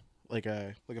novel, like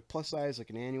a plus size, like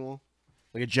an annual,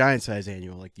 like a giant size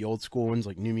annual, like the old school ones,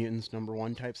 like New Mutants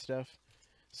 #1 type stuff.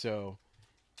 So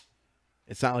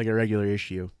it's not like a regular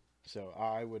issue. So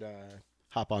I would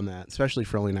hop on that, especially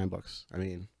for only $9. I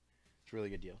mean, it's a really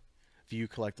good deal. If you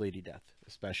collect Lady Death,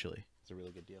 especially, it's a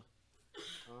really good deal.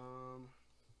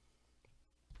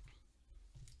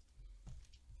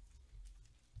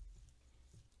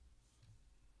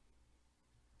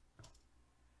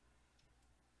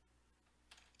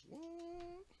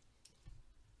 What?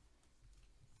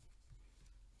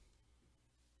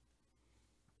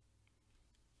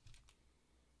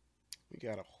 We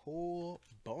got a whole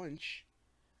bunch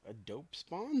of dope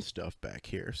Spawn stuff back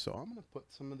here, so I'm gonna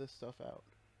put some of this stuff out.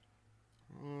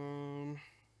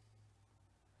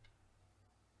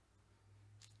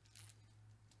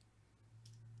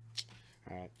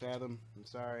 Alright, Fathom, I'm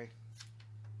sorry.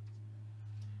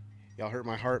 Y'all hurt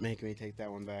my heart making me take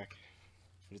that one back.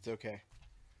 But it's okay.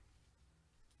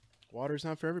 Water's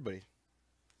not for everybody.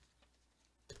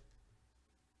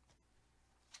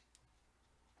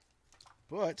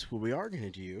 But what we are going to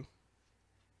do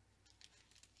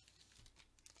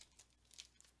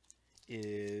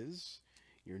is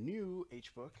your new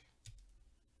H-book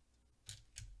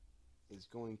is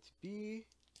going to be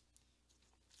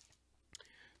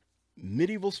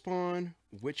Medieval Spawn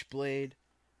Witchblade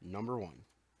 #1.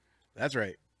 That's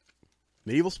right.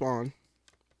 Medieval Spawn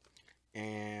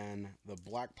and the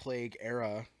Black Plague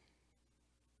era.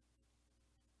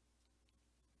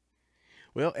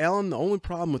 Well, Alan, the only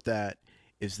problem with that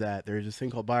is that there's this thing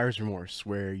called buyer's remorse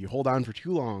where you hold on for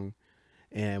too long,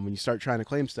 and when you start trying to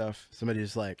claim stuff, somebody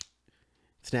just like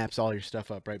snaps all your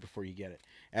stuff up right before you get it.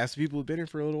 Ask the people who've been here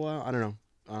for a little while. I don't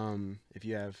know if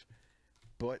you have,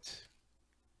 but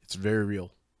it's very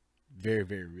real. Very,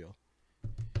 very real.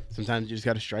 Sometimes you just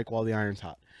got to strike while the iron's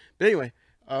hot. But anyway,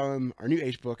 our new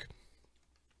H book.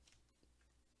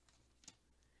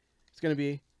 It's going to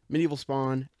be Medieval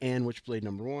Spawn and Witchblade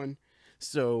 #1.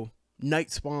 So,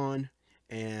 Night Spawn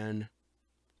and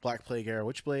Black Plague era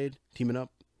Witchblade teaming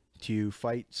up to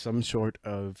fight some sort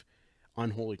of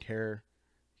unholy terror,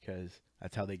 because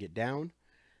that's how they get down.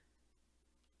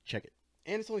 Check it.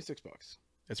 And it's only $6.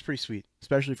 That's pretty sweet,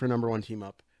 especially for #1 team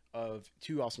up of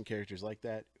two awesome characters like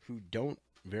that who don't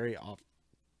very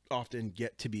often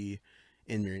get to be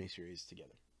in miniseries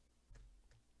together.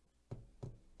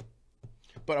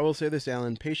 But I will say this,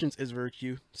 Alan, patience is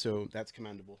virtue, so that's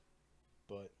commendable.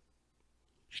 But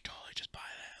you should totally just buy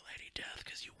that Lady Death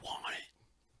because you want it.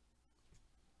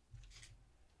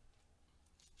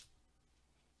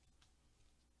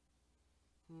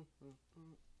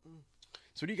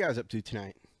 So what are you guys up to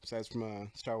tonight, besides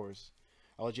from Star Wars?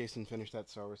 I'll let Jason finish that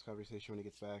Star Wars conversation when he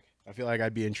gets back. I feel like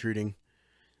I'd be intruding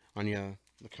on the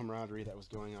camaraderie that was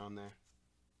going on there.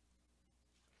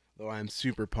 Though I'm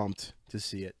super pumped to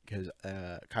see it, because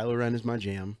Kylo Ren is my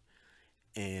jam,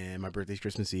 and my birthday's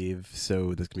Christmas Eve,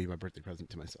 so this can be my birthday present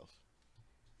to myself.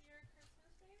 You're a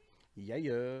Christmas baby?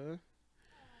 Yeah.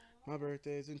 Aw. My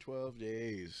birthday's in 12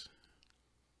 days.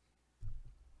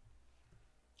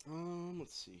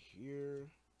 Let's see here.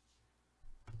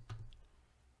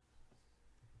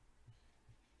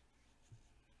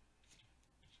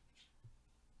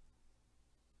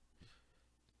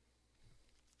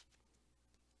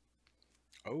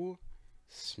 Oh,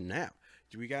 snap.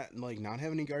 Do we got, like, not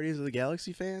have any Guardians of the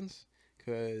Galaxy fans?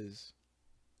 Because,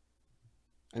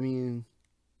 I mean,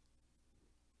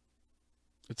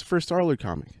 it's the first Star-Lord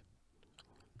comic.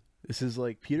 This is,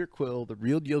 like, Peter Quill, the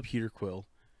real deal Peter Quill,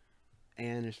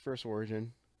 and his first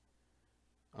origin.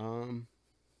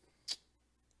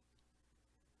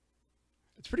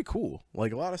 It's pretty cool.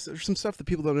 Like, there's some stuff that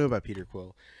people don't know about Peter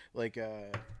Quill. Like,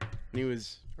 when he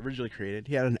was originally created,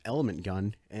 he had an element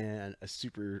gun and a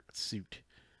super suit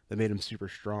that made him super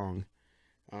strong.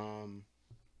 I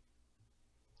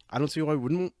don't see why I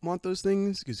wouldn't want those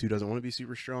things, because who doesn't want to be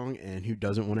super strong, and who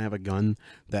doesn't want to have a gun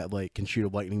that, like, can shoot a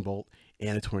lightning bolt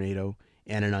and a tornado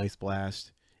and an ice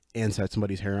blast and set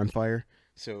somebody's hair on fire.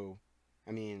 So,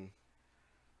 I mean,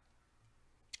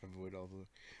 avoid all the...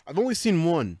 I've only seen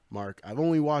one, Mark. I've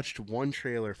only watched one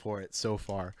trailer for it so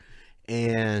far,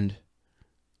 and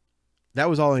that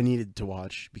was all I needed to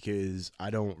watch, because I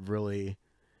don't really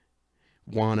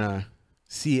want to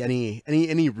see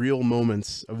any real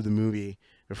moments of the movie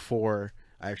before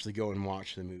I actually go and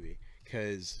watch the movie,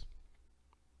 because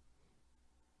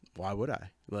why would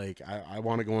I? Like, I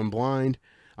want to go in blind.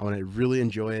 I want to really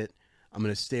enjoy it. I'm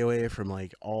going to stay away from,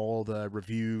 like, all the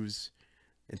reviews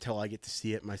until I get to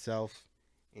see it myself,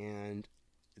 and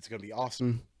it's going to be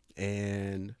awesome,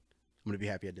 and I'm going to be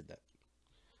happy I did that.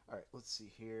 All right, let's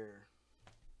see here.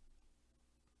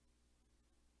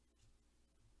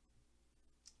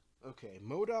 Okay,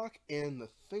 MODOK and the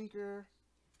Thinker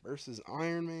versus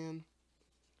Iron Man.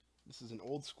 This is an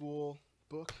old school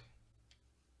book.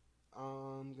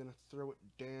 I'm going to throw it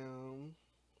down.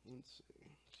 Let's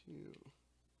see.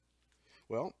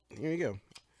 Well, here you go.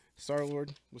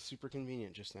 Star-Lord was super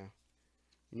convenient just now.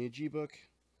 You need a G-book.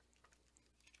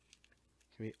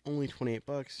 It's going to be only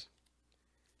 $28.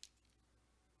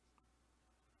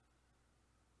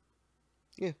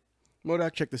 Yeah.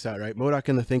 MODOK, check this out, right? MODOK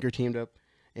and the Thinker teamed up,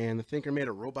 and the Thinker made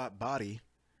a robot body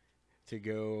to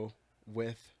go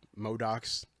with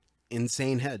MODOK's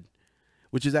insane head,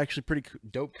 which is actually a pretty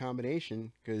dope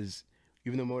combination, because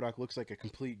even though MODOK looks like a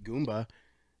complete Goomba,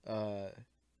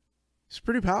 it's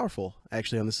pretty powerful,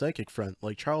 actually, on the psychic front.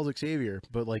 Like Charles Xavier,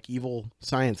 but like evil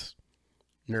science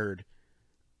nerd.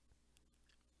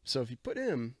 So if you put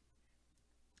him,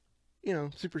 you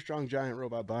know, super strong giant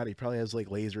robot body, probably has like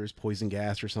lasers, poison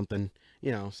gas or something,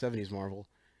 you know, 70s Marvel.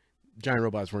 Giant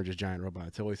robots weren't just giant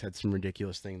robots. They always had some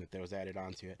ridiculous thing that was added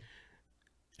onto it.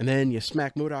 And then you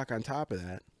smack MODOK on top of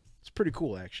that. It's pretty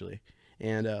cool, actually.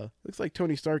 And looks like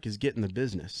Tony Stark is getting the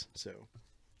business. So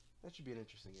that should be an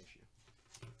interesting issue.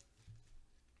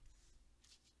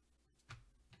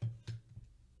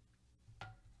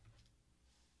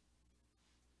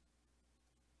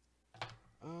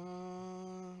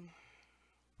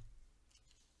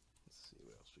 Let's see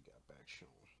what else we got back shown.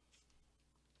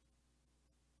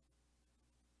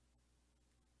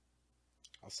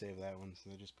 I'll save that one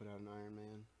since I just put out an Iron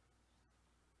Man.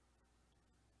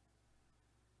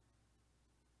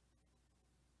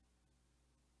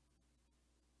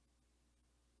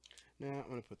 Now I'm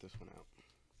gonna put this one out.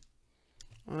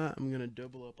 I'm gonna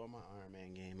double up on my Iron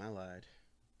Man game. I lied.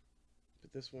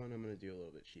 But this one I'm gonna do a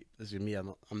little bit cheap. This is gonna be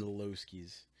on the low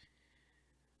skis.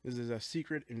 This is a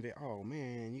secret Oh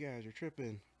man, you guys are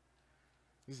tripping.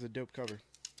 This is a dope cover.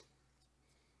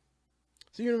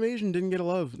 Secret Invasion didn't get a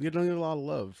lot of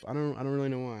love. I don't really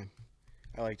know why.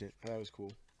 I liked it. I thought it was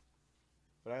cool.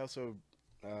 But I also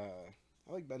I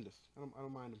like Bendis. I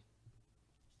don't mind him.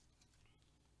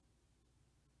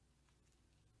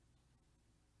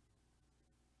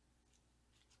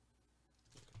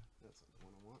 That's not the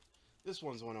one I want. This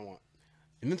one's the one I want.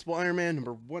 Invincible Iron Man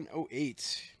number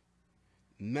 108.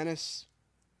 Menace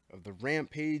of the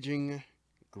Rampaging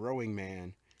Growing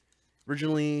Man.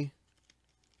 Originally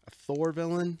a Thor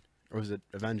villain, or was it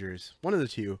Avengers? One of the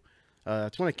two.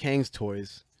 It's one of Kang's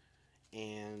toys.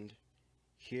 And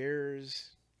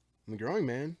here's the Growing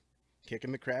Man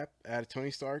kicking the crap out of Tony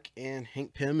Stark and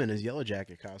Hank Pym in his Yellow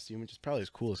Jacket costume, which is probably his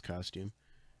coolest costume.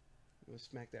 We'll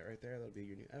smack that right there. That'll be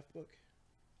your new F book.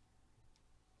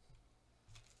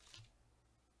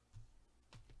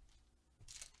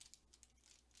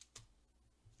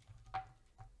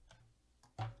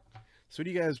 So what are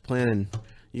you guys planning?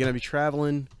 You gonna be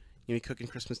traveling? You gonna be cooking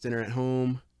Christmas dinner at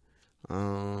home?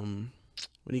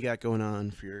 What do you got going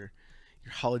on for your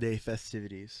holiday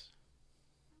festivities?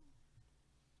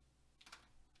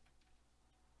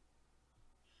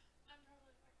 I'm probably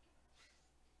working.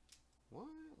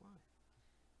 What? Why?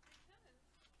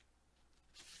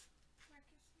 Because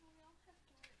Marcus and we all have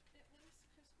to work at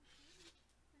least Christmas Eve.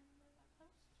 Remember that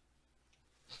post?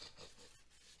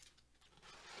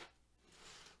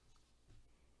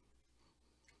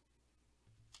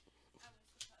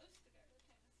 I was supposed to go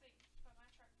to Tennessee, but my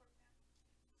truck broke down.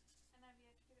 And I've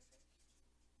yet to get it fixed.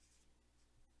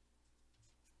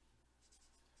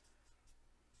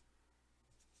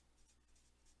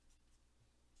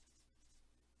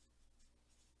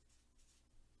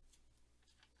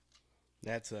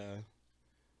 That's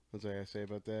what's I gotta say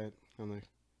about that on the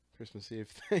Christmas Eve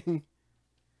thing?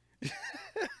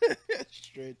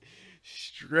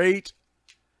 straight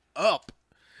up.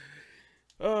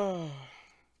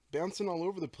 Bouncing all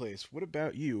over the place. What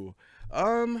about you?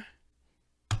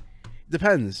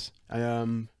 Depends.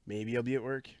 Maybe I'll be at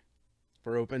work if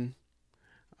we're open.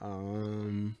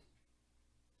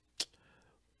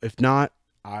 If not,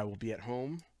 I will be at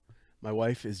home. My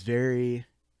wife is very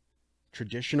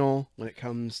traditional when it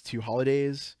comes to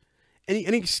holidays. Any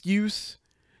excuse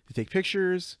to take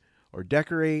pictures or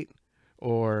decorate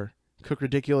or cook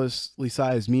ridiculously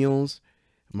sized meals,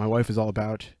 my wife is all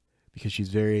about, because she's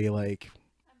very like,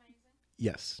 Amazing.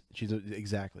 yes,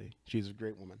 exactly. She's a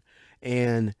great woman,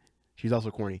 and she's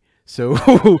also corny.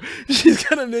 So she's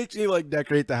gonna make me like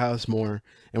decorate the house more,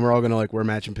 and we're all gonna like wear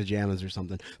matching pajamas or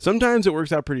something. Sometimes it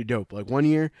works out pretty dope. Like one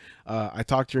year, I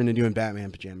talked her into doing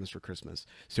Batman pajamas for Christmas.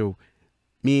 So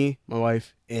me, my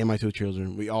wife, and my two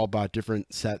children, we all bought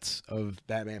different sets of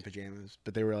Batman pajamas,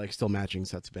 but they were like still matching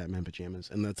sets of Batman pajamas,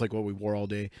 and that's like what we wore all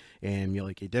day. And we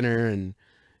like ate dinner and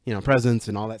presents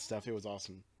and all that stuff. It was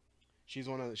awesome. She's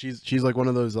like one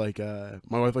of those like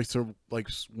my wife likes to like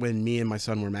when me and my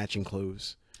son wear matching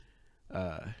clothes.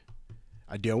 I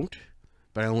don't,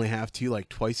 but I only have to like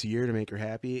twice a year to make her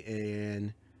happy,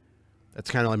 and that's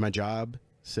kind of like my job.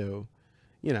 So,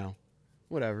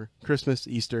 whatever. Christmas,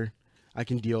 Easter, I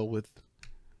can deal with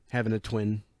having a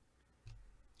twin.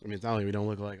 I mean, it's not like we don't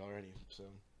look alike already, so.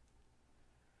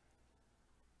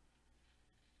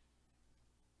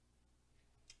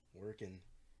 Working.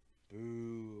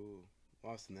 Boo.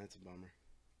 Austin, that's a bummer.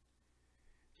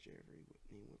 Jerry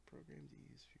Whitney, what program do you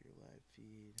use for your live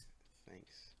feed?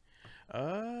 Thanks. I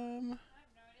have no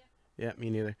idea. Yeah,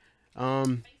 me neither.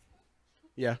 Facebook.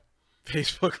 Yeah.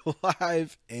 Facebook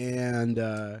Live and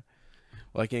well,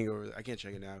 I can't go over. I can't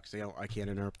check it now because I can't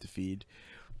interrupt the feed.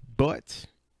 But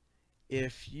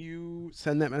if you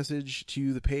send that message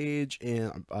to the page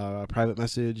and a private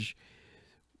message,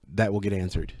 that will get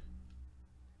answered.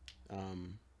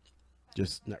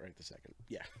 Just not right this second.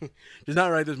 Yeah, just not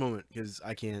right this moment because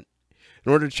I can't.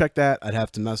 In order to check that, I'd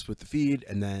have to mess with the feed,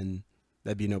 and then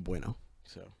that'd be no bueno.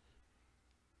 So.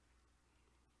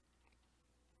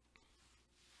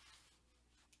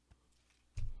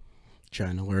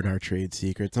 Trying to learn our trade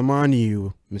secrets. I'm on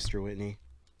you, Mr. Whitney.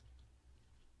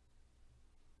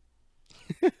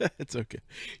 It's okay.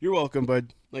 You're welcome,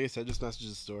 bud. Like I said, just message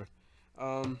the store.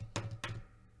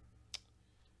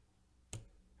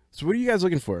 So what are you guys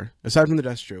looking for aside from the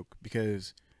Deathstroke?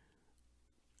 Because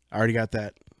I already got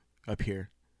that up here.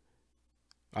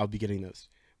 I'll be getting those.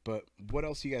 But what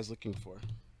else are you guys looking for?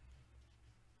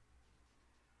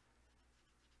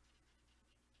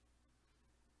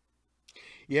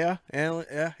 Yeah,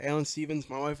 Alan Stevens.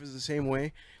 My wife is the same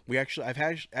way.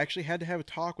 Actually had to have a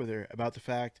talk with her about the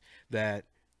fact that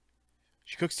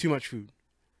she cooks too much food.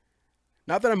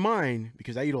 Not that I mind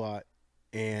because I eat a lot,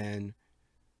 and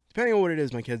depending on what it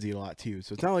is, my kids eat a lot too.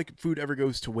 So it's not like food ever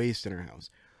goes to waste in our house.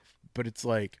 But it's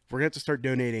like we're gonna have to start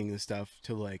donating this stuff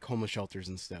to like homeless shelters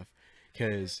and stuff.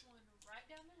 Because Right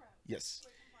down the road. yes,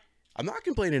 Quit complaining. I'm not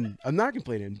complaining. I'm not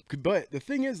complaining. But the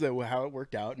thing is that how it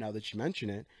worked out, now that you mention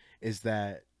it, is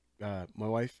that my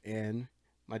wife and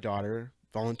my daughter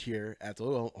volunteer at the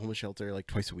little homeless shelter like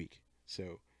twice a week.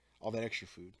 So all that extra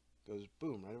food goes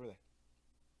boom right over there.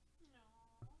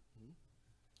 No.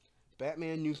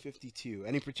 Batman New 52.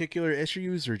 Any particular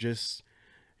issues or just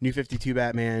New 52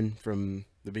 Batman from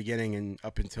the beginning and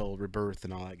up until Rebirth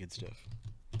and all that good stuff?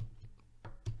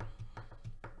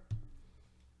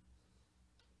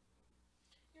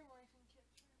 Your wife and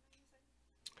kids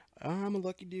are amazing. I'm a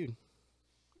lucky dude.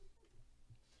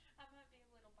 I might be a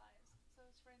little biased. So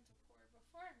his friends were poor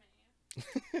before me.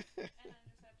 And I just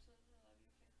absolutely love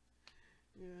your kids.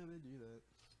 Yeah, they do that.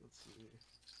 Let's see.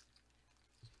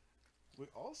 We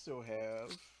also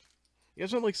have. You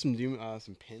guys want like some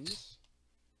pins?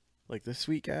 Like this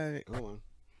sweet guy. Hold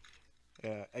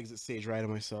on. Exit stage right on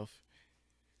myself.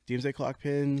 Doomsday Clock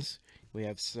pins. We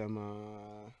have some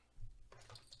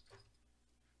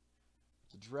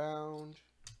the Drowned.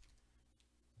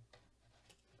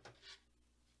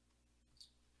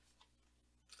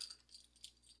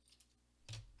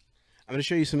 I'm gonna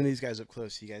show you some of these guys up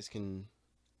close so you guys can.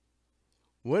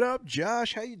 What up,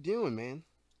 Josh? How you doing, man?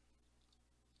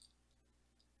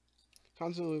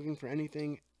 Constantly looking for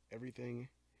anything, everything.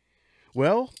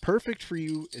 Well, perfect for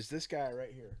you is this guy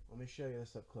right here. Let me show you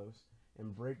this up close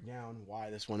and break down why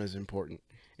this one is important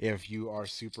if you are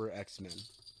super X-Men.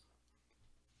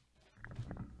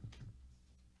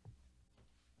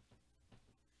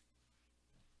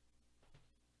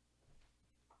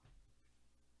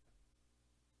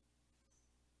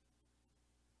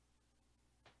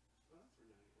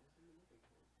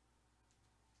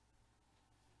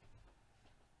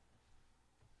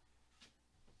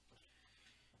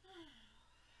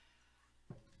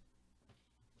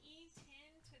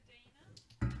 E10 to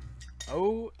Dana.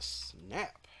 Oh,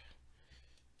 snap.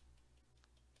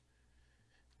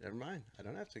 Never mind. I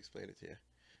don't have to explain it to you.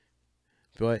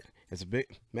 But it's a bit.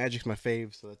 Magic's my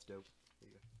fave, so that's dope. There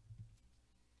you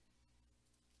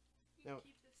You Now- can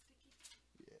keep this sticky.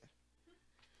 go. Yeah.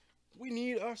 We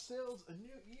need ourselves a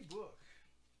new ebook.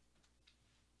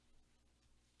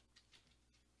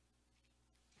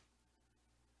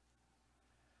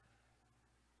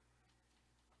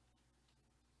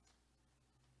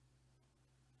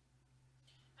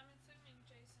 I'm assuming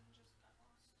Jason just got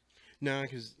lost. No,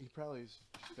 because he probably is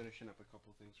finishing up a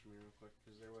couple things for me real quick.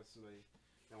 Because there was somebody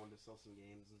that wanted to sell some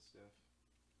games and stuff.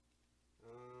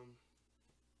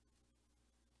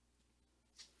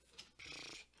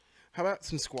 How about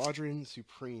some Squadron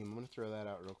Supreme? I'm gonna throw that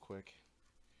out real quick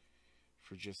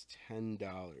for just $10.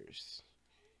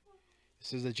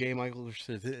 This is a J. Michael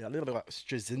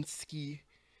Straczynski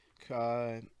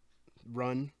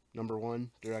run,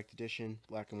 #1, direct edition,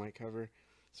 black and white cover.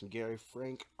 Some Gary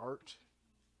Frank art.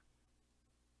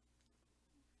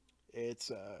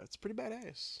 It's pretty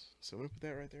badass. So I'm gonna put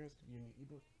that right there. It's gonna be a new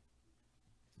ebook.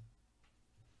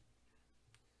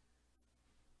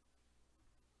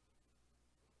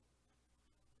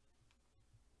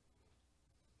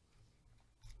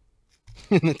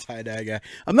 The tie-dye guy.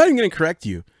 I'm not even gonna correct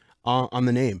you on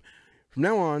the name. From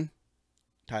now on,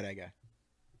 tie-dye guy.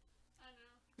 I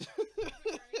know.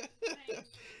 Sorry.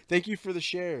 Thank you for the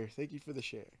share. Thank you for the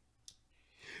share.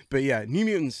 But yeah, New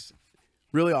Mutants,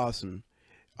 really awesome.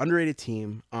 Underrated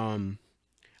team. I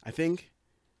think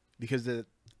because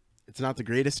it's not the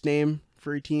greatest name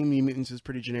for a team. New Mutants is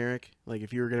pretty generic. Like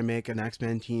if you were gonna make an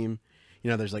X-Men team, you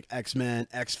know, there's like X-Men,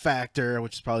 X Factor,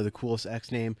 which is probably the coolest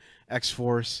X name, X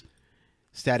Force,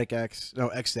 Static X. No,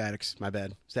 X Statics. My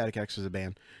bad. Static X was a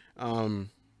band. And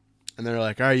they're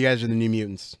like, all right, you guys are the New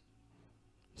Mutants.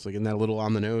 It's like in that little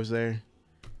on the nose there.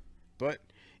 But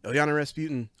Ilyana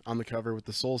Rasputin on the cover with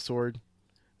the Soul Sword.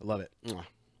 I love it. Mwah.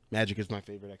 Magic is my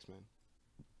favorite X-Men.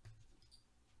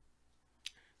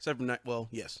 Except for well,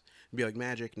 yes. It'd be like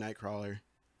Magic, Nightcrawler,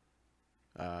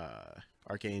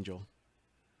 Archangel.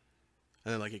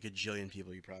 And then like a gajillion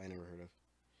people you probably never heard of.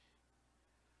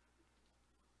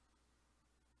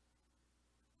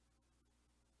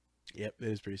 Yep, it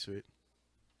is pretty sweet.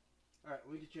 Alright,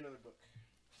 let me get you another book.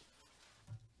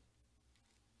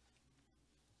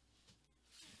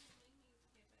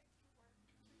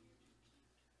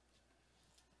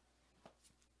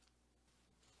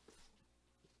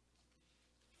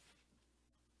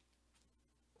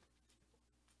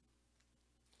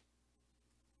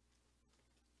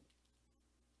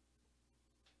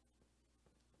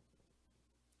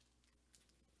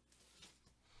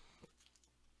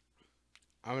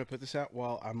 I'm gonna put this out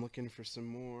while I'm looking for some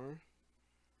more.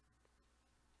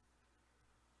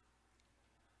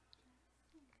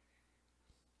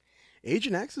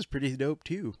 Agent X is pretty dope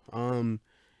too.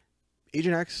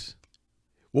 Agent X,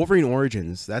 Wolverine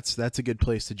Origins. That's a good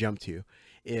place to jump to.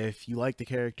 If you like the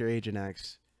character Agent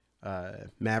X,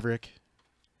 Maverick,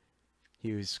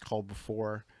 he was called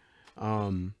before.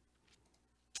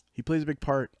 He plays a big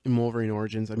part in Wolverine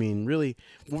Origins. I mean, really,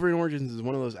 Wolverine Origins is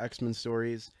one of those X-Men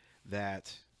stories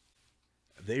that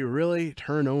they really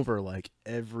turn over like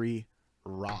every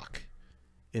rock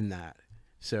in that.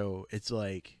 So it's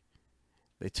like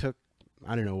they took,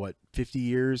 I don't know what, 50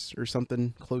 years or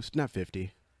something close, not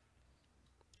 50,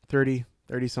 30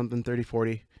 something, 30,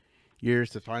 40 years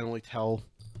to finally tell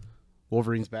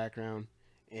Wolverine's background.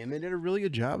 And they did a really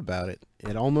good job about it.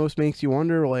 It almost makes you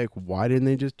wonder, like, why didn't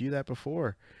they just do that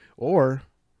before? Or,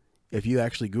 if you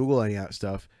actually Google any of that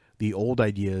stuff, the old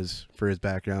ideas for his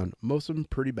background, most of them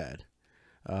pretty bad.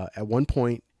 At one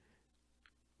point,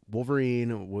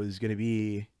 Wolverine was going to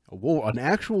be an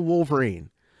actual Wolverine,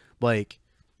 like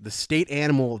the state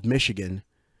animal of Michigan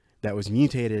that was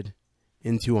mutated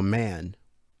into a man.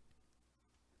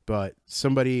 But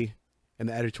somebody in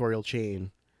the editorial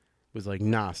chain was like,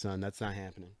 nah, son, that's not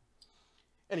happening.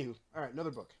 Anywho, all right,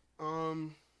 another book.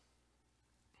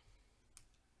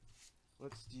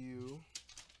 Let's do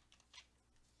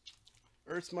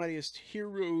Earth's Mightiest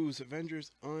Heroes,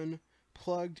 Avengers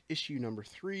Unplugged, issue number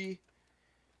 3.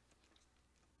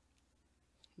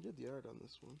 Who did the art on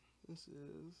this one? This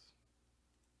is,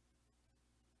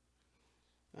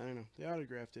 I don't know. They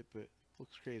autographed it, but it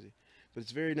looks crazy. But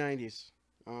it's very 90s.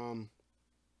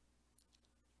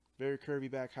 Very curvy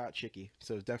back, hot chicky.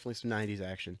 So it's definitely some 90s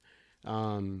action.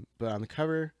 But on the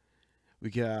cover,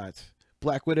 we got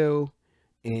Black Widow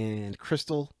and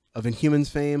Crystal of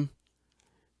Inhumans fame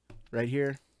right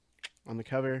here on the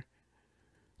cover.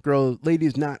 Girl,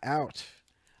 lady's not out.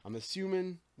 I'm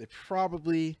assuming they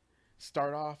probably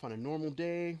start off on a normal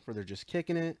day where they're just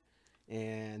kicking it,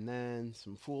 and then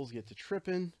some fools get to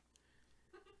tripping.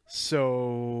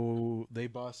 So they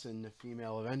bust in the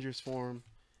female Avengers form.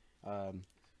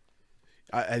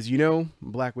 As you know,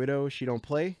 Black Widow, she don't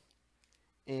play.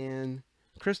 And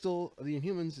Crystal of the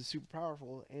Inhumans is super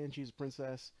powerful, and she's a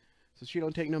princess, so she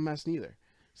don't take no mess neither.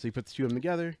 So you put the two of them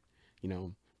together, you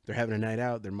know, they're having a night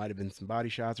out, there might have been some body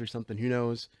shots or something, who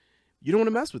knows. You don't want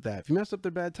to mess with that. If you mess up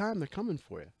their bad time, they're coming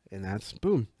for you. And that's,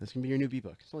 boom, that's going to be your new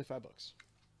B-book. It's only $5.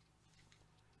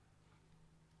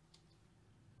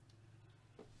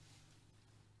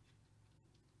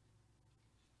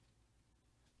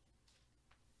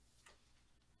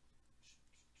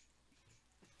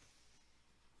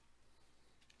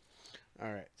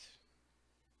 All right.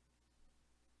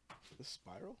 This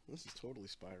spiral? This is totally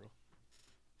spiral.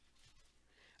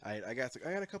 All right, I got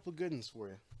a couple good ones for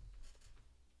you.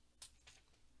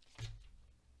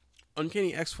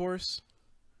 Uncanny X-Force,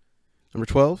 number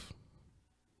 12.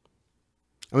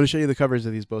 I'm going to show you the covers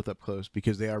of these both up close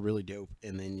because they are really dope.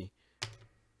 And then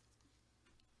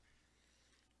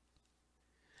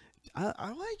I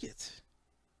like it.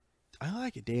 I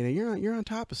like it, Dana. You're on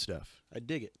top of stuff. I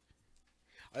dig it.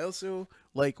 I also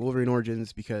like Wolverine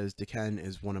Origins because Deken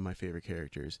is one of my favorite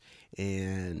characters.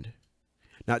 And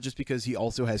not just because he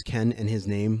also has Ken in his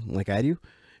name like I do,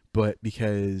 but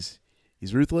because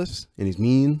he's ruthless and he's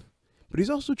mean, but he's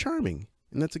also charming.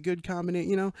 And that's a good combination,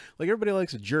 you know? Like, everybody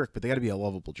likes a jerk, but they got to be a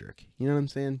lovable jerk. You know what I'm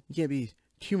saying? You can't be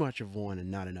too much of one and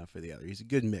not enough of the other. He's a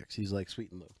good mix. He's like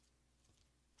sweet and low.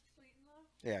 Sweet and low?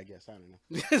 Yeah, I guess. I don't know.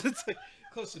 It's like,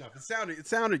 close enough. It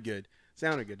sounded good.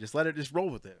 Sounded good. Just roll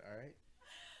with it, all right?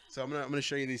 So I'm gonna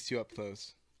show you these two up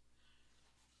close.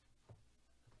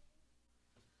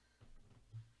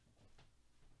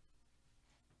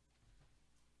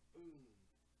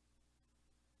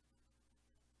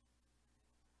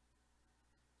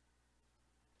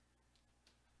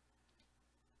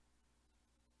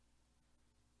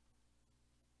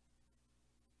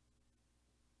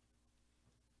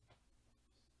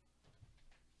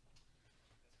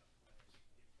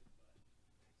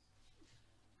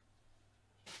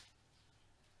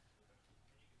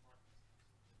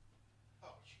 Oh,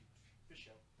 shoot. Good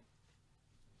show.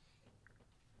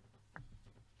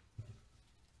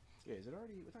 Yeah, is it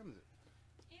already? What time is it?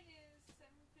 It is 7:55.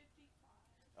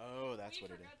 Oh, that's We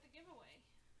what it is. forgot the giveaway.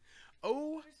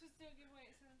 Oh, We're supposed to do a giveaway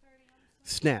at 7:30. I'm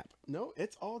sorry. snap. No,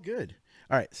 it's all good.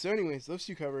 All right, so anyways, those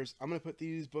two covers, I'm going to put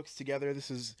these books together. This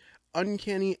is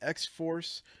Uncanny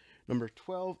X-Force, number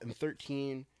 12 and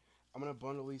 13. I'm going to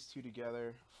bundle these two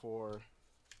together for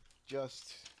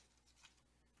just...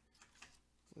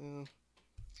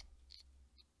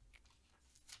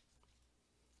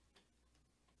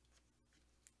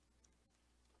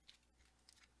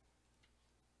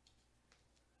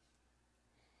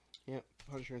 Yep,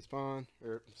 Punisher and Spawn,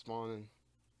 or Spawn and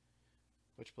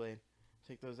Witchblade.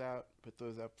 Take those out, put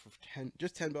those up for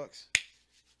just $10.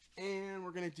 And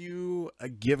we're gonna do a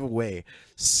giveaway.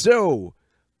 So,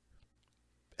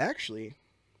 actually,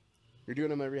 you're doing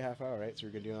them every half hour, right? So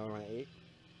we're gonna do another one at 8,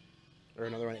 or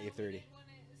another one at 8:30. We did one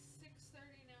at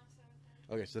 6:30, now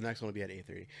 7:30. Okay, so the next one will be at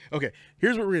 8:30. Okay,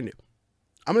 here's what we're gonna do.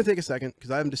 I'm gonna take a second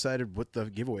because I haven't decided what the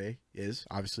giveaway is,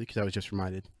 obviously, because I was just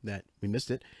reminded that we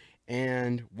missed it.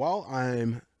 And while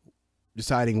I'm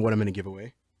deciding what I'm gonna give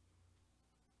away,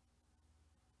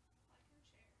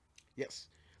 yes,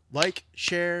 like,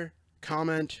 share,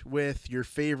 comment with your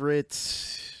favorite,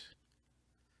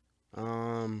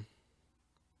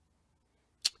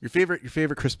 your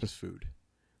favorite Christmas food.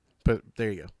 But there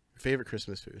you go, your favorite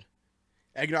Christmas food.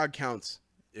 Eggnog counts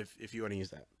if you want to use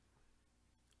that.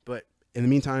 But in the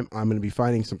meantime, I'm going to be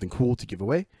finding something cool to give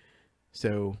away.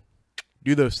 So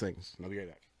do those things. I'll be right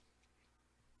back.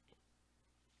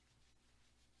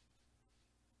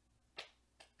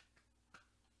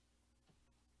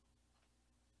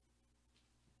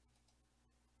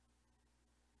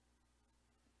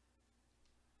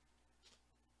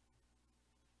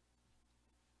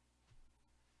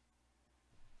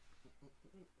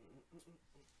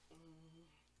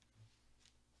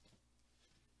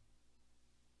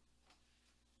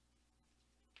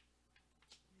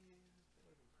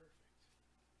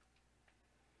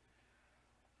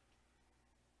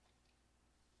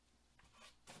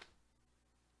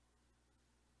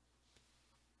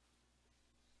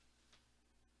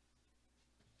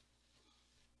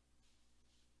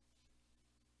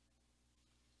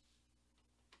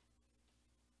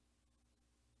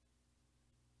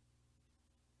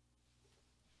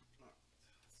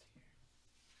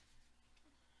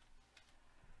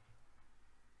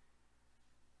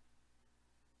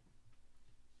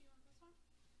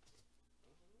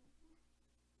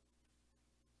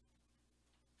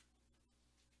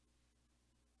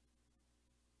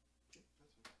 You want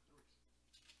this one?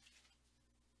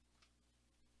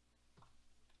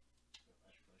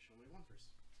 I should probably show me one first.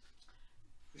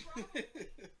 Probably.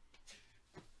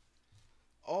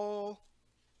 All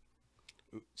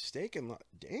steak and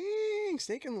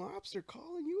steak and lobster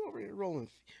calling you over here rolling.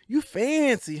 You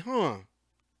fancy, huh?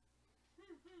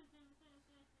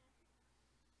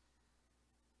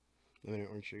 Lemon and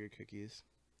orange sugar cookies.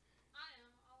 I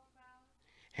am all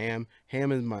about.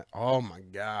 Ham is my, oh my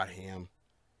god, ham.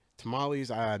 Tamales,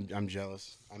 I'm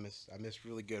jealous. I miss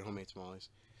really good homemade tamales.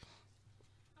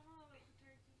 I want to like the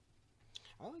turkey.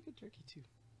 I like good turkey too.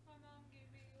 My mom gave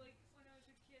me, like, when I was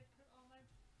a kid, put all my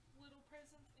little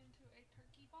presents into a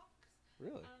turkey box.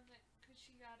 Really? Because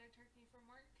she got a turkey from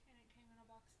work, and it came in a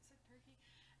box that said turkey.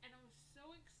 And I was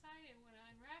so excited when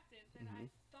I unwrapped it that I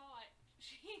thought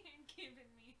she had given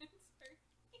me a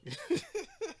turkey.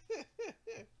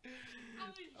 I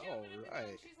was jumping up and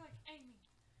down. She's like, Amy,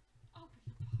 open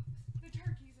the box. The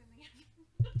turkey's in the oven.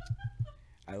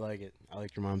 I like it. I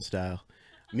like your mom's style.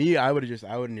 Me, I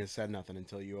wouldn't have said nothing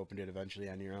until you opened it eventually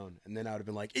on your own. And then I would have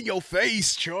been like, in your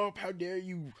face, Chump, how dare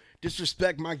you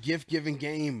disrespect my gift giving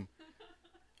game.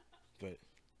 But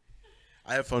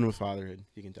I have fun with fatherhood,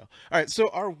 you can tell. All right, so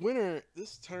our winner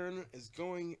this turn is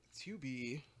going to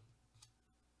be,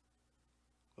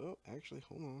 oh, actually,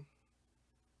 hold on.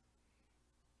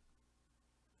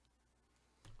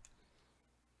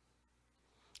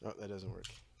 Oh, that doesn't work.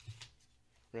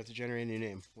 We're going to have to generate a new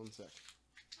name. One sec.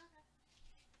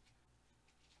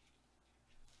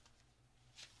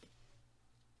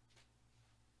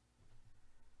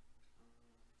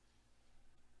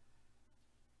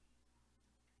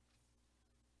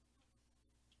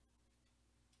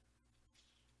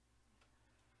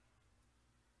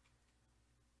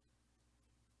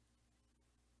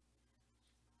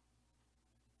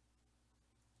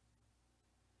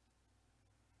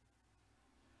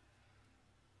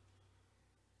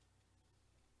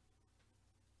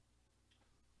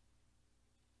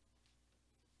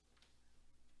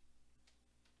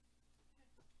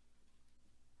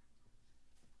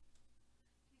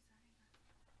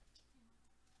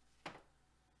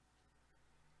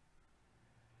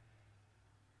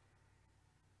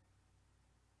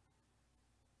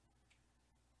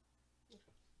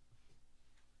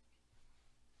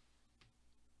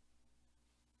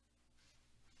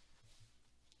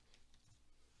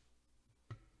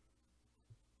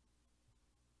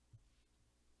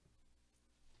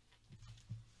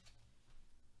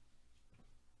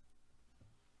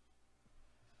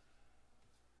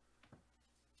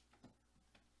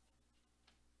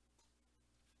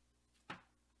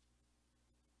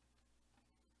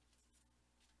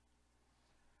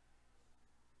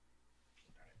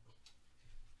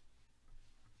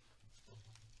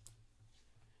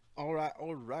 All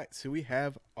right. So we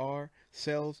have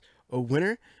ourselves a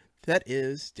winner. That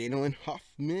is Daniel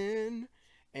Hoffman.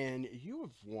 And you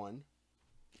have won.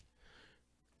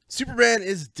 Superman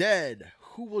is dead.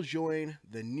 Who will join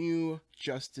the new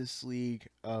Justice League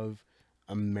of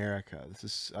America? This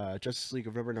is Justice League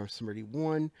of Rubber number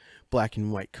 31, black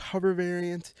and white cover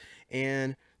variant.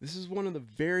 And this is one of the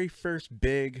very first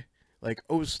big, like,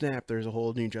 oh snap, there's a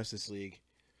whole new Justice League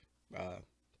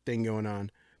thing going on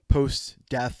post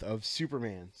death of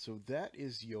Superman. So that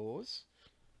is yours.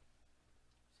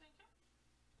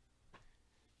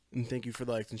 And thank you for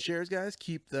the likes and shares, guys.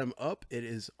 Keep them up. It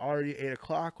is already 8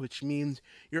 o'clock, which means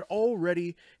you're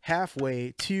already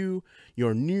halfway to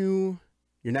your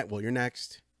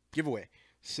next giveaway.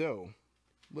 So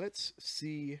let's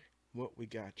see what we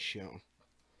got shown.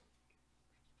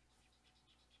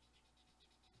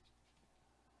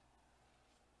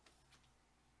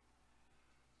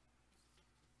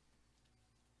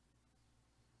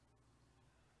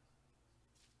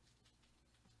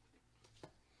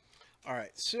 All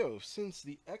right, so since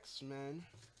the X-Men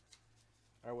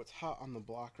are what's hot on the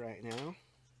block right now,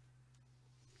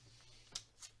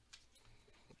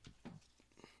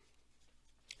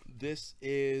 this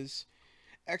is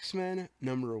X-Men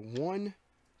number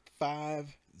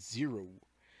 150,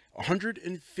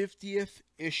 150th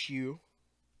issue.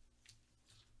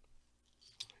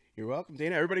 You're welcome,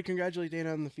 Dana. Everybody congratulate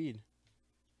Dana on the feed.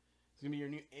 It's going to be your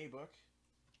new A book.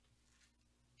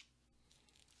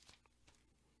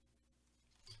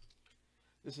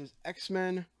 This is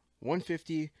X-Men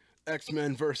 150,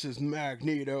 X-Men versus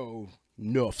Magneto.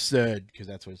 Enough said, because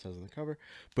that's what it says on the cover.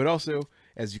 But also,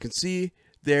 as you can see,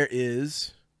 there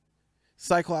is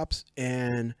Cyclops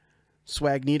and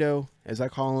Swagnito, as I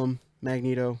call him,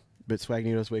 Magneto, but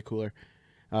Swagnito's way cooler.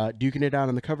 Duking it out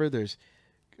on the cover. There's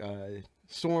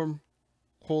Storm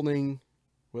holding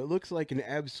what looks like an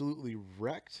absolutely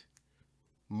wrecked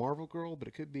Marvel Girl, but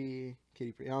it could be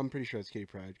Kitty Pryde. I'm pretty sure it's Kitty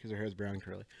Pryde because her hair is brown and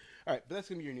curly. All right, but that's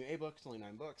going to be your new A-book. It's only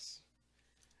 $9.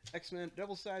 X-Men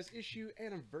double-sized issue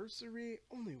anniversary,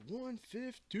 only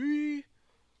 $150.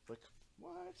 Like,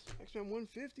 what? X-Men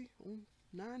 $150? Oh,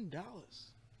 $9.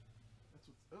 That's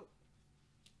what's up.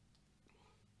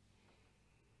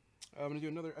 I'm going to do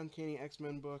another Uncanny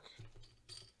X-Men book.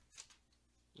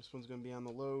 This one's going to be on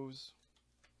the lows.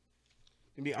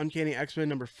 Going to be Uncanny X-Men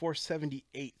number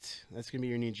 478. That's going to be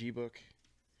your new G-book.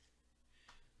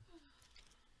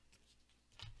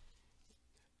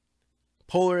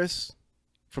 Polaris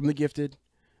from The Gifted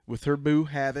with her boo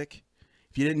Havoc.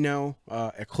 If you didn't know,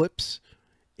 Eclipse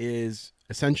is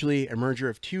essentially a merger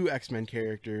of two X-Men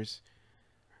characters.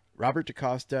 Robert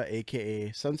DaCosta, aka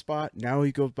Sunspot. Now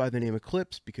he goes by the name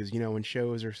Eclipse because, you know, when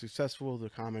shows are successful, the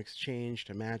comics change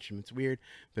to match them. It's weird,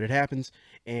 but it happens.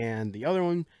 And the other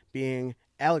one being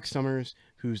Alex Summers,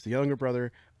 who's the younger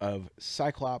brother of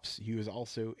Cyclops. He was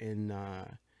also in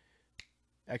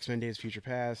X-Men Days of Future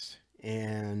Past.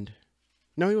 And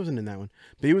no, he wasn't in that one.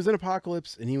 But he was in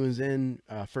Apocalypse, and he was in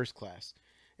First Class.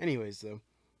 Anyways, though.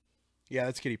 Yeah,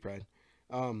 that's Kitty Pryde.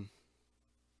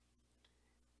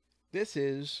 This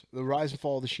is The Rise and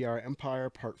Fall of the Shi'ar Empire,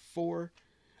 Part 4.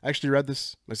 I actually read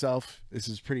this myself. This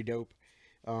is pretty dope.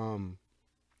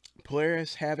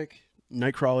 Polaris, Havoc,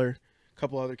 Nightcrawler, a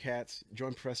couple other cats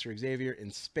join Professor Xavier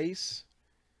in space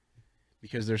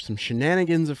because there's some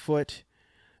shenanigans afoot.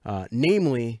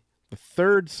 Namely, the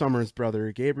third Summers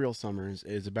brother, Gabriel Summers,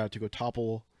 is about to go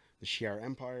topple the Shi'ar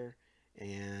Empire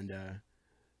and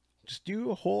just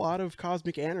do a whole lot of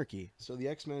cosmic anarchy. So the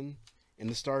X-Men and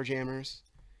the Starjammers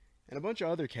and a bunch of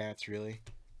other cats really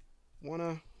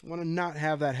wanna not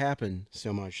have that happen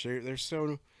so much.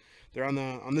 They're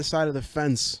on this side of the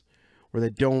fence where they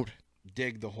don't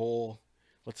dig the whole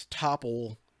let's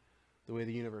topple the way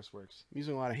the universe works. I'm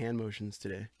using a lot of hand motions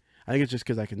today. I think it's just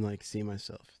because I can like see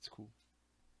myself. It's cool.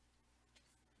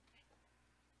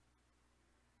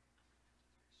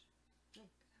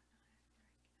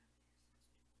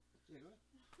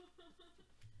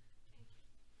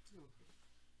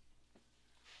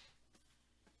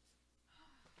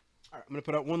 All right, I'm going to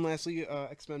put out one lastly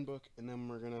X-Men book, and then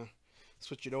we're going to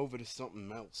switch it over to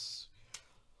something else.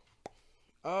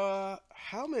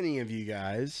 How many of you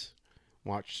guys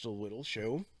watched a little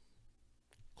show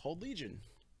called Legion?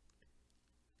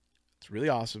 It's really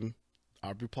awesome.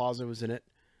 Aubrey Plaza was in it.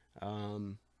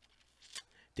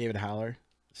 David Haller,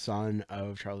 son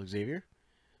of Charles Xavier,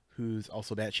 who's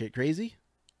also batshit crazy,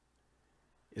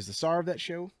 is the star of that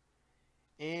show.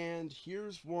 And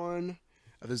here's one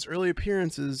of his early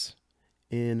appearances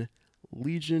in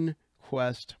Legion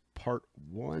Quest Part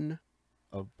 1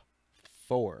 of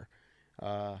 4.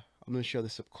 I'm going to show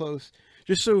this up close.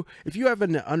 Just so if you have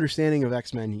an understanding of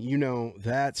X-Men, you know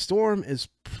that Storm is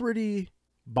pretty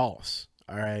boss.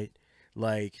 All right.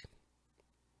 Like,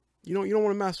 you don't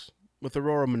want to mess with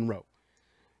Aurora Monroe.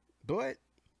 But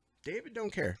David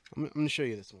don't care. I'm going to show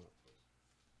you this one.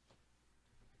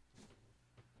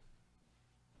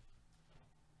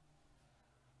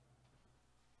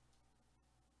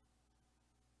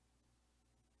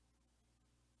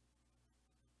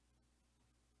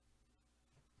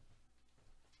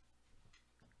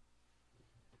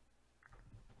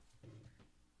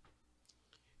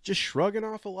 Just shrugging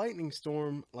off a lightning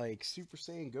storm like Super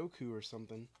Saiyan Goku or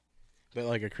something. But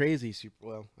like a crazy super,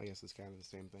 well, I guess it's kind of the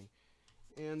same thing.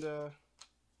 And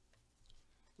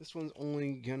this one's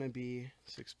only gonna be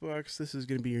 $6. This is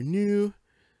gonna be your new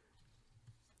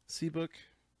C-book.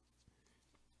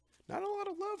 Not a lot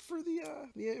of love for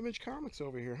the Image Comics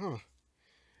over here, huh?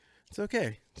 It's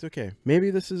okay. It's okay.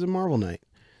 Maybe this is a Marvel night.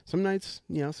 Some nights,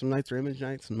 you know, some nights are Image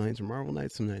nights, some nights are Marvel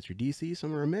nights, some nights are DC,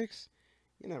 some are a mix.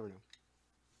 You never know.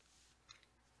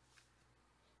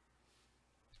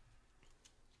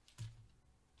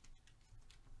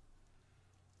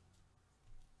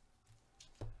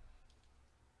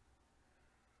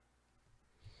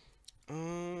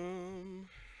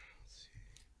 Let's see.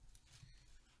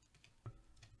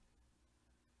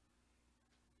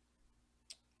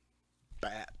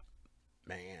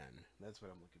 Batman. That's what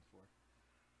I'm looking for.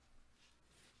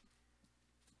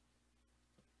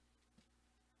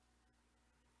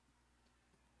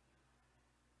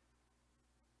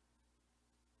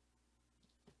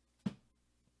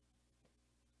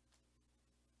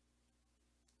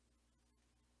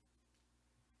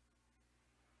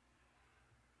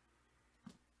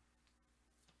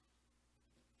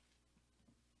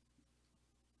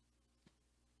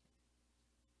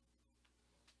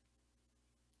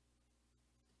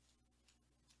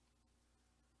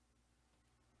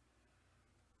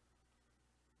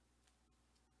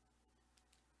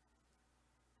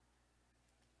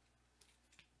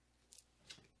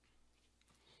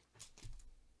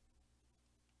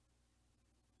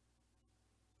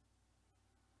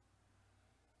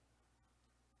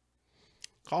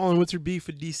 Colin, what's your beef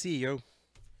with DC, yo?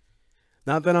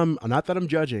 Not that I'm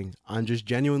judging. I'm just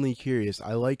genuinely curious.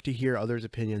 I like to hear others'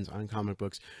 opinions on comic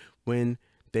books when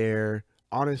they're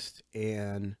honest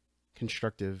and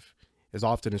constructive as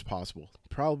often as possible.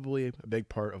 Probably a big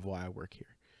part of why I work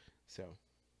here. So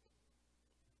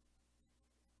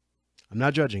I'm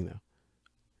not judging though.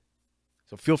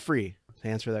 So feel free to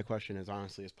answer that question as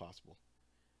honestly as possible.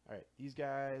 All right, these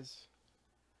guys.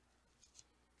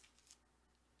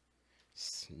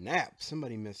 Snap!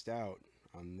 Somebody missed out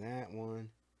on that one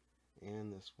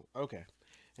and this one. Okay.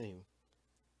 Anyway.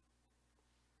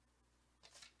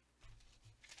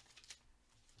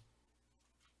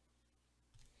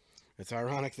 It's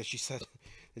ironic that you said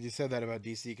that about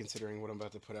DC, considering what I'm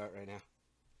about to put out right now.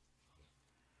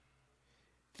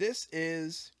 This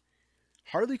is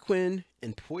Harley Quinn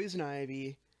and Poison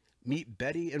Ivy meet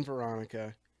Betty and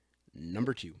Veronica,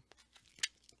 #2.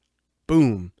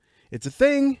 Boom! It's a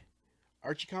thing.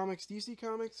 Archie Comics, DC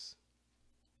Comics.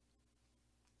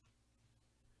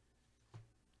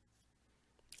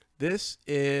 This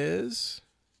is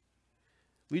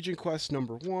Legion Quest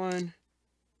 #1.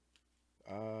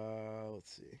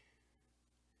 Let's see.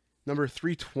 Number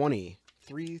 320.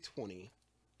 320.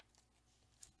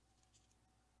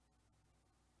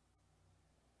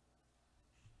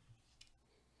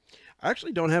 I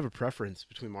actually don't have a preference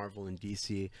between Marvel and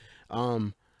DC.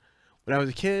 When I was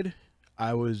a kid,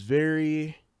 I was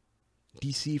very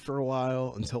DC for a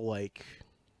while until like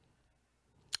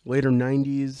later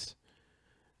 90s.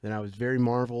 Then I was very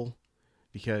Marvel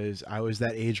because I was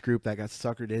that age group that got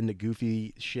suckered into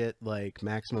goofy shit like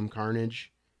Maximum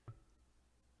Carnage.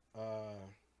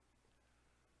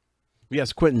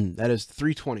 Yes, Quentin, that is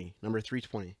 320, number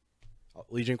 320.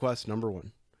 Legion Quest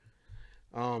 #1.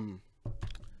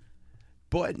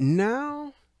 But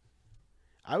now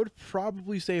I would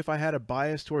probably say if I had a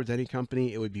bias towards any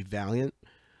company, it would be Valiant,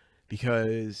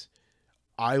 because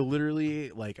I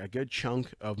literally, like, a good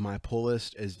chunk of my pull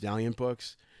list is Valiant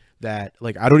books that,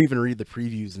 like, I don't even read the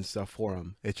previews and stuff for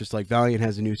them. It's just like Valiant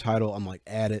has a new title, I'm like,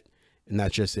 add it, and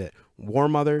that's just it. War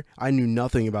Mother, I knew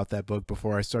nothing about that book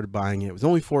before I started buying it. It was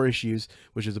only 4 issues,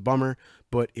 which is a bummer,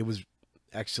 but it was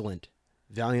excellent.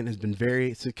 Valiant has been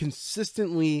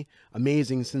consistently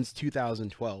amazing since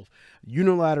 2012.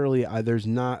 Unilaterally, there's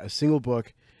not a single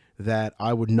book that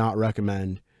I would not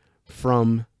recommend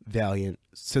from Valiant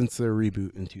since their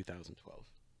reboot in 2012.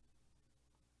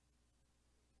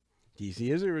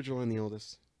 DC is the original and the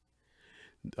oldest.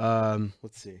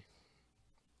 Let's see.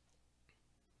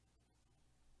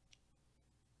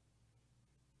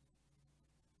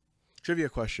 trivia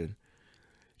question.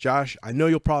 Josh, I know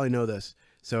you'll probably know this,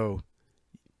 so,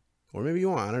 or maybe you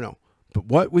won't, I don't know. But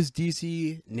what was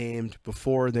DC named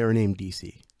before they were named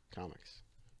DC Comics?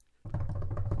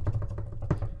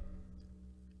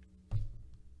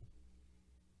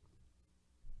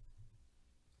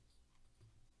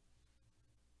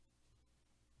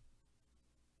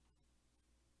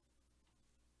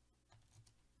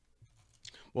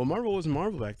 Well, Marvel wasn't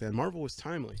Marvel back then. Marvel was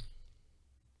Timely.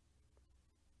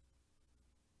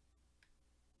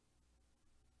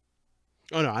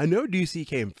 Oh, no, I know DC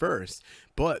came first,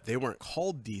 but they weren't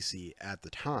called DC at the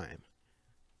time.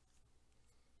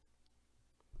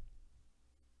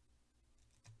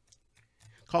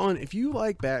 Colin, if you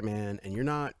like Batman and you're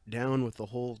not down with the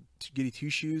whole Goody Two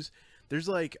Shoes, there's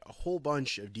like a whole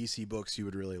bunch of DC books you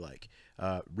would really like.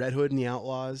 Red Hood and the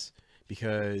Outlaws,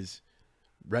 because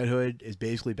Red Hood is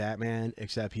basically Batman,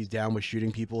 except he's down with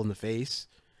shooting people in the face.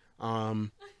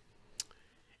 And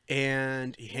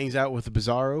he hangs out with a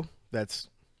Bizarro. That's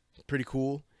pretty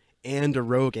cool. And a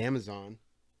rogue Amazon.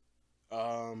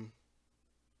 They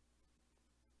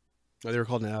were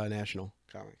called National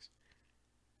Comics.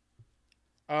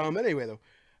 Anyway, though,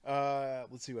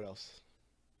 let's see what else.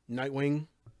 Nightwing.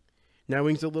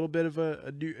 Nightwing's a little bit of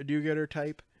a do-gooder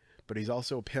type, but he's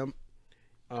also a pimp.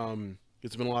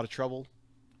 Gets him in a lot of trouble.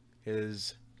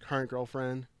 His current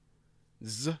girlfriend,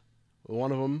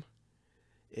 one of them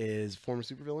is former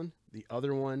supervillain. The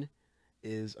other one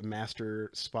is a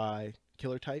master spy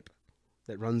killer type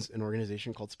that runs an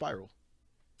organization called Spiral.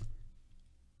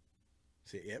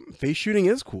 See, yeah, face shooting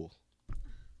is cool.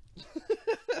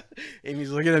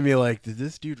 Amy's looking at me like, did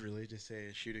this dude really just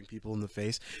say shooting people in the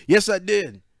face? Yes, I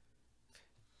did.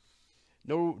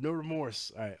 No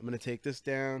remorse. All right, I'm gonna take this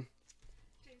down.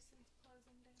 Jason's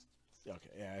closing down. Okay,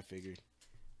 yeah, I figured.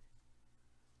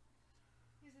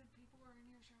 He said people were in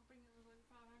here shopping. It was like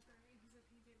 5 after 8. He said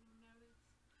he didn't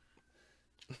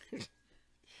notice.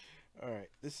 All right,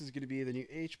 this is gonna be the new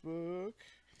H book.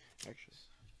 Actually,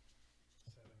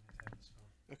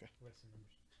 okay.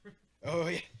 Oh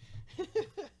yeah.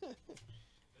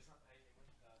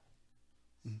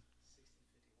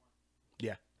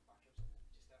 Yeah.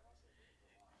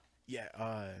 Yeah,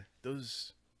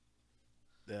 those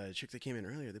the chick that came in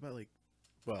earlier, they bought like,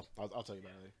 well, I'll tell you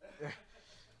about it later.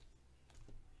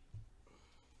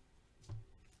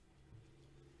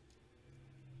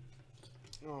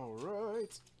 All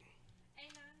right.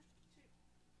 A9 to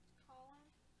Colin.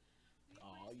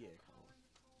 Oh yeah, Colin.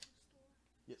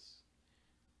 Yes.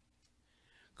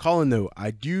 Colin, though,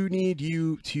 I do need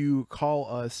you to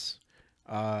call us,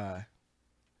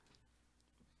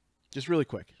 just really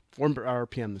quick. 4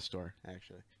 PM the store,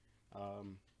 actually.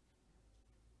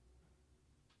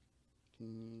 Can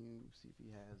you see if he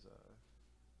has a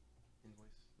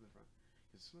invoice in the front?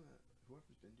 Because some of that,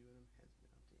 whoever's been doing them hasn't been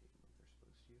updating like they're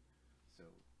supposed to. So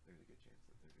there's a good chance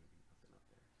that there's going to be nothing up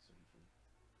there. So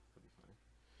he'll be fine.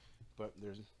 But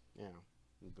there's,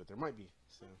 but there might be.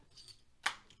 So,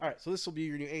 all right. So this will be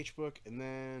your new H book, and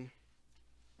then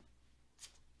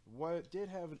what did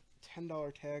have a $10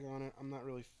 tag on it. I'm not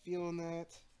really feeling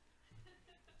that.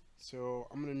 So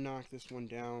I'm gonna knock this one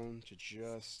down to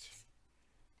just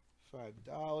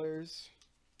 $5.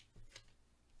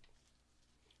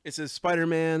 It says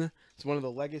Spider-Man. It's one of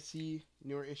the legacy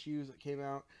newer issues that came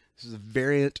out. This is a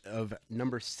variant of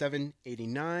number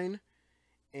 789,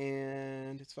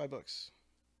 and it's $5.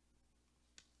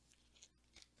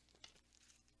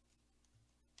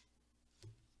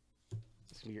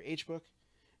 It's gonna be your H book,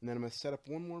 and then I'm gonna set up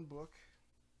one more book.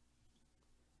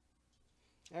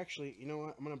 Actually, you know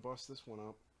what? I'm going to bust this one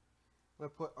up. I'm going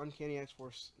to put Uncanny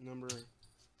X-Force number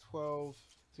 12.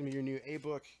 It's going to be your new A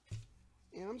book.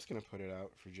 And I'm just going to put it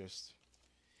out for just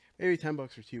maybe $10 or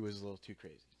 $2 was a little too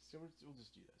crazy. So we'll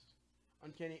just do this.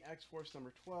 Uncanny X-Force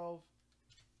number 12.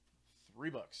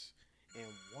 $3.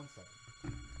 And 1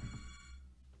 second.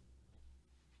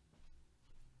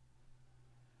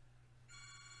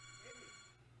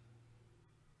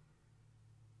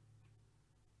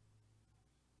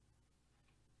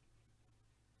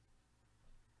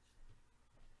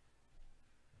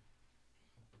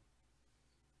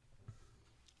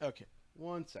 Okay,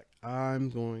 1 sec. I'm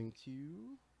going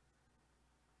to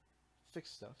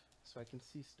fix stuff so I can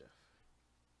see stuff.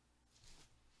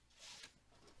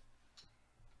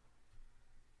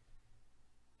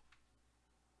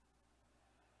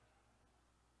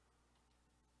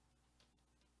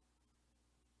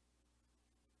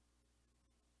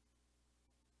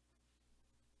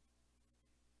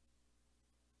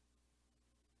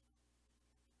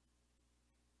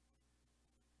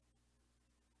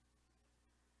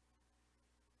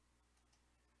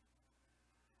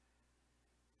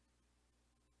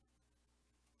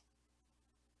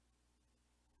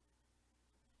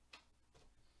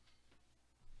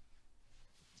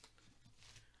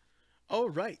 All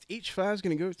right, H5 is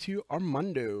going to go to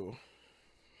Armando.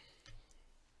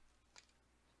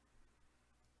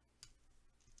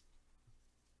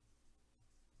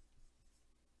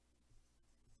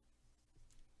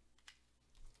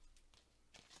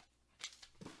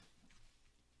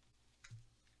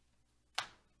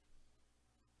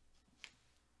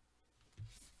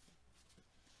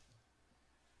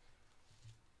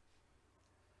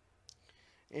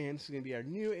 And this is going to be our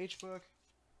new H book.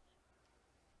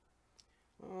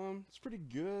 It's pretty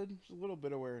good. There's a little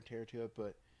bit of wear and tear to it,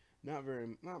 but not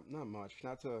much.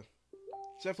 It's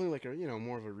definitely like a,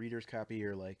 more of a reader's copy,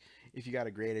 or like if you got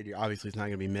it graded, obviously it's not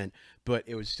going to be mint, but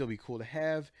it would still be cool to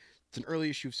have. It's an early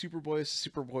issue of Superboy. It's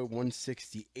Superboy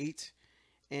 168,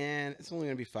 and it's only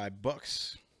going to be $5.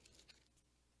 It's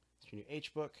your new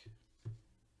H book.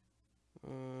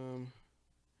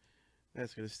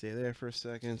 That's going to stay there for a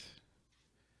second.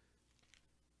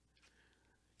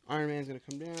 Iron Man's going to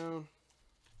come down.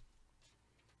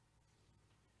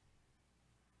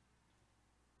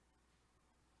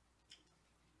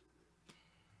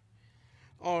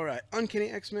 All right, Uncanny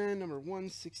X-Men number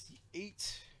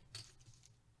 168.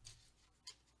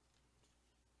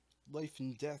 Life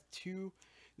and Death 2.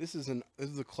 This is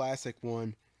a classic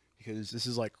one because this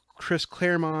is like Chris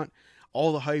Claremont.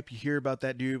 All the hype you hear about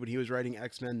that dude when he was writing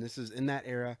X-Men. This is in that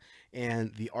era,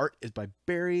 and the art is by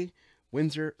Barry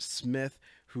Windsor Smith,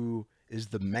 who is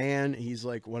the man. He's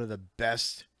like one of the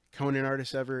best Conan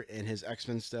artists ever, and his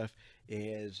X-Men stuff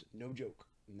is no joke.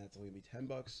 And that's only gonna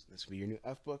be $10. This will be your new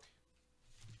F book.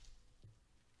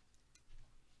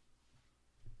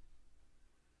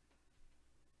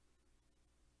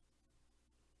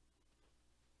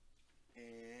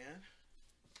 And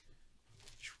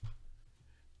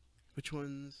which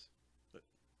ones?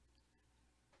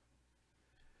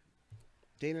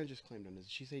 Dana just claimed on. Did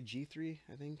she say G3?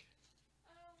 I think.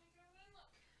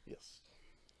 Yes.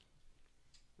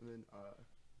 And then,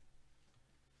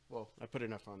 well, I put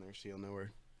enough on there so you'll know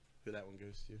who that one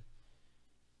goes to.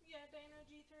 Yeah, Dana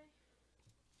G3.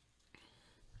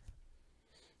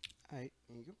 Alright,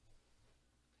 there you go.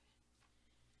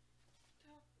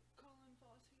 Tell Colin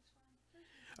Foss he's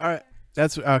fine. Alright,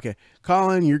 that's okay.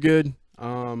 Colin, you're good.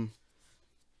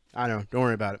 I know, don't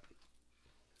worry about it.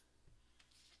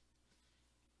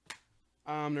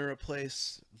 I'm gonna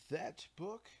replace that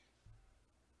book.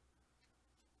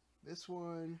 This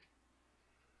one.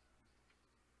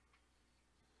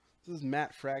 This is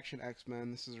Matt Fraction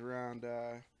X-Men. This is around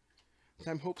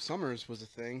time Hope Summers was a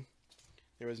thing.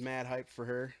 There was mad hype for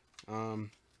her.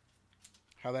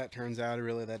 How that turns out,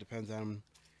 really, that depends on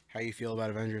how you feel about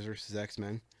Avengers versus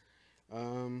X-Men.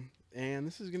 And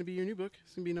this is going to be your new book.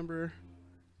 It's going to be number...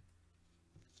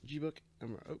 G-book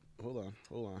number... Oh, hold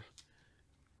on.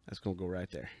 That's going to go right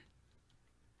there.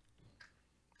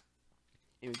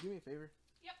 Amy, do me a favor.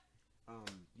 Yep.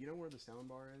 You know where the sound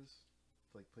bar is?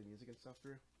 To, like, play music and stuff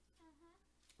through?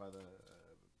 By the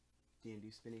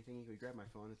D&D spinny thingy. Can you grab my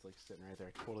phone? It's, like, sitting right there.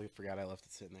 I totally forgot I left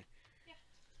it sitting there.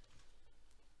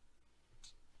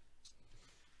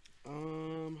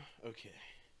 Yeah. Okay.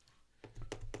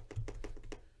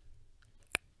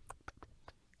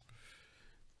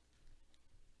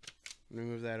 I'm gonna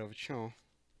move that over to Sean.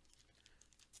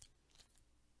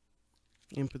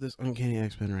 And put this Uncanny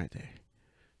X-Men right there.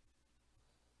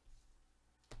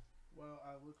 Well,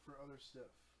 I look for other stuff.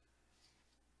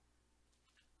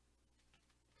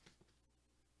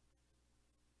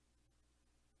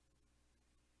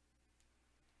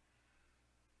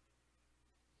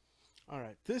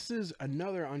 Alright, this is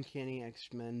another Uncanny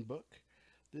X-Men book.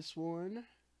 This is going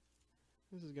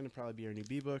to probably be our new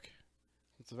B book.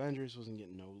 Since Avengers wasn't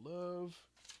getting no love.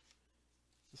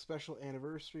 The special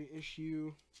anniversary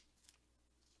issue.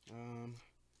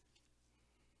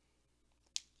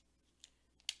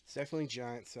 It's definitely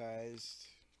giant sized.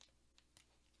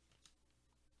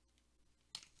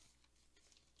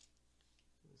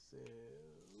 This is...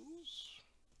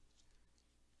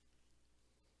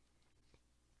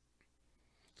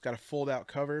 It's got a fold out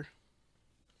cover.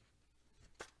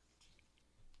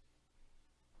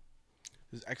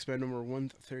 This is X-Men number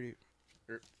 130.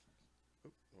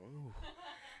 Whoa.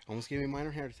 Almost gave me a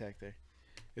minor heart attack there.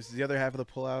 This is the other half of the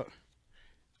pullout.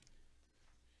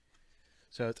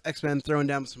 So it's X-Men throwing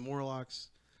down some Morlocks.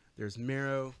 There's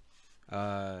Marrow.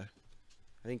 I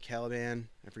think Caliban.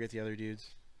 I forget the other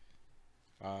dudes.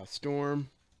 Storm.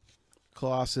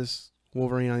 Colossus.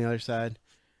 Wolverine on the other side.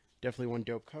 Definitely one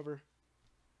dope cover.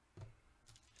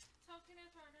 So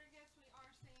Kenneth Rodriguez, we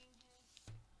are seeing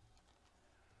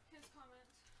his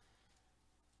comments.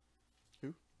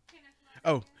 Who? Kenneth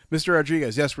Oh, Rodriguez. Mr.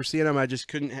 Rodriguez. Yes, we're seeing them. I just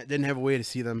didn't have a way to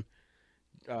see them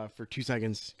for 2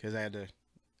 seconds because I had to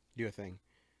do a thing.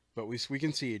 But we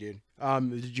can see you, dude.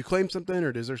 Did you claim something,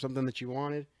 or is there something that you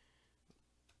wanted?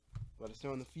 Let us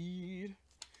know in the feed.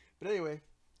 But anyway,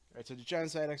 all right. So the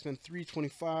Giant Side X-Men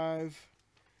 325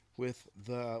 with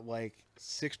the like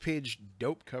 6-page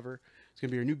dope cover. It's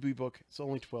gonna be your new B book. It's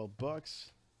only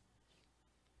 $12.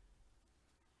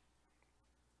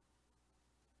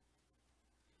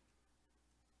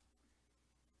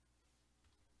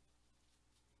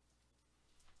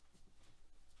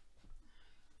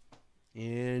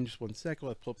 And just one second,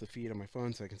 I'll pull up the feed on my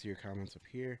phone so I can see your comments up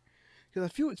here. Because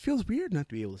it feels weird not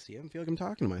to be able to see them. I feel like I'm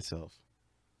talking to myself.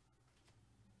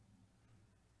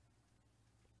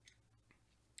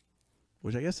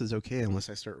 Which I guess is okay unless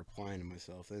I start replying to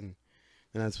myself. Then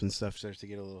that's when stuff starts to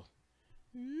get a little...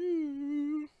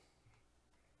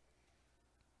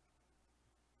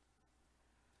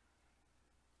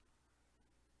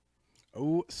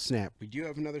 Oh, snap. We do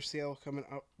have another sale coming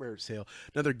up.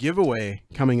 Another giveaway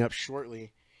coming up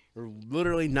shortly. We're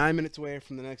literally 9 minutes away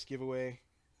from the next giveaway.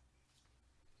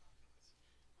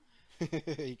 You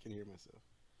can hear myself.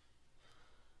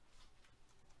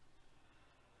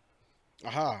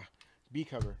 Aha. B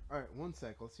cover. Alright, one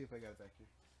sec. Let's see if I got it back here.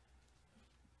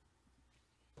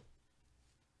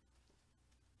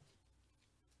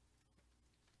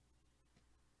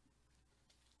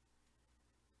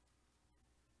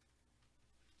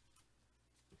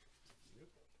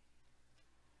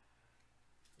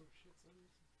 Oh, shit,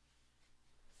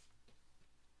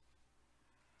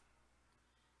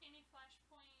 Any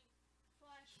Flashpoint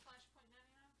 99?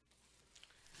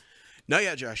 Not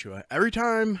yet, Joshua. Every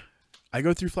time I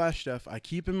go through Flash stuff, I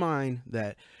keep in mind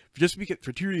that just because,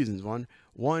 for two reasons.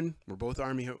 One, we're both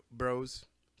Army bros,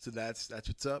 so that's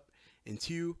what's up. And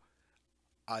two,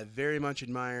 I very much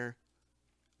admire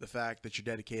the fact that you're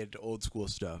dedicated to old school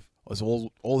stuff. Us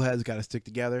old heads got to stick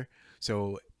together.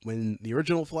 So when the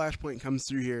original Flashpoint comes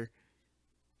through here,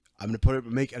 I'm gonna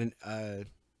make a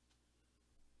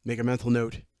mental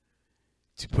note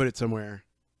to put it somewhere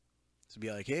to be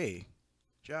like, hey,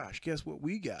 Josh, guess what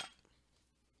we got?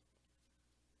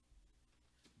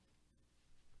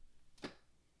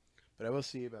 But I will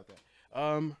see about that.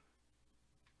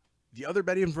 The other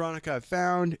Betty and Veronica I've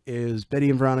found is Betty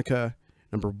and Veronica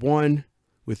 #1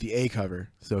 with the A cover.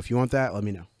 So if you want that, let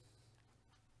me know.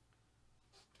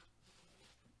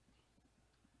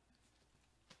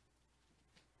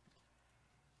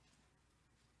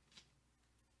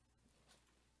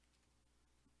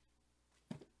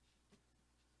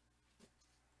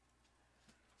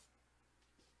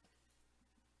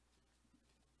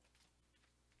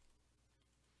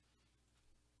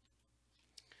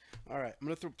 All right, I'm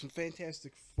going to throw up some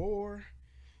Fantastic Four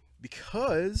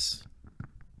because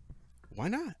why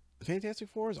not? The Fantastic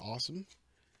Four is awesome.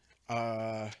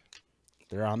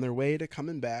 They're on their way to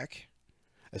coming back,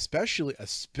 especially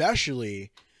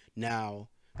now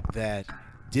that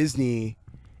Disney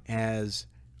has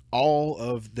all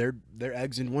of their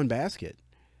eggs in one basket.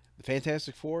 The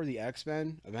Fantastic Four, the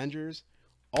X-Men, Avengers,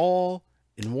 all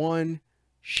in one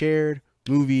shared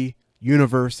movie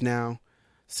universe now.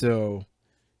 So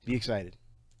be excited.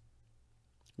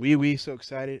 We so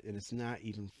excited, and it's not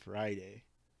even Friday.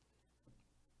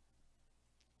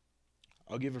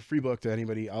 I'll give a free book to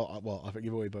anybody. I'll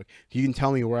give away a book if you can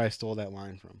tell me where I stole that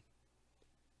line from.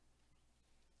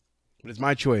 But it's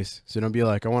my choice, so don't be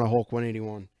like, I want a Hulk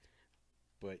 181.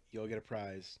 But you'll get a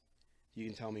prize. You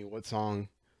can tell me what song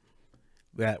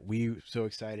that we so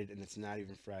excited, and it's not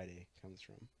even Friday, comes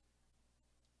from.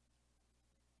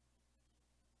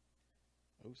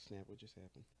 Oh snap! What just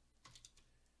happened?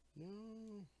 No.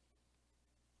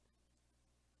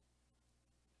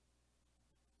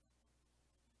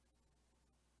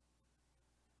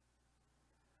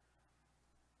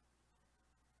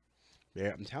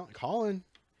 Yeah, I'm telling Colin,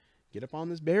 get up on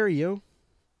this berry, yo.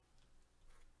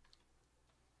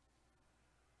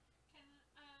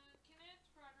 Kenneth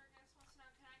Rodriguez wants to know,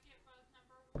 can I get both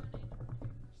 #1 and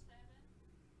 #7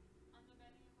 on the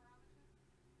Betty and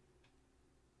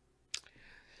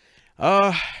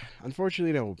Veronica?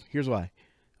 Unfortunately, no. Here's why.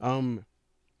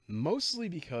 Mostly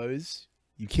because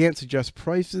you can't suggest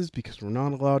prices because we're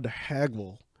not allowed to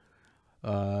haggle.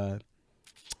 If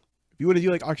you want to do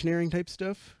like auctioneering type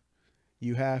stuff,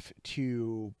 you have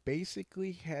to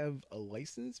basically have a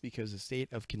license because the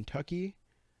state of Kentucky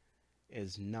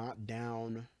is not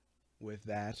down with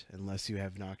that unless you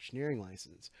have an auctioneering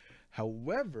license.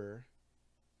 However,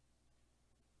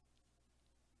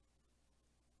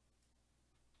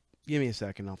 give me a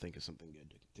second, I'll think of something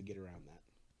good to get around that.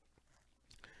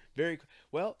 Very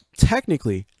well,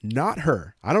 technically, not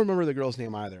her. I don't remember the girl's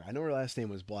name either. I know her last name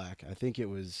was Black. I think it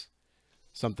was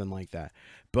something like that.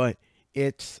 But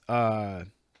it's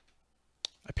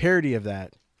a parody of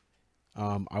that.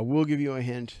 I will give you a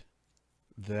hint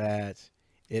that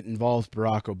it involves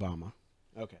Barack Obama.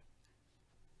 Okay.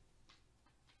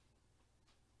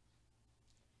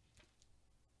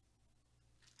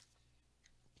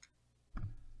 Dana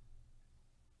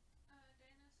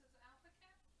says Alpha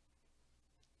Cat.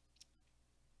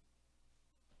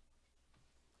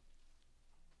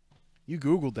 You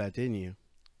Googled that, didn't you?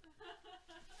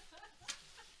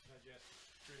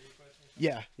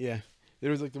 Yeah, yeah. It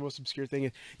was like the most obscure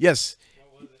thing. Yes,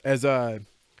 What was it? as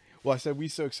well, I said we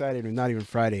so excited. It's not even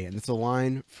Friday, and it's a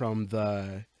line from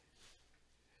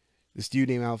this dude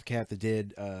named Alpha Cat that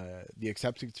did the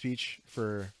acceptance speech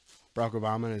for Barack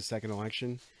Obama in his second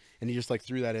election, and he just like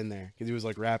threw that in there because he was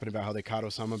like rapping about how they caught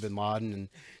Osama bin Laden and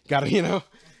got him, you know.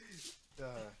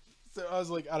 So I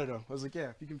was like, I don't know. I was like, yeah,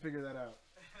 if you can figure that out,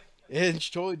 and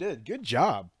she totally did. Good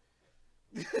job.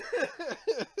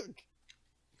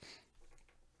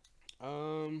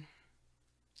 um.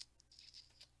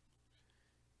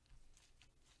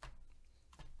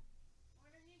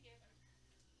 What are you giving?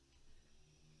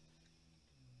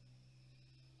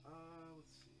 Let's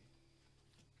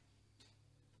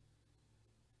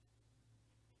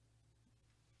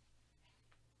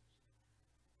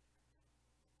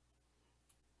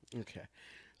see. Okay.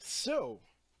 So,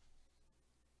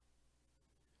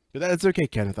 but that's okay,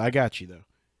 Kenneth. I got you though.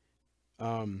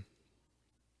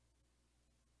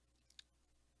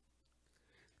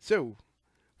 So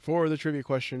for the trivia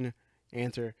question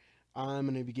answer, I'm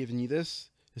going to be giving you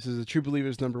this. This is a True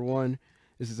Believers #1.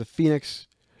 This is a Phoenix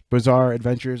Bizarre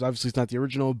Adventures. Obviously, it's not the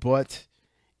original, but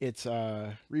it's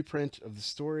a reprint of the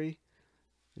story,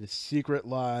 The Secret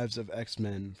Lives of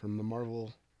X-Men from the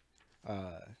Marvel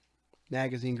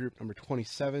magazine group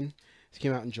 #27. This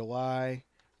came out in July,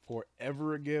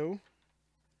 forever ago.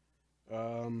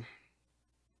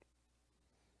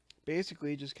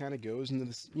 Basically, just kind of goes into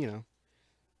this,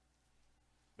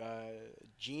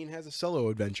 Jean has a solo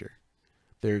adventure.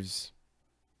 There's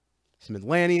some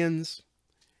Atlanteans.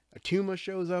 Atuma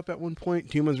shows up at one point.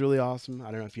 Atuma's really awesome.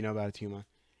 I don't know if you know about Atuma.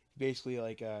 Basically,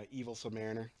 like a evil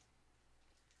submariner.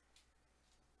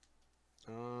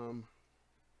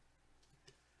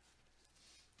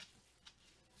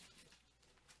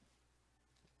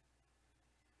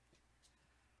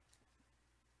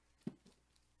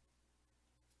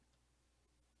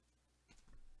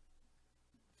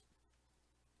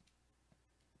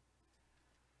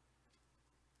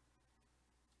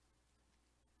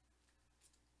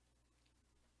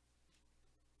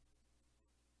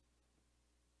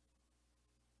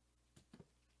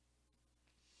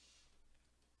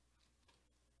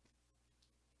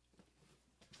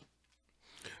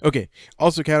 Okay.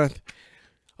 Also, Kenneth,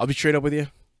 I'll be straight up with you.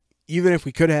 Even if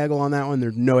we could haggle on that one,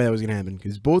 there's no way that was going to happen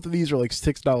because both of these are like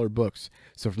 $6 books.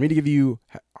 So for me to give you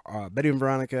Betty and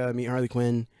Veronica Meet Harley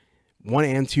Quinn 1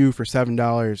 and 2 for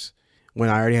 $7 when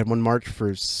I already had one marked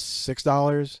for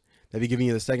 $6, that'd be giving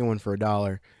you the second one for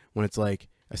 $1 when it's like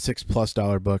a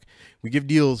 $6+ book. We give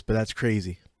deals, but that's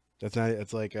crazy. That's not.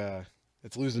 It's like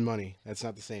it's losing money. That's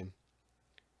not the same.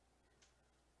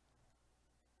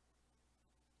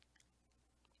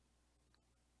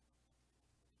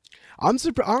 I'm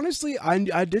surprised. Honestly,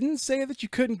 I didn't say that you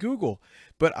couldn't Google,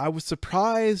 but I was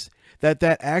surprised that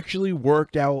that actually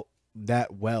worked out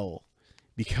that well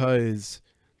because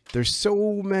there's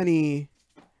so many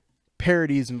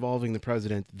parodies involving the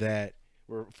president that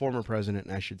or former president,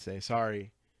 I should say.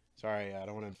 Sorry, I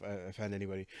don't want to offend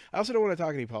anybody. I also don't want to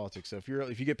talk any politics. So if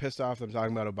you get pissed off that I'm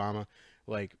talking about Obama,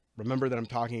 like remember that I'm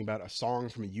talking about a song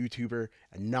from a YouTuber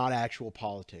and not actual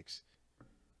politics.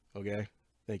 Okay,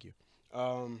 thank you.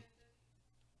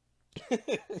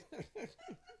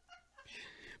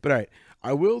 But all right,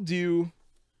 I will do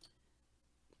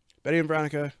Betty and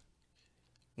Veronica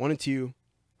 1 and 2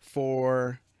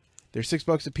 for they're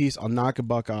 $6 a piece. I'll knock a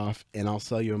buck off, and I'll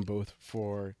sell you them both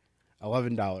for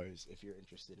 $11 if you're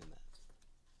interested in that.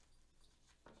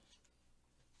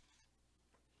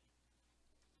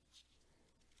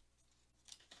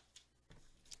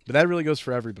 But that really goes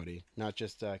for everybody, not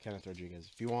just Kenneth Rodriguez.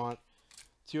 If you want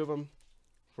 2 of them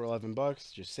for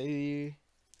 $11, just say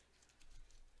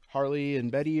Harley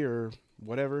and Betty or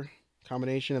whatever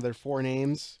combination of their 4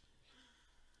 names,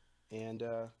 and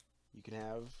you can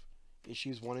have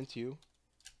issues 1 and 2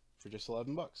 for just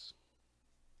 $11.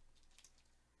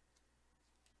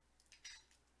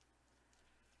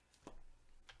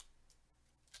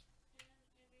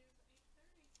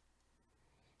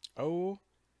 Oh,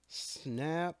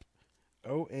 snap.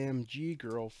 OMG,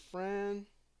 girlfriend.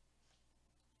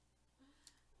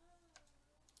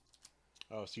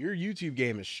 Oh, so your YouTube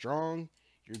game is strong.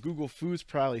 Your Google Food's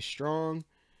probably strong.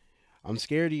 I'm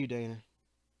scared of you, Dana.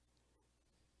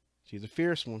 She's a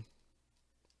fierce one.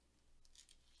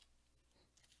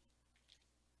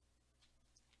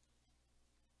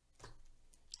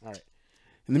 All right.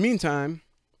 In the meantime,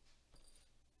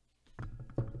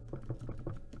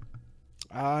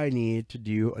 I need to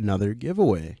do another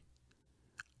giveaway.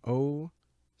 Oh,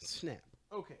 snap.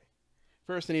 Okay.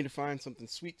 First, I need to find something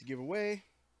sweet to give away.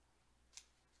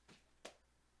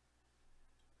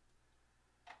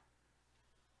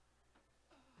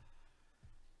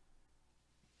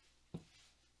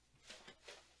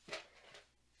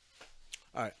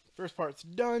 All right. First part's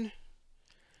done.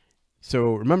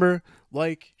 So remember,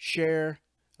 like, share,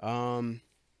 and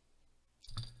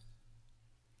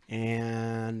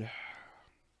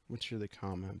what should the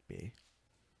comment be?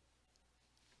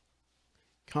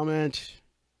 Comment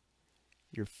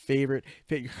your favorite.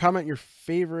 Comment your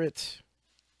favorite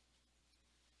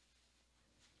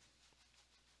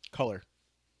color.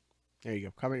 There you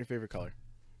go. Comment your favorite color.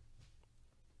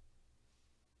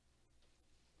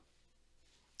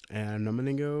 And I'm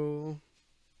gonna go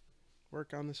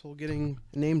work on this whole getting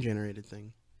a name generated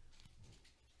thing.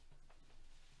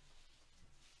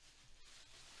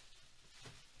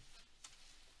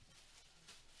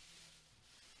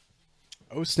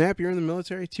 Oh snap, you're in the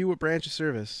military too? What branch of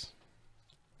service?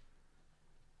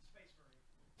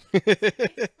 I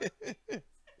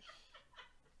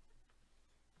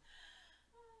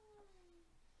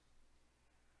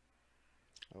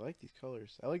like these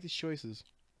colors. I like these choices.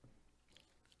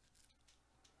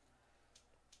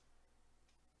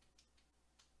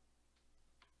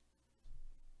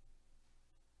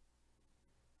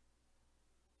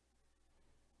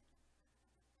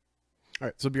 All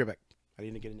right, so I'll be right back. I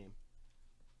need to get a name.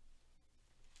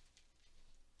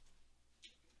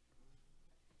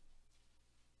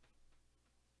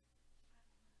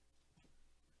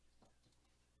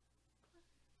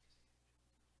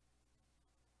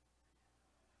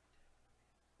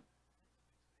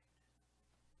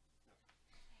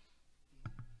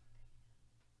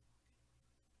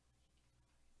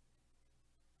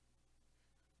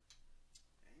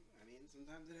 I mean,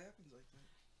 sometimes it happens like that.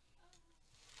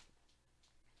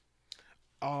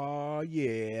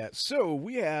 Yeah. So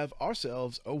we have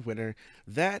ourselves a winner.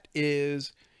 That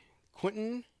is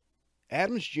Quentin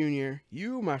Adams Jr.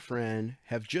 You, my friend,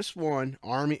 have just won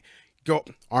Army. Go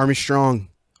Army Strong.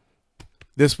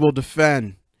 This will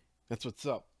defend. That's what's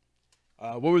up.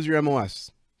 What was your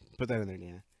MOS? Put that in there,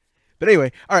 Dana. But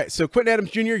anyway, all right. So Quentin Adams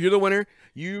Jr., you're the winner.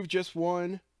 You've just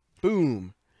won.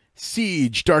 Boom.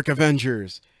 Siege Dark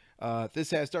Avengers. This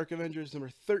has Dark Avengers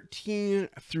number 13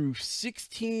 through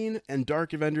 16 and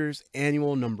Dark Avengers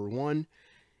Annual number 1.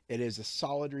 It is a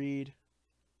solid read.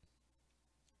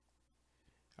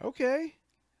 Okay.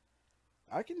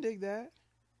 I can dig that.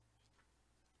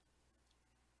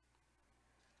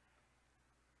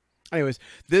 Anyways,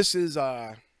 this is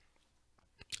it's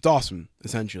awesome,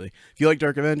 essentially. If you like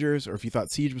Dark Avengers, or if you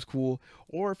thought Siege was cool,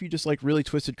 or if you just like really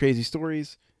twisted, crazy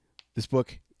stories, this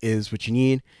book is what you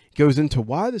need. It goes into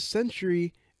why the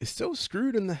Sentry is so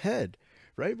screwed in the head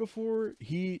right before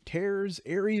he tears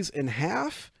Ares in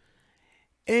half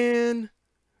and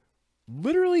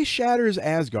literally shatters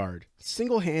Asgard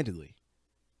single-handedly.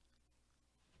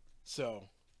 So,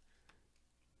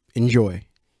 enjoy.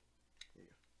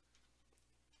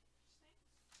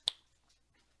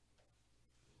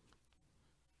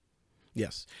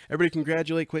 Yes. Everybody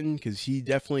congratulate Quentin because he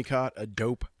definitely caught a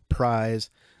dope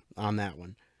prize on that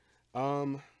one.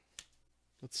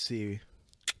 Let's see.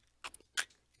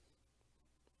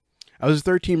 I was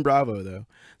 13 Bravo though.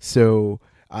 So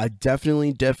I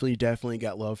definitely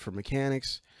got love for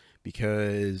mechanics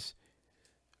because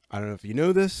I don't know if you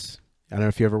know this. I don't know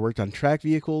if you ever worked on track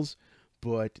vehicles,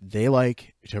 but they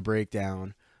like to break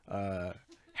down.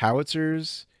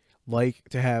 Howitzers like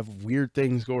to have weird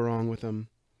things go wrong with them.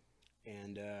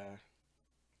 And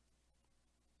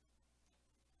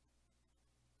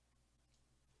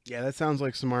yeah, that sounds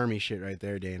like some Army shit right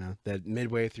there, Dana. That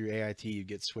midway through AIT you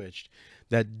get switched.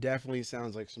 That definitely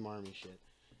sounds like some Army shit.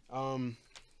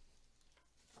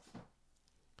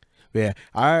 Yeah,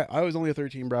 I was only a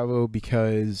 13 Bravo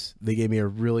because they gave me a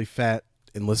really fat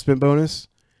enlistment bonus.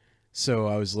 So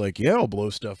I was like, yeah, I'll blow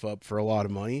stuff up for a lot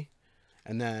of money.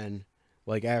 And then,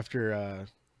 like, after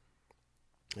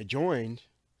I joined,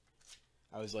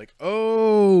 I was like,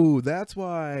 oh, that's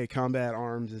why combat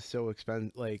arms is so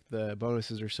expensive. Like, the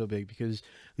bonuses are so big because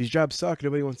these jobs suck.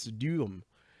 Nobody wants to do them.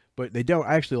 But they don't.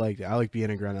 I actually like it. I like being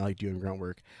a grunt. I like doing grunt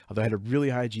work. Although I had a really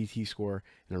high GT score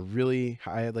and a really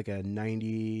high, I had like a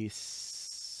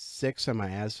 96 on my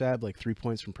ASVAB, like 3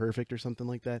 points from perfect or something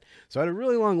like that. So I had a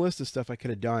really long list of stuff I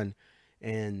could have done.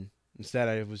 And instead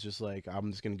I was just like,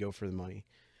 I'm just going to go for the money.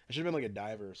 I should have been like a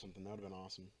diver or something. That would have been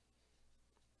awesome.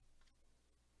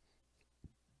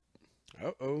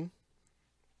 Uh-oh.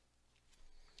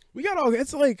 We got all...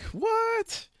 It's like,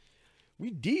 what? We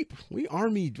deep. We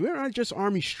army. We're not just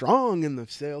army strong in the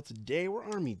sale today. We're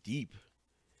army deep.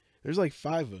 There's like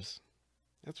 5 of us.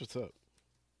 That's what's up.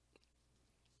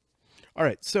 All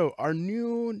right. So our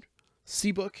new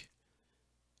C book.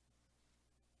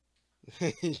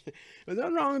 Is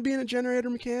that wrong with being a generator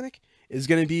mechanic? Is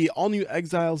going to be All New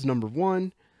Exiles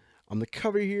 #1. On the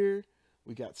cover here,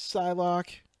 we got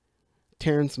Psylocke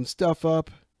tearing some stuff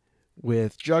up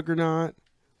with Juggernaut.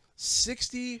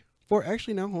 64.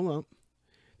 Actually, no, hold up.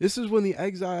 This is when the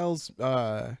Exiles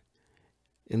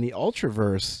in the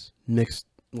Ultraverse mixed,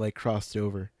 like, crossed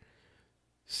over.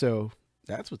 So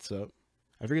that's what's up.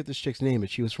 I forget this chick's name, but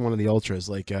she was from one of the Ultras,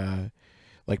 like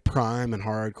Prime and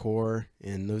Hardcore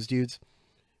and those dudes.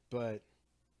 But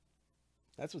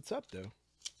that's what's up, though.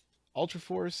 Ultra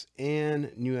Force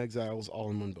and New Exiles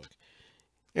all in one book.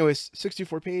 Anyways,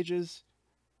 64 pages.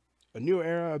 A new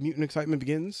era of mutant excitement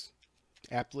begins.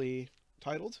 Aptly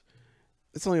titled.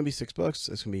 It's only going to be $6. That's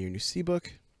going to be your new C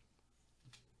book.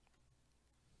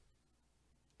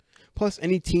 Plus,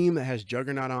 any team that has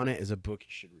Juggernaut on it is a book you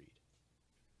should read.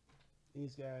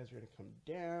 These guys are going to come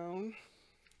down.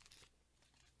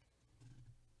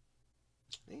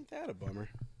 Ain't that a bummer?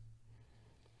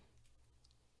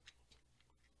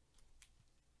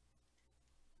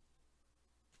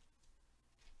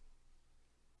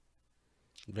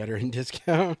 Veteran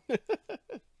discount.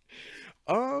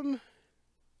 I don't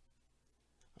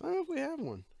know if we have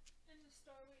one. In the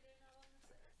store we do not on the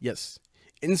set. Yes.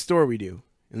 In store we do.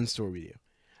 In store we do.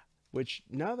 Which,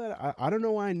 now that I don't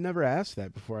know why I never asked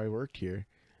that before I worked here.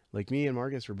 Like, me and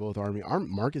Marcus were both Army.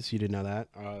 Marcus, you didn't know that.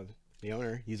 The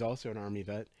owner, he's also an Army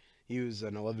vet. He was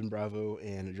an 11 Bravo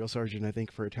and a drill sergeant, I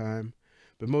think, for a time.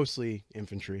 But mostly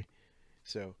infantry.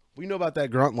 So, we know about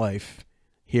that grunt life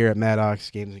here at Maddox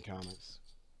Games and Comics.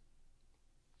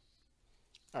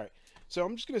 Alright. So,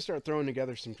 I'm just going to start throwing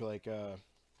together some, like,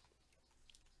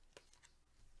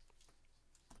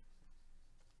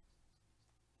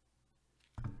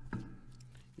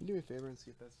 Can you do me a favor and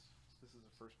see if this is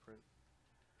a first print?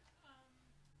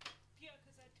 Yeah,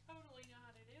 because I totally know how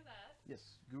to do that. Yes,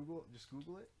 just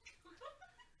Google it.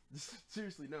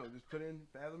 Seriously, no, just put in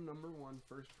Fathom #1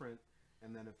 first print,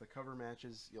 and then if the cover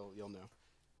matches, you'll know.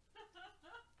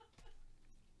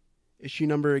 Issue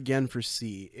number again for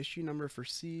C. Issue number for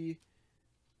C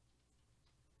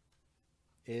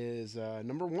is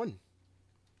 #1.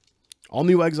 All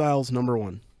New Exiles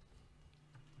 #1.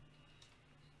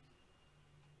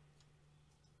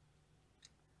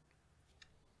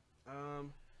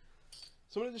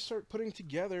 So I'm going to just start putting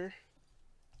together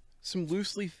some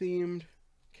loosely themed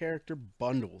character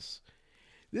bundles.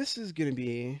 This is going to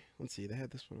be, let's see, they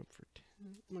had this one up for 10.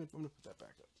 I'm going to put that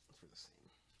back up for the same.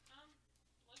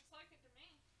 Looks like it to me.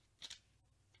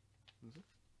 Is it?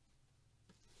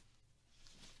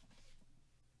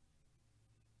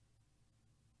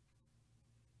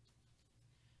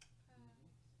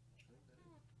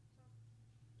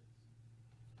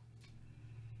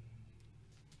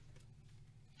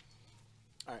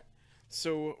 Alright,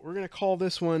 so we're going to call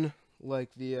this one like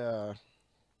the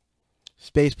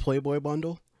Space Playboy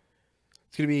bundle.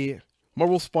 It's going to be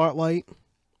Marvel Spotlight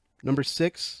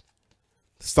 #6,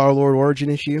 Star-Lord Origin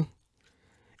issue,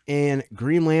 and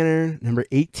Green Lantern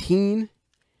 #18.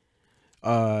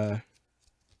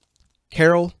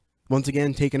 Carol, once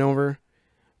again, taken over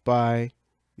by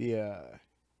the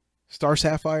Star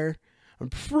Sapphire. I'm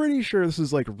pretty sure this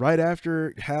is like right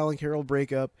after Hal and Carol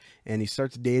break up, and he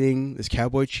starts dating this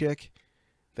cowboy chick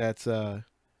that's a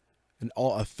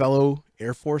fellow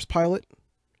Air Force pilot.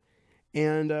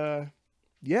 And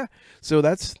yeah, so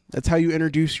that's how you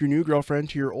introduce your new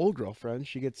girlfriend to your old girlfriend.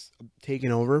 She gets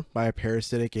taken over by a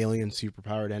parasitic alien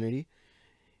superpowered entity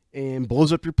and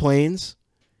blows up your planes,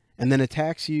 and then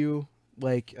attacks you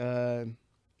like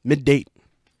mid-date.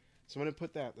 So I'm gonna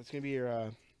put that. That's gonna be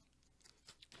your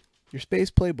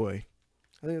Space Playboy.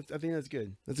 I think that's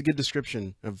good. That's a good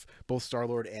description of both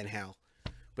Star-Lord and Hal.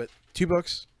 But $2,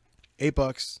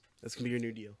 $8. That's gonna be your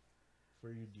new deal for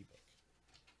your D-book.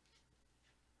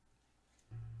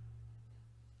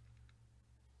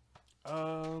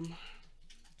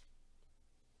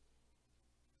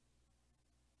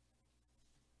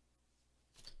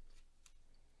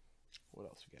 What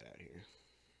else we got out here?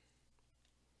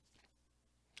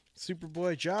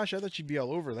 Superboy. Josh, I thought you'd be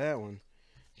all over that one.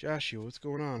 Joshua, what's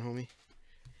going on, homie?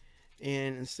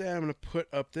 And instead, I'm going to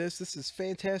put up this. This is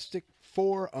Fantastic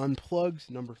Four Unplugged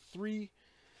 #3.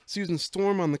 Susan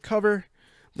Storm on the cover,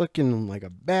 looking like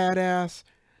a badass.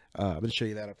 I'm going to show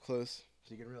you that up close.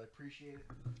 so you can really appreciate it.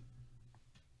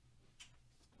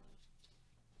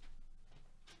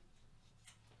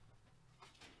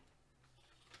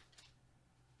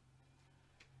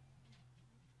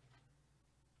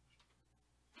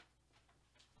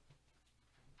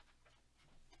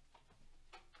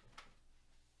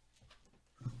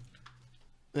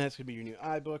 And that's gonna be your new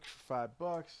iBook for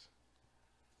 $5.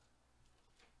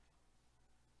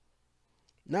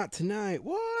 Not tonight.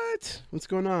 What? What's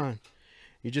going on?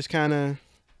 You just kind of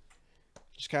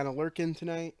lurking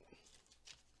tonight.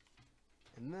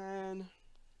 And then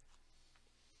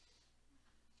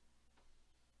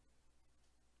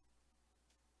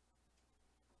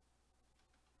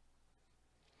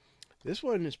this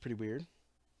one is pretty weird,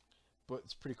 but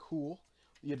it's pretty cool.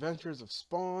 The Adventures of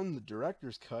Spawn, the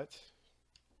director's cut.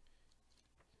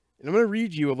 And I'm going to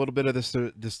read you a little bit of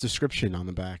this description on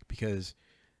the back because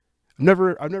I've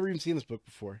never even seen this book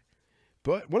before.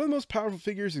 But one of the most powerful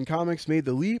figures in comics made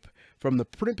the leap from the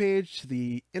print page to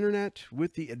the internet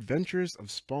with the Adventures of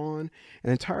Spawn,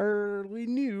 an entirely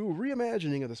new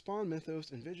reimagining of the Spawn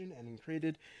mythos envisioned and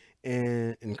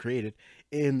created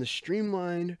in the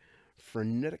streamlined,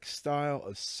 frenetic style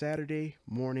of Saturday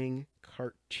morning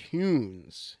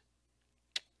cartoons.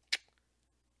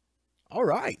 All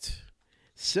right.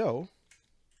 So,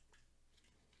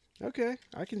 okay,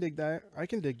 I can dig that.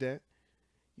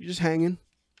 You're just hanging.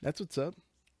 That's what's up.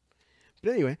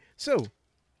 But anyway, so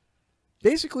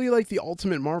basically like the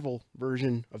Ultimate Marvel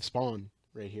version of Spawn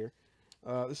right here.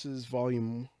 This is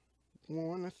volume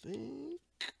 1, I think.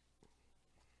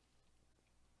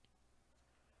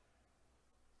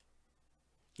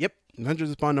 Yep, Adventures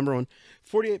of Spawn number 1.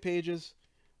 48 pages.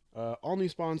 All new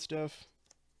Spawn stuff.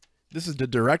 This is the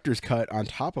director's cut on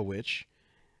top of which.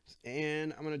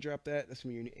 And I'm going to drop that. That's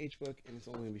going to be your new H book. And it's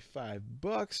only going to be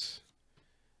 $5.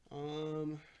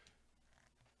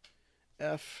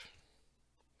 F.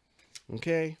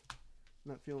 Okay.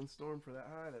 Not feeling Storm for that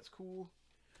high. That's cool.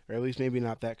 Or at least maybe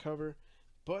not that cover.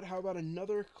 But how about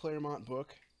another Claremont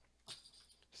book?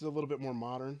 This is a little bit more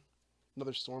modern.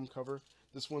 Another Storm cover.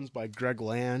 This one's by Greg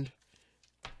Land.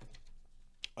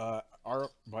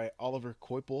 Art by Oliver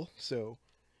Coipel. So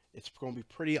it's going to be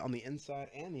pretty on the inside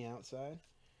and the outside.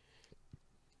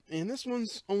 And this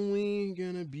one's only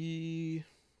going to be...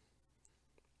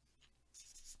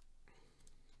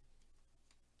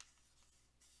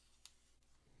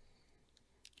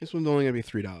 This one's only going to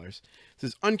be $3. This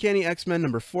is Uncanny X-Men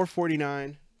number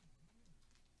 449.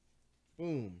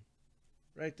 Boom.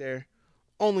 Right there.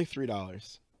 Only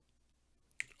 $3.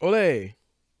 Olé!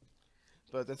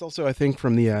 But that's also, I think,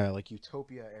 from the like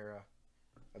Utopia era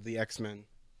of the X-Men.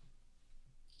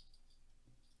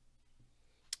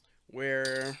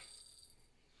 Where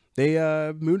they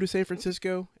moved to San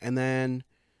Francisco and then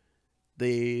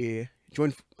they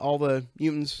joined all the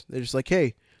mutants. They're just like,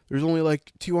 hey, there's only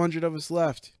like 200 of us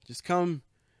left. Just come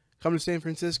to San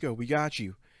Francisco. We got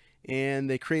you. And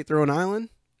they create their own island,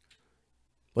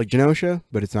 like Genosha,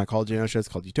 but it's not called Genosha. It's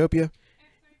called Utopia.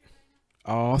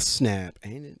 Oh, snap.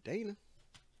 Ain't it, Dana?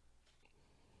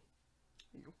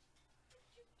 Here you go.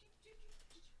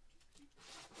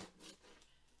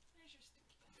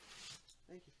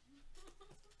 Thank you.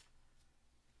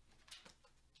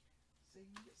 Say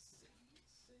yes, say yes,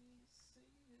 say yes, say yes.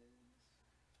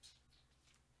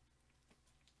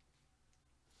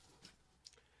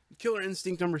 Killer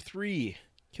Instinct number 3.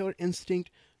 Killer Instinct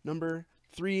number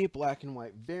 3, black and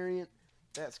white variant.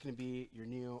 That's going to be your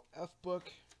new F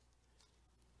book.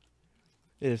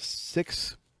 It is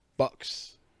 $6.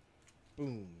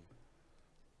 Boom.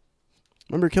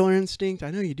 Remember Killer Instinct?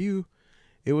 I know you do.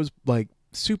 It was like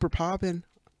super poppin'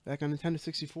 back on Nintendo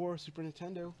 64, Super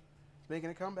Nintendo. It's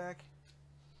making a comeback.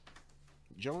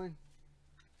 Join.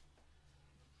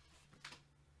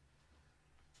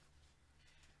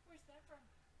 Where's that from,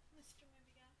 Mr. Movie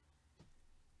Guy?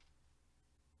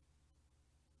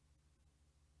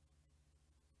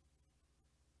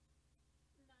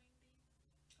 90s.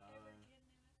 Ever kid knew it.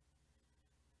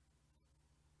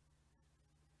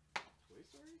 Toy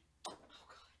Story? Oh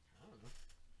God. I don't know.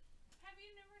 Have you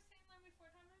never seen Land Before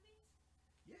Time movies?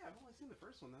 Yeah, I've only seen the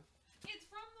first one though. It's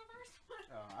from the first one.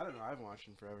 Oh, I don't know. I haven't watched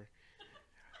them forever.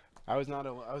 I was not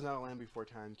a Land Before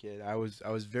Time kid. I was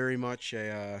very much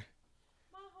a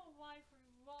My whole life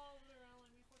revolved around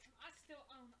Land Before Time. I still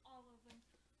own all of them.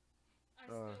 I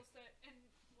still sit and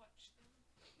watch them.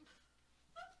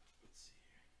 let's see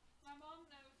here. My mom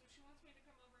knows if she wants me to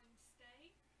come over and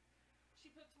stay, she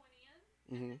puts one in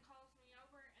and Mhm. then calls me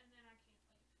over and then I can't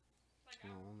leave. Like I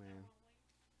Oh, man. won't leave.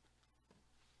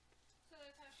 So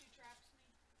that's how she traps me.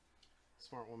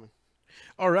 Smart woman.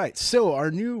 All right, so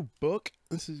our new book.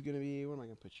 This is gonna be. Where am I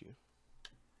gonna put you?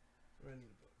 What do I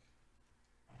need a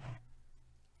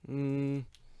book?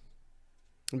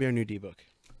 It'll be our new D book.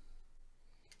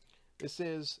 This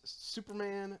is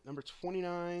Superman number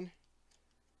 29.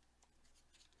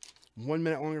 1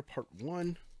 minute longer, part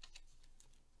 1.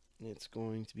 It's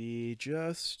going to be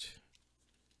just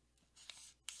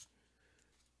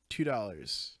 $2. $2.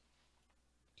 It's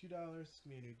going to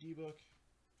be a new D book.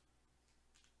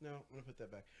 No, I'm going to put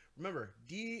that back. Remember,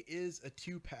 D is a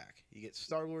 2-pack. You get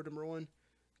Star-Lord number 1,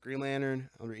 Green Lantern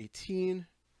number 18.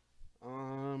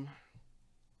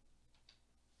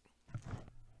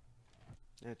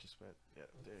 That just went, yeah,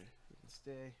 there. You can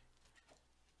stay.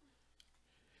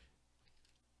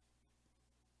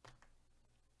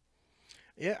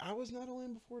 Yeah, I was not only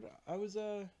before that. I was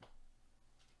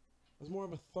more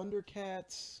of a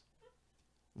Thundercats,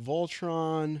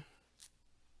 Voltron,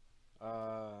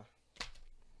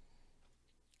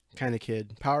 kind of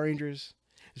kid. Power Rangers.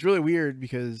 It's really weird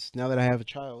because now that I have a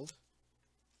child,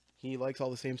 he likes all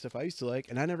the same stuff I used to like,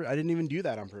 and I didn't even do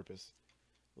that on purpose.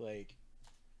 Like,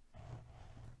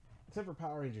 except for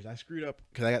Power Rangers, I screwed up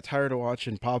because I got tired of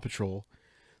watching Paw Patrol.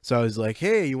 So I was like,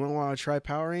 hey, you want to try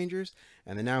Power Rangers?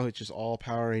 And then now it's just all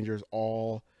Power Rangers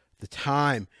all the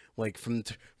time. Like from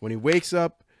when he wakes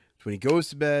up to when he goes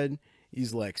to bed,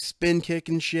 he's like spin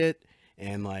kicking shit.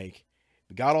 And like,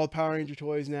 we got all the Power Ranger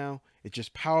toys now. It's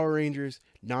just Power Rangers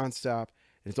nonstop.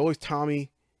 And it's always Tommy,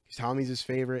 because Tommy's his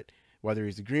favorite. Whether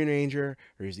he's the Green Ranger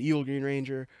or he's the evil Green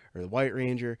Ranger or the White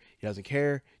Ranger, he doesn't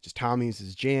care. Just Tommy's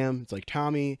his jam. It's like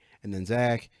Tommy and then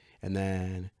Zach and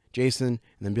then Jason and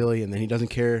then Billy, and then he doesn't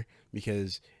care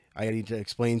because I need to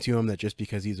explain to him that just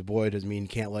because he's a boy doesn't mean he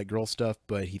can't like girl stuff,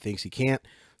 but he thinks he can't,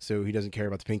 so he doesn't care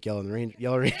about the pink, yellow, and the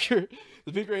yellow ranger.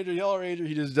 The pink ranger, yellow ranger,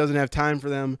 he just doesn't have time for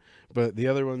them, but the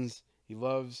other ones he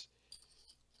loves.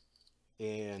 And He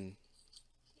loves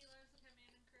to come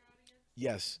in and karate.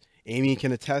 yes, Amy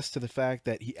can attest to the fact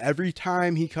that every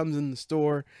time he comes in the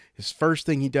store, his first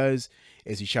thing he does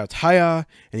is he shouts "Hiya!"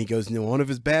 and he goes into one of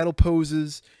his battle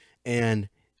poses, and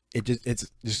it's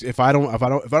just if I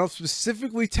don't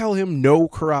specifically tell him no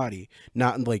karate,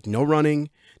 not like no running,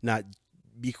 not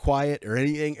be quiet or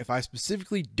anything. If I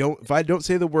don't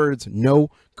say the words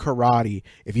no karate,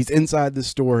 if he's inside the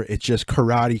store, it's just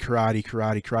karate, karate,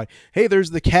 karate, karate. Hey, there's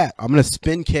the cat. I'm gonna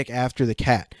spin kick after the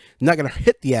cat. I'm not gonna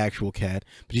hit the actual cat,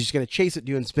 but he's just gonna chase it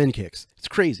doing spin kicks. It's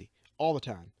crazy all the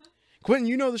time. Quentin,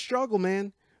 you know the struggle,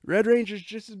 man. Red Ranger's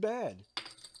just as bad.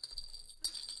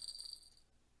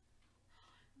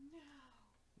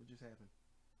 What just happened?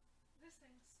 This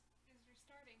thing is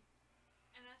restarting,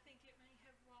 and I think it may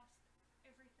have lost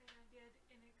everything I did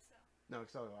in Excel. No,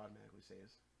 Excel automatically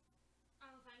saves.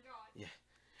 Oh, thank God. Yeah.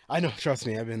 I know, trust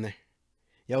me, I've been there.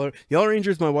 Yellow Ranger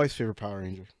is my wife's favorite Power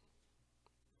Ranger.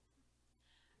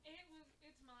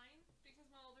 It's mine because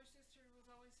my older sister was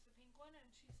always the pink one, and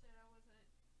she said I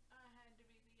had to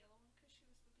be the yellow one because she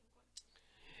was the pink one.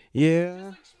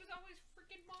 Yeah. Just like she was always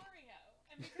freaking Mario,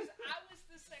 and because I was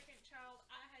the second child,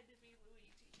 I had to be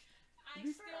Luigi. I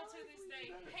still to this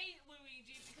day hate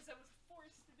Luigi because I was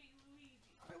forced to be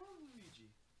Luigi. I love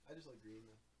Luigi. I just like green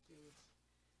though.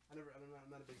 I'm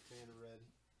not a big fan of red.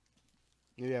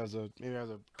 Maybe I was a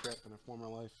crap in a former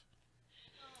life.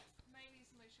 Maybe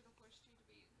somebody should have pushed you to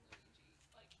be Luigi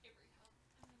like every time,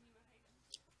 and then you would hate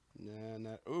him.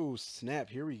 Nah. Oh snap!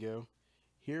 Here we go.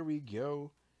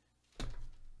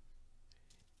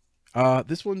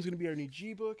 This one's gonna be our new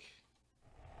G book.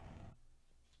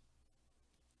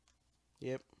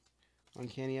 Yep.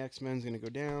 Uncanny X-Men's gonna go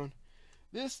down.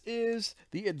 This is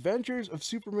The Adventures of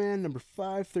Superman number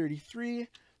 533.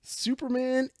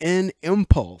 Superman and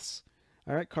Impulse.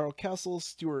 All right, Carl Kessel,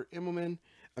 Stuart Immonen.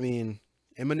 Yeah,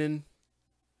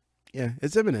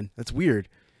 it's Immonen. That's weird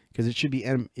because it should be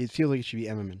it feels like it should be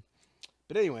Eminem.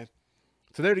 But anyway,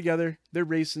 so they're together. They're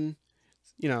racing.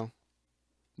 You know,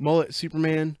 Mullet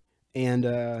Superman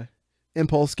and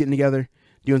Impulse getting together,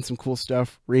 doing some cool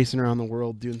stuff, racing around the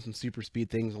world, doing some super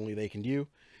speed things only they can do.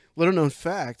 Little known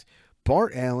fact,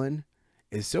 Bart Allen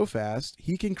is so fast,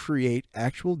 he can create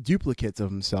actual duplicates of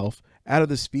himself out of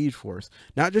the Speed Force.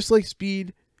 Not just like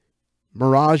Speed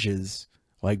Mirages,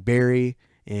 like Barry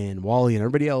and Wally and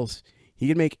everybody else. He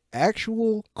can make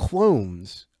actual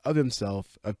clones of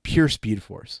himself of pure Speed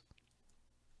Force.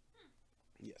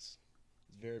 Yes.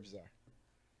 It's very bizarre.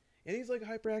 And he's like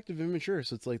hyperactive and immature,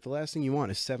 so it's like the last thing you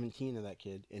want is 17 of that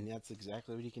kid, and that's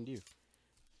exactly what he can do.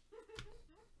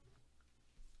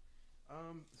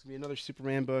 This will be another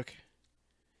Superman book.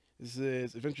 This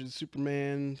is Adventures of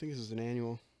Superman. I think this is an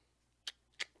annual.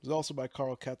 It's also by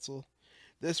Carl Ketzel.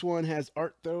 This one has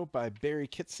art, though, by Barry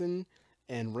Kitson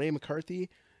and Ray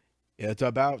McCarthy. It's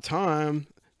about time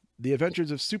The Adventures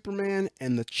of Superman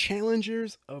and the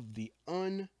Challengers of the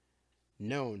Unknown.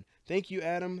 Thank you,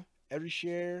 Adam. Every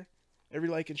share, every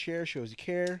like and share shows you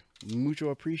care. Mucho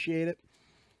appreciate it.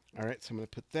 All right, so I'm going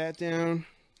to put that down.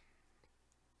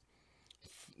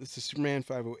 This is Superman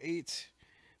 508.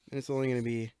 And it's only going to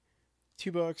be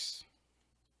 $2.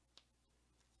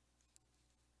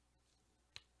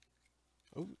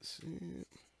 Oh,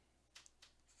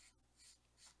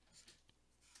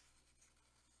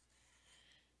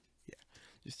 yeah,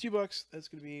 just $2. That's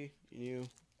going to be your new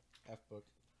F book.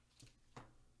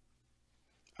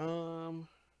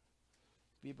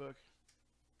 B book.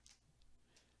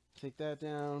 Take that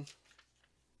down.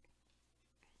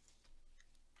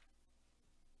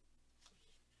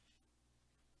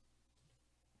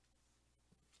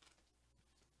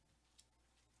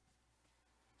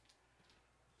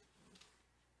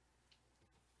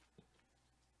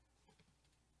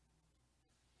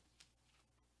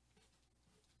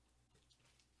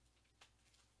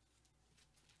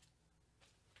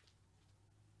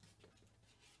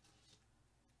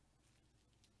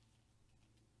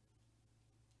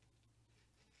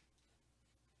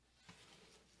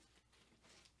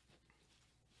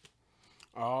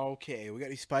 Okay, we got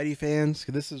any Spidey fans?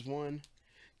 This is one.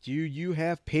 Do you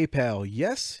have PayPal?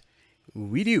 Yes,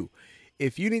 we do.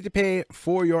 If you need to pay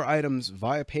for your items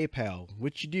via PayPal,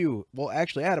 which you do, well,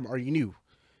 actually, Adam, are you new?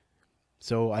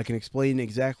 So I can explain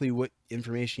exactly what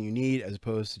information you need as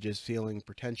opposed to just feeling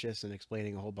pretentious and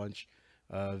explaining a whole bunch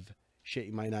of shit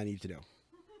you might not need to know.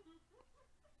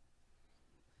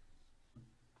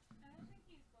 I don't think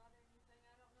he's bought anything.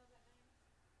 I don't know that name.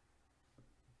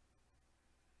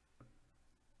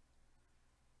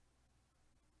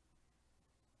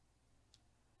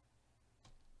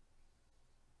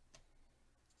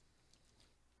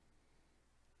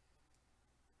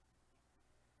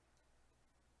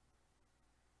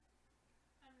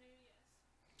 I'm new,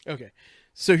 yes. Okay,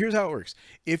 so here's how it works.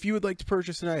 If you would like to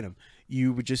purchase an item,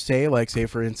 you would just say, like, say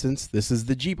for instance, this is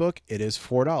the G book. It is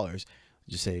 $4.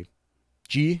 Just say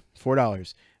G,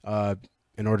 $4.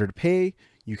 In order to pay,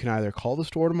 you can either call the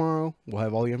store tomorrow. We'll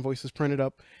have all the invoices printed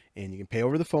up, and you can pay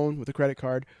over the phone with a credit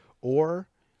card, or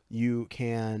you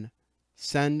can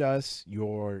send us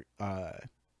your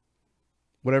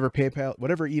whatever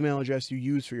email address you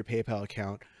use for your PayPal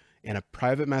account, and a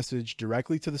private message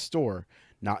directly to the store,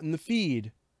 not in the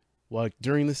feed, like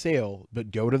during the sale,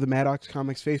 but go to the Maddox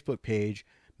Comics Facebook page,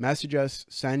 message us,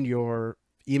 send your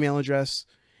email address,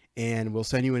 and we'll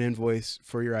send you an invoice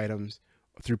for your items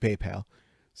through PayPal.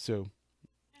 So, And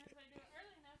if I do it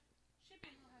early enough,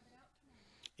 shipping will have it out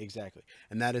tomorrow. exactly.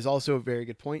 And that is also a very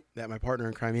good point that my partner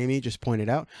in crime, Amy, just pointed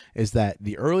out, is that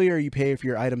the earlier you pay for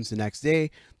your items the next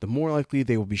day, the more likely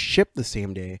they will be shipped the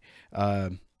same day.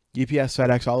 UPS,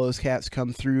 FedEx, all those cats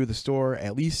come through the store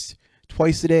at least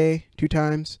twice a day, 2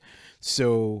 times.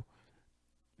 So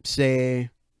say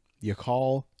you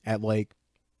call at like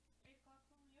 8 o'clock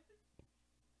when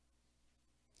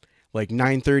we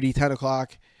open. 9:30, 10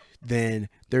 o'clock, then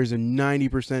there's a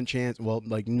 90% chance, well,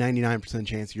 like 99%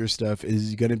 chance your stuff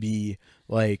is going to be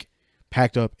like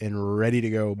packed up and ready to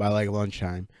go by like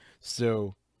lunchtime.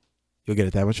 So you'll get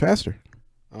it that much faster.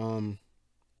 So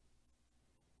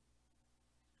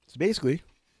basically,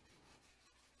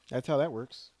 that's how that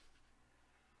works.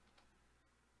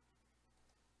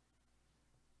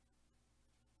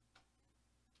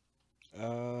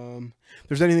 If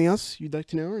there's anything else you'd like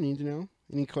to know or need to know,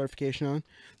 any clarification on,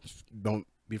 don't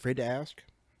be afraid to ask.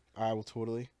 I will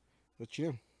totally let you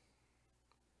know. Turn back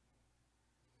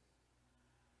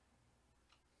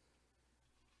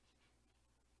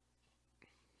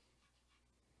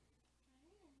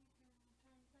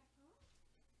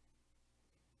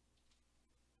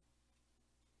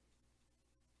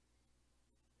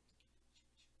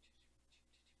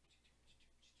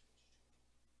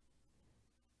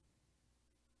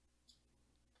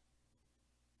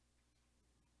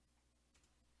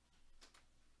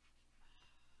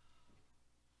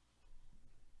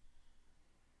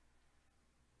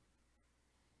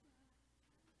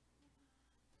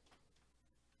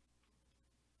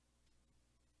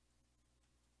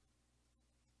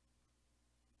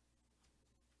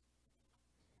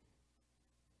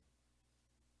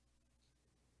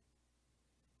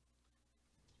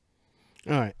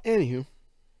on. All right. Anywho,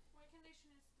 What condition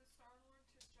is the Star-Lord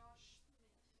to Josh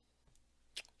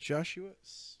Smith? Joshua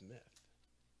Smith.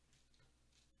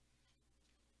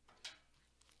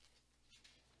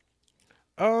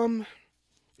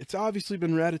 It's obviously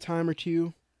been read a time or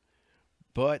two,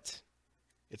 but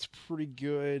it's pretty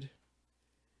good.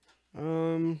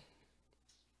 I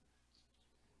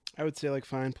would say like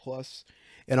fine plus.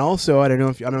 And also, I don't know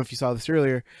if you saw this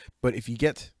earlier, but if you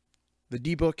get the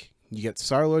D book, you get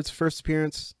Star-Lord's first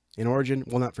appearance in Origin.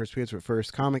 Well, not first appearance, but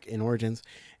first comic in Origins.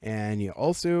 And you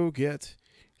also get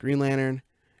Green Lantern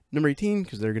number 18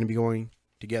 because they're going to be going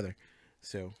together.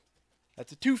 So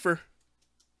that's a twofer.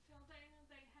 Tell Dana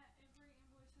they have every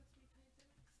invoice has to be paid the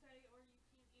next day, or you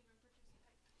can't even participate.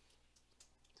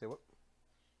 Say what?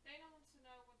 Dana wants to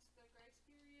know what's the grace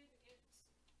period.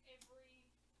 It's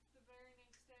the very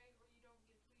next day, or you don't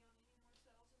get to be on any more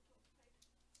sales until it's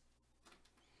paid.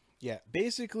 Yeah,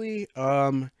 basically,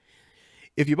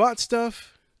 if you bought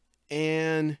stuff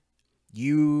and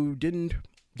you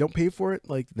don't pay for it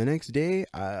like the next day,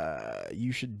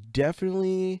 you should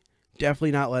definitely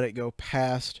not let it go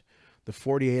past the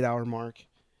 48-hour mark.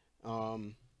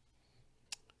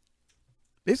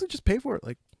 Basically just pay for it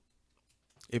like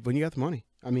when you got the money.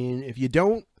 I mean, if you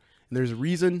don't, and there's a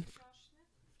reason,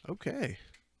 okay.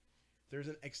 There's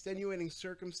an extenuating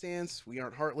circumstance. We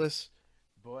aren't heartless,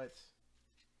 but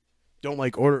don't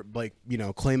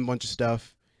claim a bunch of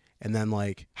stuff and then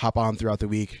hop on throughout the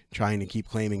week trying to keep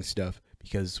claiming stuff,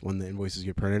 because when the invoices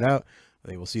get printed out,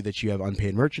 they will see that you have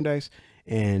unpaid merchandise,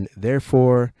 and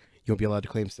therefore you won't be allowed to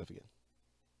claim stuff again.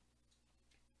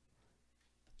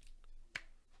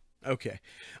 Okay.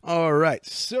 All right.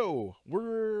 So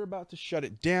we're about to shut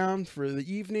it down for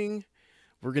the evening.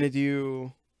 We're going to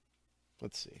do,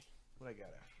 let's see what I got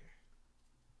out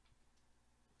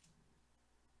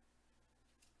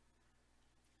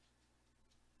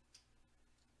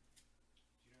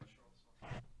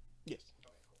here. Yes.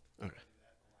 Okay.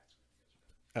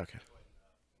 Okay.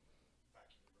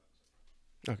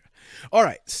 Okay. All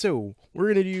right. So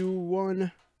we're going to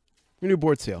do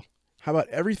board sale. How about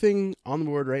everything on the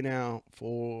board right now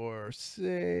for,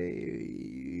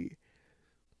 say,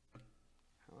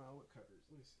 what covers?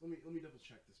 Let me double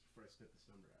check this before I spit this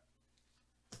number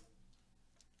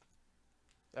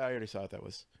out. I already saw what that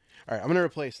was. All right, I'm gonna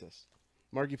replace this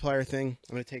Markiplier thing.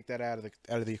 I'm gonna take that out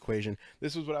of the equation.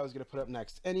 This was what I was gonna put up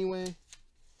next anyway.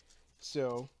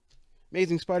 So,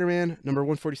 Amazing Spider-Man number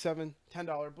 147,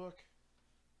 $10 book.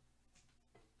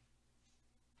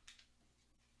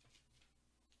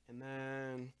 And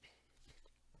then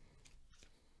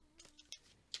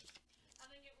I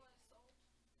think it was sold.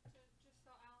 So just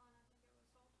so Alan, I think it was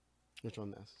sold. which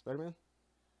one? This Spider-Man?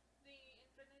 The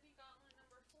Infinity Gauntlet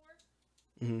number 4.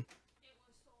 Mm-hmm. It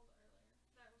was sold earlier.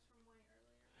 That was from way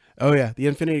earlier. Oh yeah, the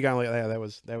Infinity Gauntlet. Yeah, that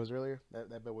was earlier.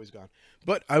 That bit was gone.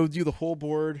 But I would do the whole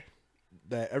board.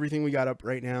 That everything we got up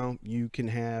right now, you can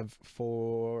have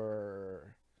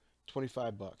for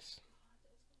 $25.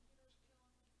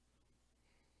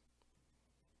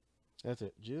 That's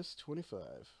it. Just 25.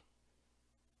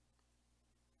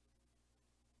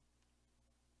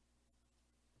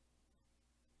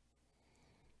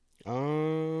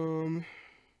 Yay,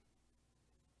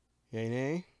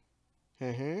 nay.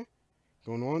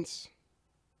 Going once.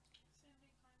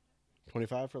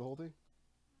 25 for the whole thing.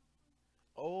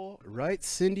 All right,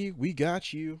 Cindy, we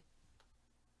got you.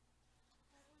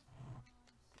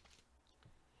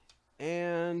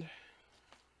 And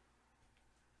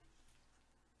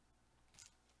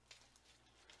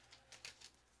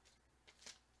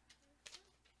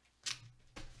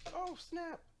oh,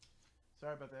 snap.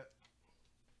 Sorry about that.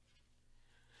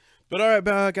 But all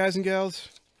right, guys and gals,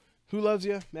 who loves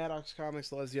you? Maddox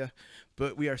Comics loves you.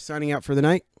 But we are signing out for the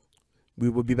night. We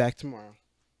will be back tomorrow.